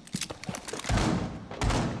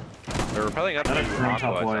 They're repelling up to That is from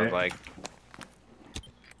top Aqua, it sounds white. like.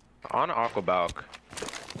 On Aqua Balk.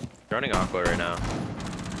 Running Aqua right now.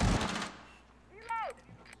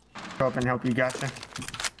 Go up and help you, gotcha.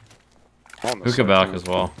 On the Hookah side, back too. as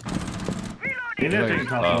well. You need to take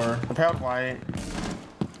top floor. The pale white.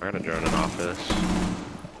 We're gonna drone in office.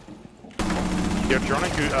 Yeah, drone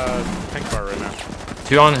and pink bar right now.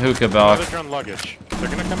 2 on hookah Another back drone luggage. They're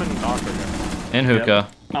gonna come in Aqua again. and hookah.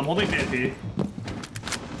 I'm holding BP.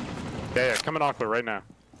 Yeah, come in Aqua right now.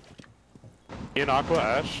 In Aqua,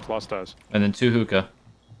 Ash, lost eyes. And then 2 hookah.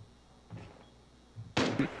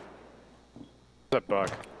 That bug.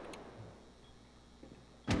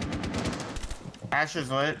 Ash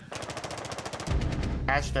is lit.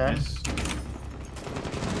 Ash dead.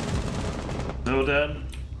 No dead.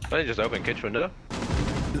 I just open kitchen window.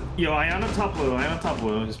 Yo, Iana top blue. Iana top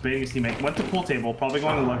blue. Just baiting his teammate. Went to pool table. Probably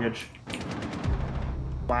going to luggage.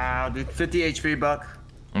 Wow, dude. 50 HP, Buck.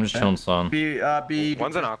 I'm just chilling, son. B.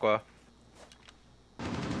 One's an aqua.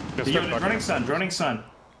 Yo, running sun. Running sun.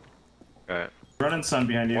 Alright. Running sun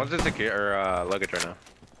behind you. One's in secure or luggage right now.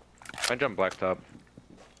 I jump black top.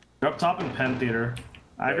 You're up top in pen theater.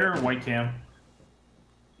 I have your white cam.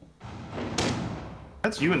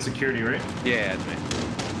 That's you in security, right? Yeah, it's me.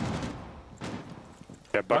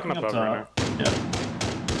 Yeah, Buck and above right now.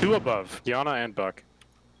 Yeah. 2 above. Yana and Buck.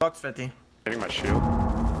 Buck's 50. Hitting my shield.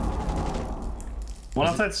 One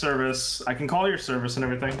outside service. I can call your service and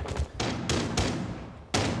everything.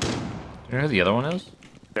 You know who the other one is?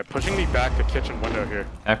 Yeah, pushing me back to kitchen window here.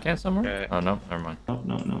 Afghan somewhere? Okay. Oh, no. Never mind.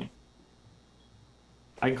 No.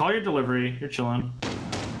 I can call your delivery. You're chilling.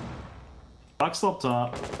 Buck's still up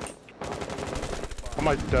top. On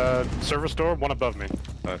my service door, one above me.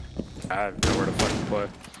 I have nowhere to fucking play.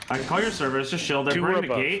 I can call your service. Just chill. They're 2 burning the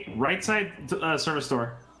above. gate. Right side service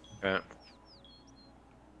door. Yeah.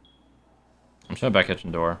 I'm showing back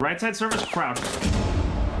kitchen door. Right side service crouch.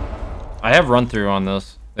 I have run through on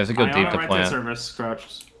this. There's a good Iana, deep to right side plant. service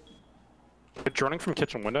crouched. Droning from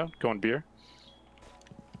kitchen window, going beer.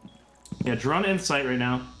 Yeah, drone in sight right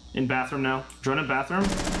now. In bathroom now. Drone in bathroom.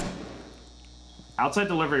 Outside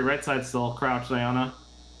delivery, right side still. Crouched, Iana.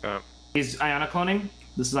 Yeah. He's Iana cloning.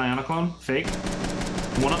 This is Iana clone. Fake.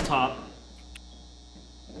 One up top.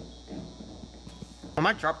 I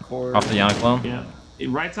might drop core. Off the Yana clone. Yeah.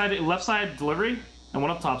 Right side, left side delivery, and one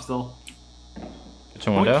up top still.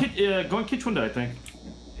 Kitchen window. Going kitchen window, I think.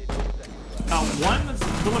 One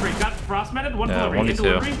delivery. Got frost matted. One Yeah, delivery. 1v2. In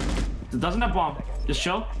delivery. Doesn't have bomb. Just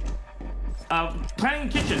chill. Planning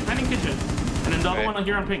kitchen. Planning kitchen. And then the other Okay. one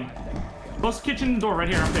here on ping. Close kitchen door right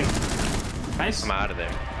here on ping. Nice. I'm out of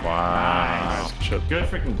there. Wow. Nice. Good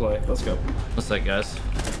freaking play. Let's go. What's that, guys?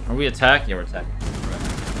 Are we attacking? Yeah, we're attacking.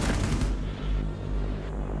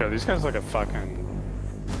 Yeah, these guys like a fucking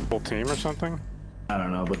full team or something. I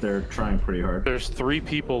don't know, but they're trying pretty hard. There's 3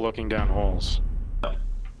 people looking down holes.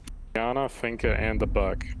 Yana, Finka, and the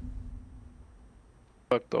Buck.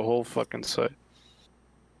 Fuck the whole fucking site.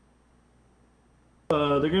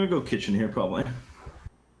 They're gonna go kitchen here probably.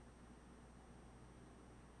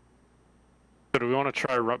 So do we want to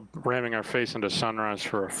try ramming our face into sunrise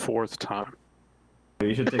for a 4th time?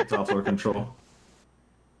 You should take top floor control.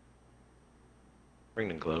 Bring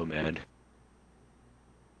the glow, man.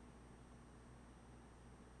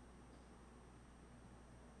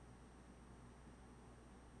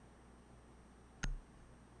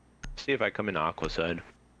 See if I come in aqua side.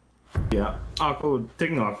 Yeah, Aqua,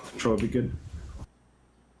 taking off control would be good.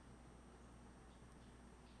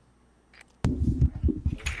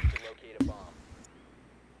 Locate a bomb.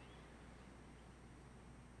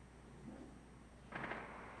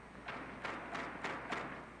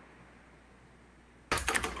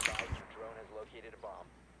 Drone has located a bomb.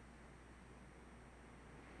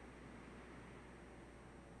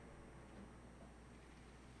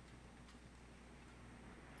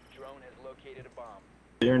 Drone has located a bomb.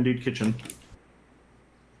 They're indeed kitchen.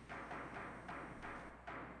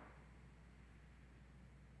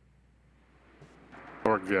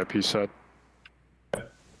 Org VIP said. 10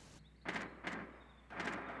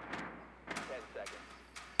 seconds.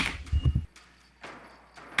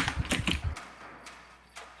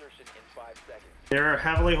 Insertion in 5 seconds. They're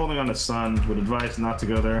heavily holding on to sun. Would advise not to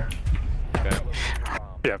go there. Okay.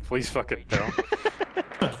 Yeah, please fucking don't.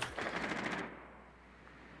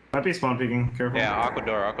 Might be spawn peeking. Careful. Yeah, aqua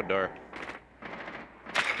door, aqua door.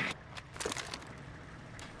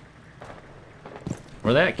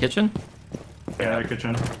 Were they at kitchen? Yeah, they're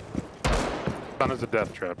kitchen. Sun is a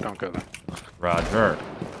death trap, don't go there. Roger.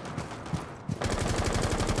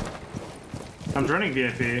 I'm running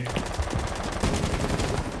VIP.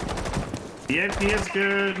 VIP is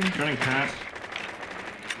good. Running Pat.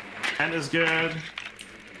 Tent is good.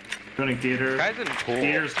 Running theater. Guys in pool.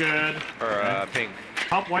 Theater's good. Or pink.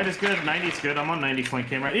 Top white is good. 90 is good. I'm on 90 flank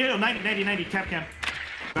cam right. Yeah, 90 cap cam.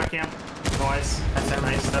 Back cam. Nice. That's it.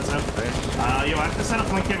 Nice. That's it. Yo, I have to set up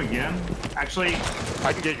flank cam again. Actually,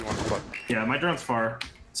 I can get you one flip. yeah, my drone's far.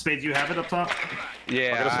 Spades, you have it up top?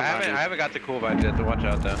 Yeah, I'll get us some 90s. I haven't got the cool vibes yet to watch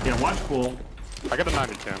out though. Yeah, watch pool. I got a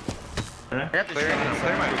 90 cam. Okay. Clear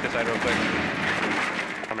my hookah side real quick.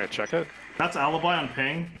 I'm gonna check it. That's alibi on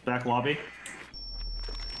ping. Back lobby.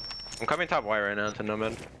 I'm coming top white right now to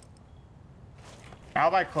Nomad.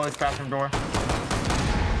 Alibi closed bathroom door.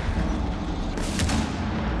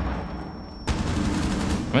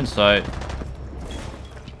 I'm inside.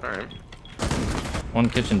 Alright. One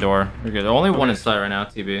kitchen door. You're good. Only one inside right now,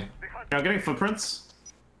 TB. Yeah, I'm getting footprints.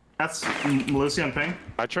 That's Lucy on ping.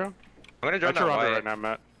 Nitro? I'm gonna drop Nitro that under white. right now,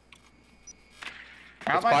 Matt.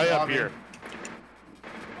 How Let's about buy up lobby? here.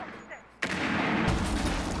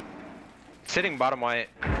 Sitting bottom white.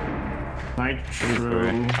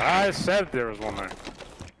 Nitro. I said there was one there.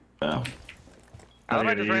 Oh.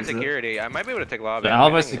 Alibi I just ran use it. security. I might be able to take lobby. The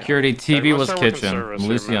alibi security, TB let's was start working kitchen. service here,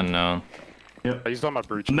 Lucy man. unknown. Yep. He's on my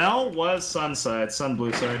breach. Mel was sun side, sun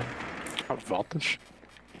blue side. Oh, voltage.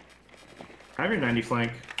 I have your 90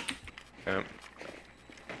 flank. Okay.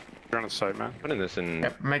 You're on the site, man. Putting this in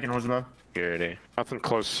Yep, making noise above. security. Nothing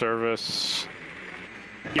close service.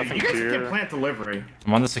 Yeah, Nothing you guys here. can plant delivery.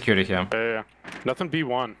 I'm on the security cam. Yeah. Nothing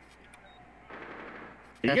B1.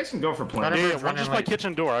 You guys can go for plant. Yeah, Everyone's one just by running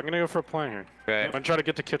kitchen door. I'm gonna go for a plan here. Okay. I'm gonna try to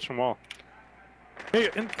get to kitchen wall. Hey,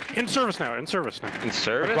 in service now. In service now. In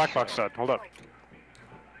service? Black box side. Hold up.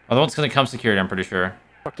 Oh, the one's gonna come security, I'm pretty sure.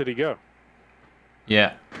 Fuck did he go?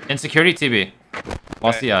 Yeah. In security, TB.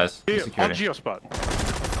 Lost Okay. the eyes. Hey, on Security.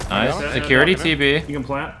 Geospot. Nice. Yeah. Security, Yeah. TB. You can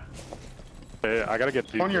plant. Yeah, I gotta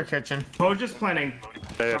get deep. On your kitchen. Oh, just planting.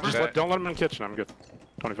 Yeah, just Okay. don't let him in kitchen. I'm good.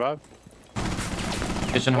 25.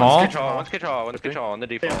 Kitchen One's hall. kitchen hall. One's kitchen hall. One's kitchen hall. On the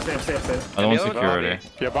Stay default. up, stay up, stay up, stay up. Other one Yellow security.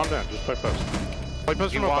 Yeah, bomb down. Just play post. Play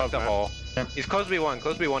post He from walked above, the man. hall. He's close B1.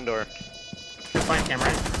 Close B1 door. Flank cam,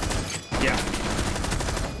 right? Yeah.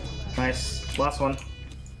 Nice. Last one.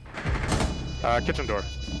 Kitchen door.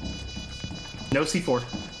 No C4.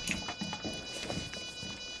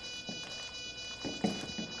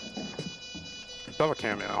 Still have a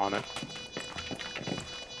cam on it.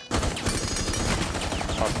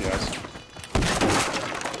 Off the ice.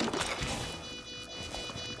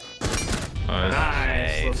 Nice.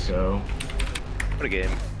 Nice. Let's go. What a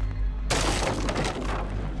game.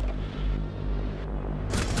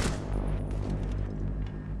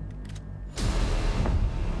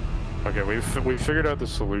 Okay, we figured out the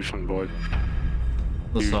solution, boy.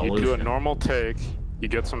 The You do a solution. normal take, you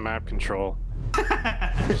get some map control,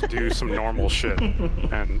 just do some normal shit,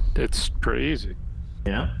 and it's pretty easy.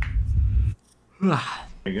 Yeah. There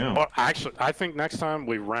you go. Well, actually, I think next time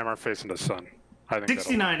we ram our face into sun. I think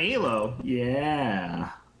 69 elo. Yeah.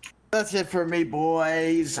 That's it for me,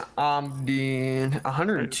 boys. I'm doing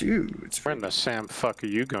 102. It's Where in the Sam fuck are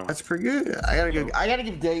you going? That's pretty good. I gotta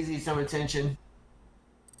give Daisy some attention.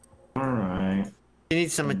 All right. She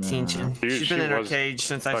needs some attention. Dude, She's been she in her was cage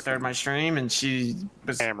since I fucking- started my stream, and she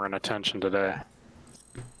was. Hammering attention today.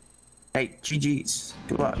 Hey, GG's.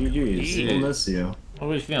 Good luck. GG's. We'll miss you. What are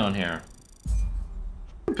we feeling here?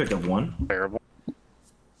 Pick up one. Terrible.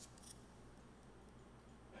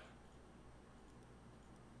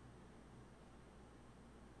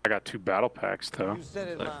 I got 2 battle packs though. You said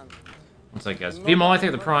it, man. One sec, guys. Beam all, I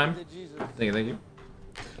take the prime. Thank you, thank you.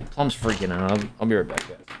 Plum's freaking out. I'll be right back,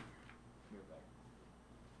 guys.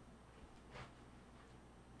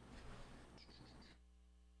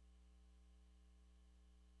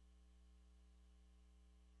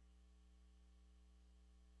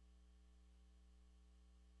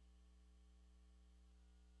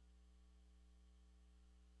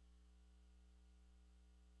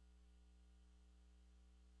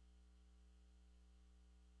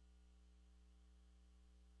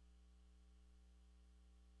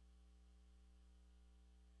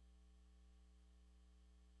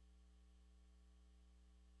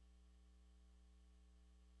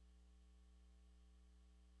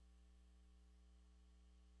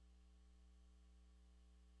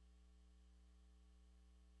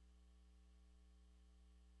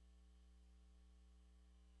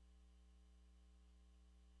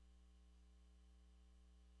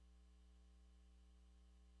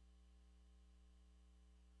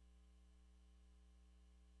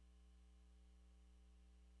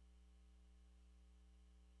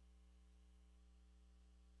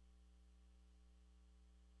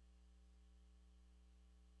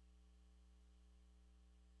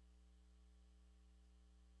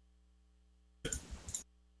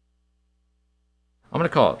 I'm gonna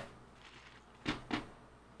call it.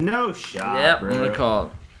 No shot. Yep, bro. I'm gonna call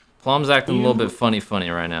it. Plum's acting a little bit funny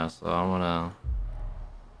right now, so I'm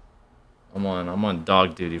on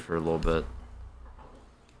dog duty for a little bit.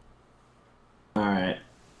 All right.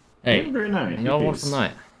 Hey, Very nice. you know one from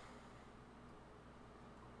night.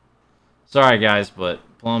 Sorry guys, but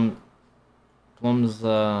Plum's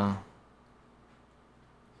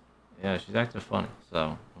yeah, she's acting funny,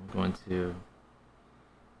 so I'm going to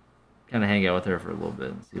kind of hang out with her for a little bit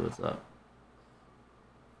and see what's up.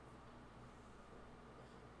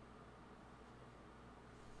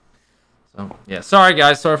 So So, yeah, sorry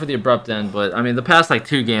guys, sorry for the abrupt end, but I mean the past like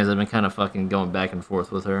 2 games I've been kind of fucking going back and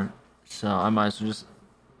forth with her, so I might as well just,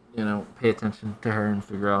 you know, pay attention to her and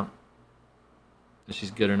figure out if she's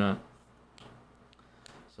good or not.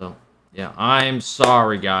 So yeah, I'm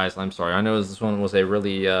sorry guys, I'm sorry. I know this one was a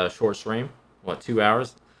really short stream, what, 2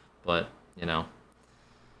 hours, but you know,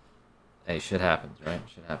 hey, shit happens, right?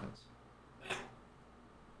 Shit happens.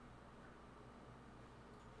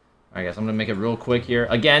 Alright guys, I'm going to make it real quick here.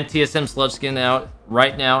 Again, TSM Sludge Skin out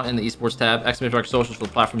right now in the esports tab. !socials for the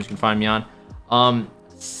platforms you can find me on.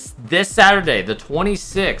 This Saturday, the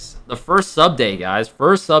 26th, the first sub day, guys.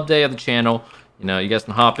 First sub day of the channel. You know, you guys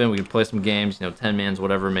can hop in. We can play some games, you know, 10 mans,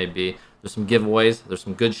 whatever it may be. There's some giveaways. There's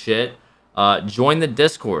some good shit. Join the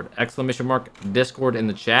Discord. ! Discord in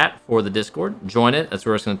the chat for the Discord. Join it. That's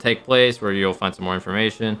where it's going to take place, where you'll find some more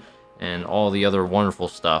information and all the other wonderful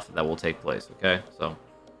stuff that will take place, okay? So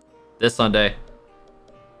this Sunday,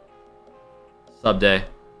 Saturday,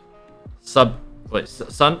 this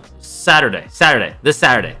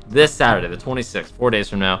Saturday, the 26th, 4 days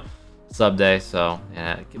from now, sub day. So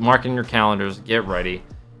yeah, mark in your calendars, get ready,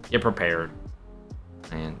 get prepared,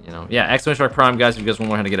 and you know, yeah, !Prime guys. If you guys want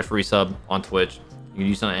to learn how to get a free sub on Twitch, you can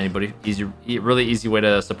use it on anybody. Really easy way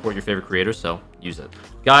to support your favorite creators. So use it,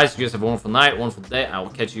 guys. You guys have a wonderful night, wonderful day. I will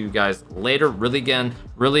catch you guys later.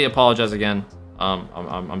 Really apologize again.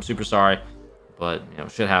 I'm super sorry, but you know,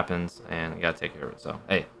 shit happens and you gotta take care of it. So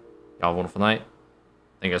hey, y'all have a wonderful night.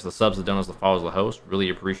 Thank you guys for the subs, the donuts, the follows, the host. Really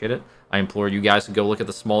appreciate it. I implore you guys to go look at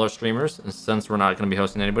the smaller streamers. And since we're not going to be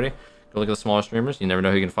hosting anybody, go look at the smaller streamers. You never know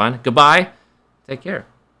who you can find. Goodbye. Take care.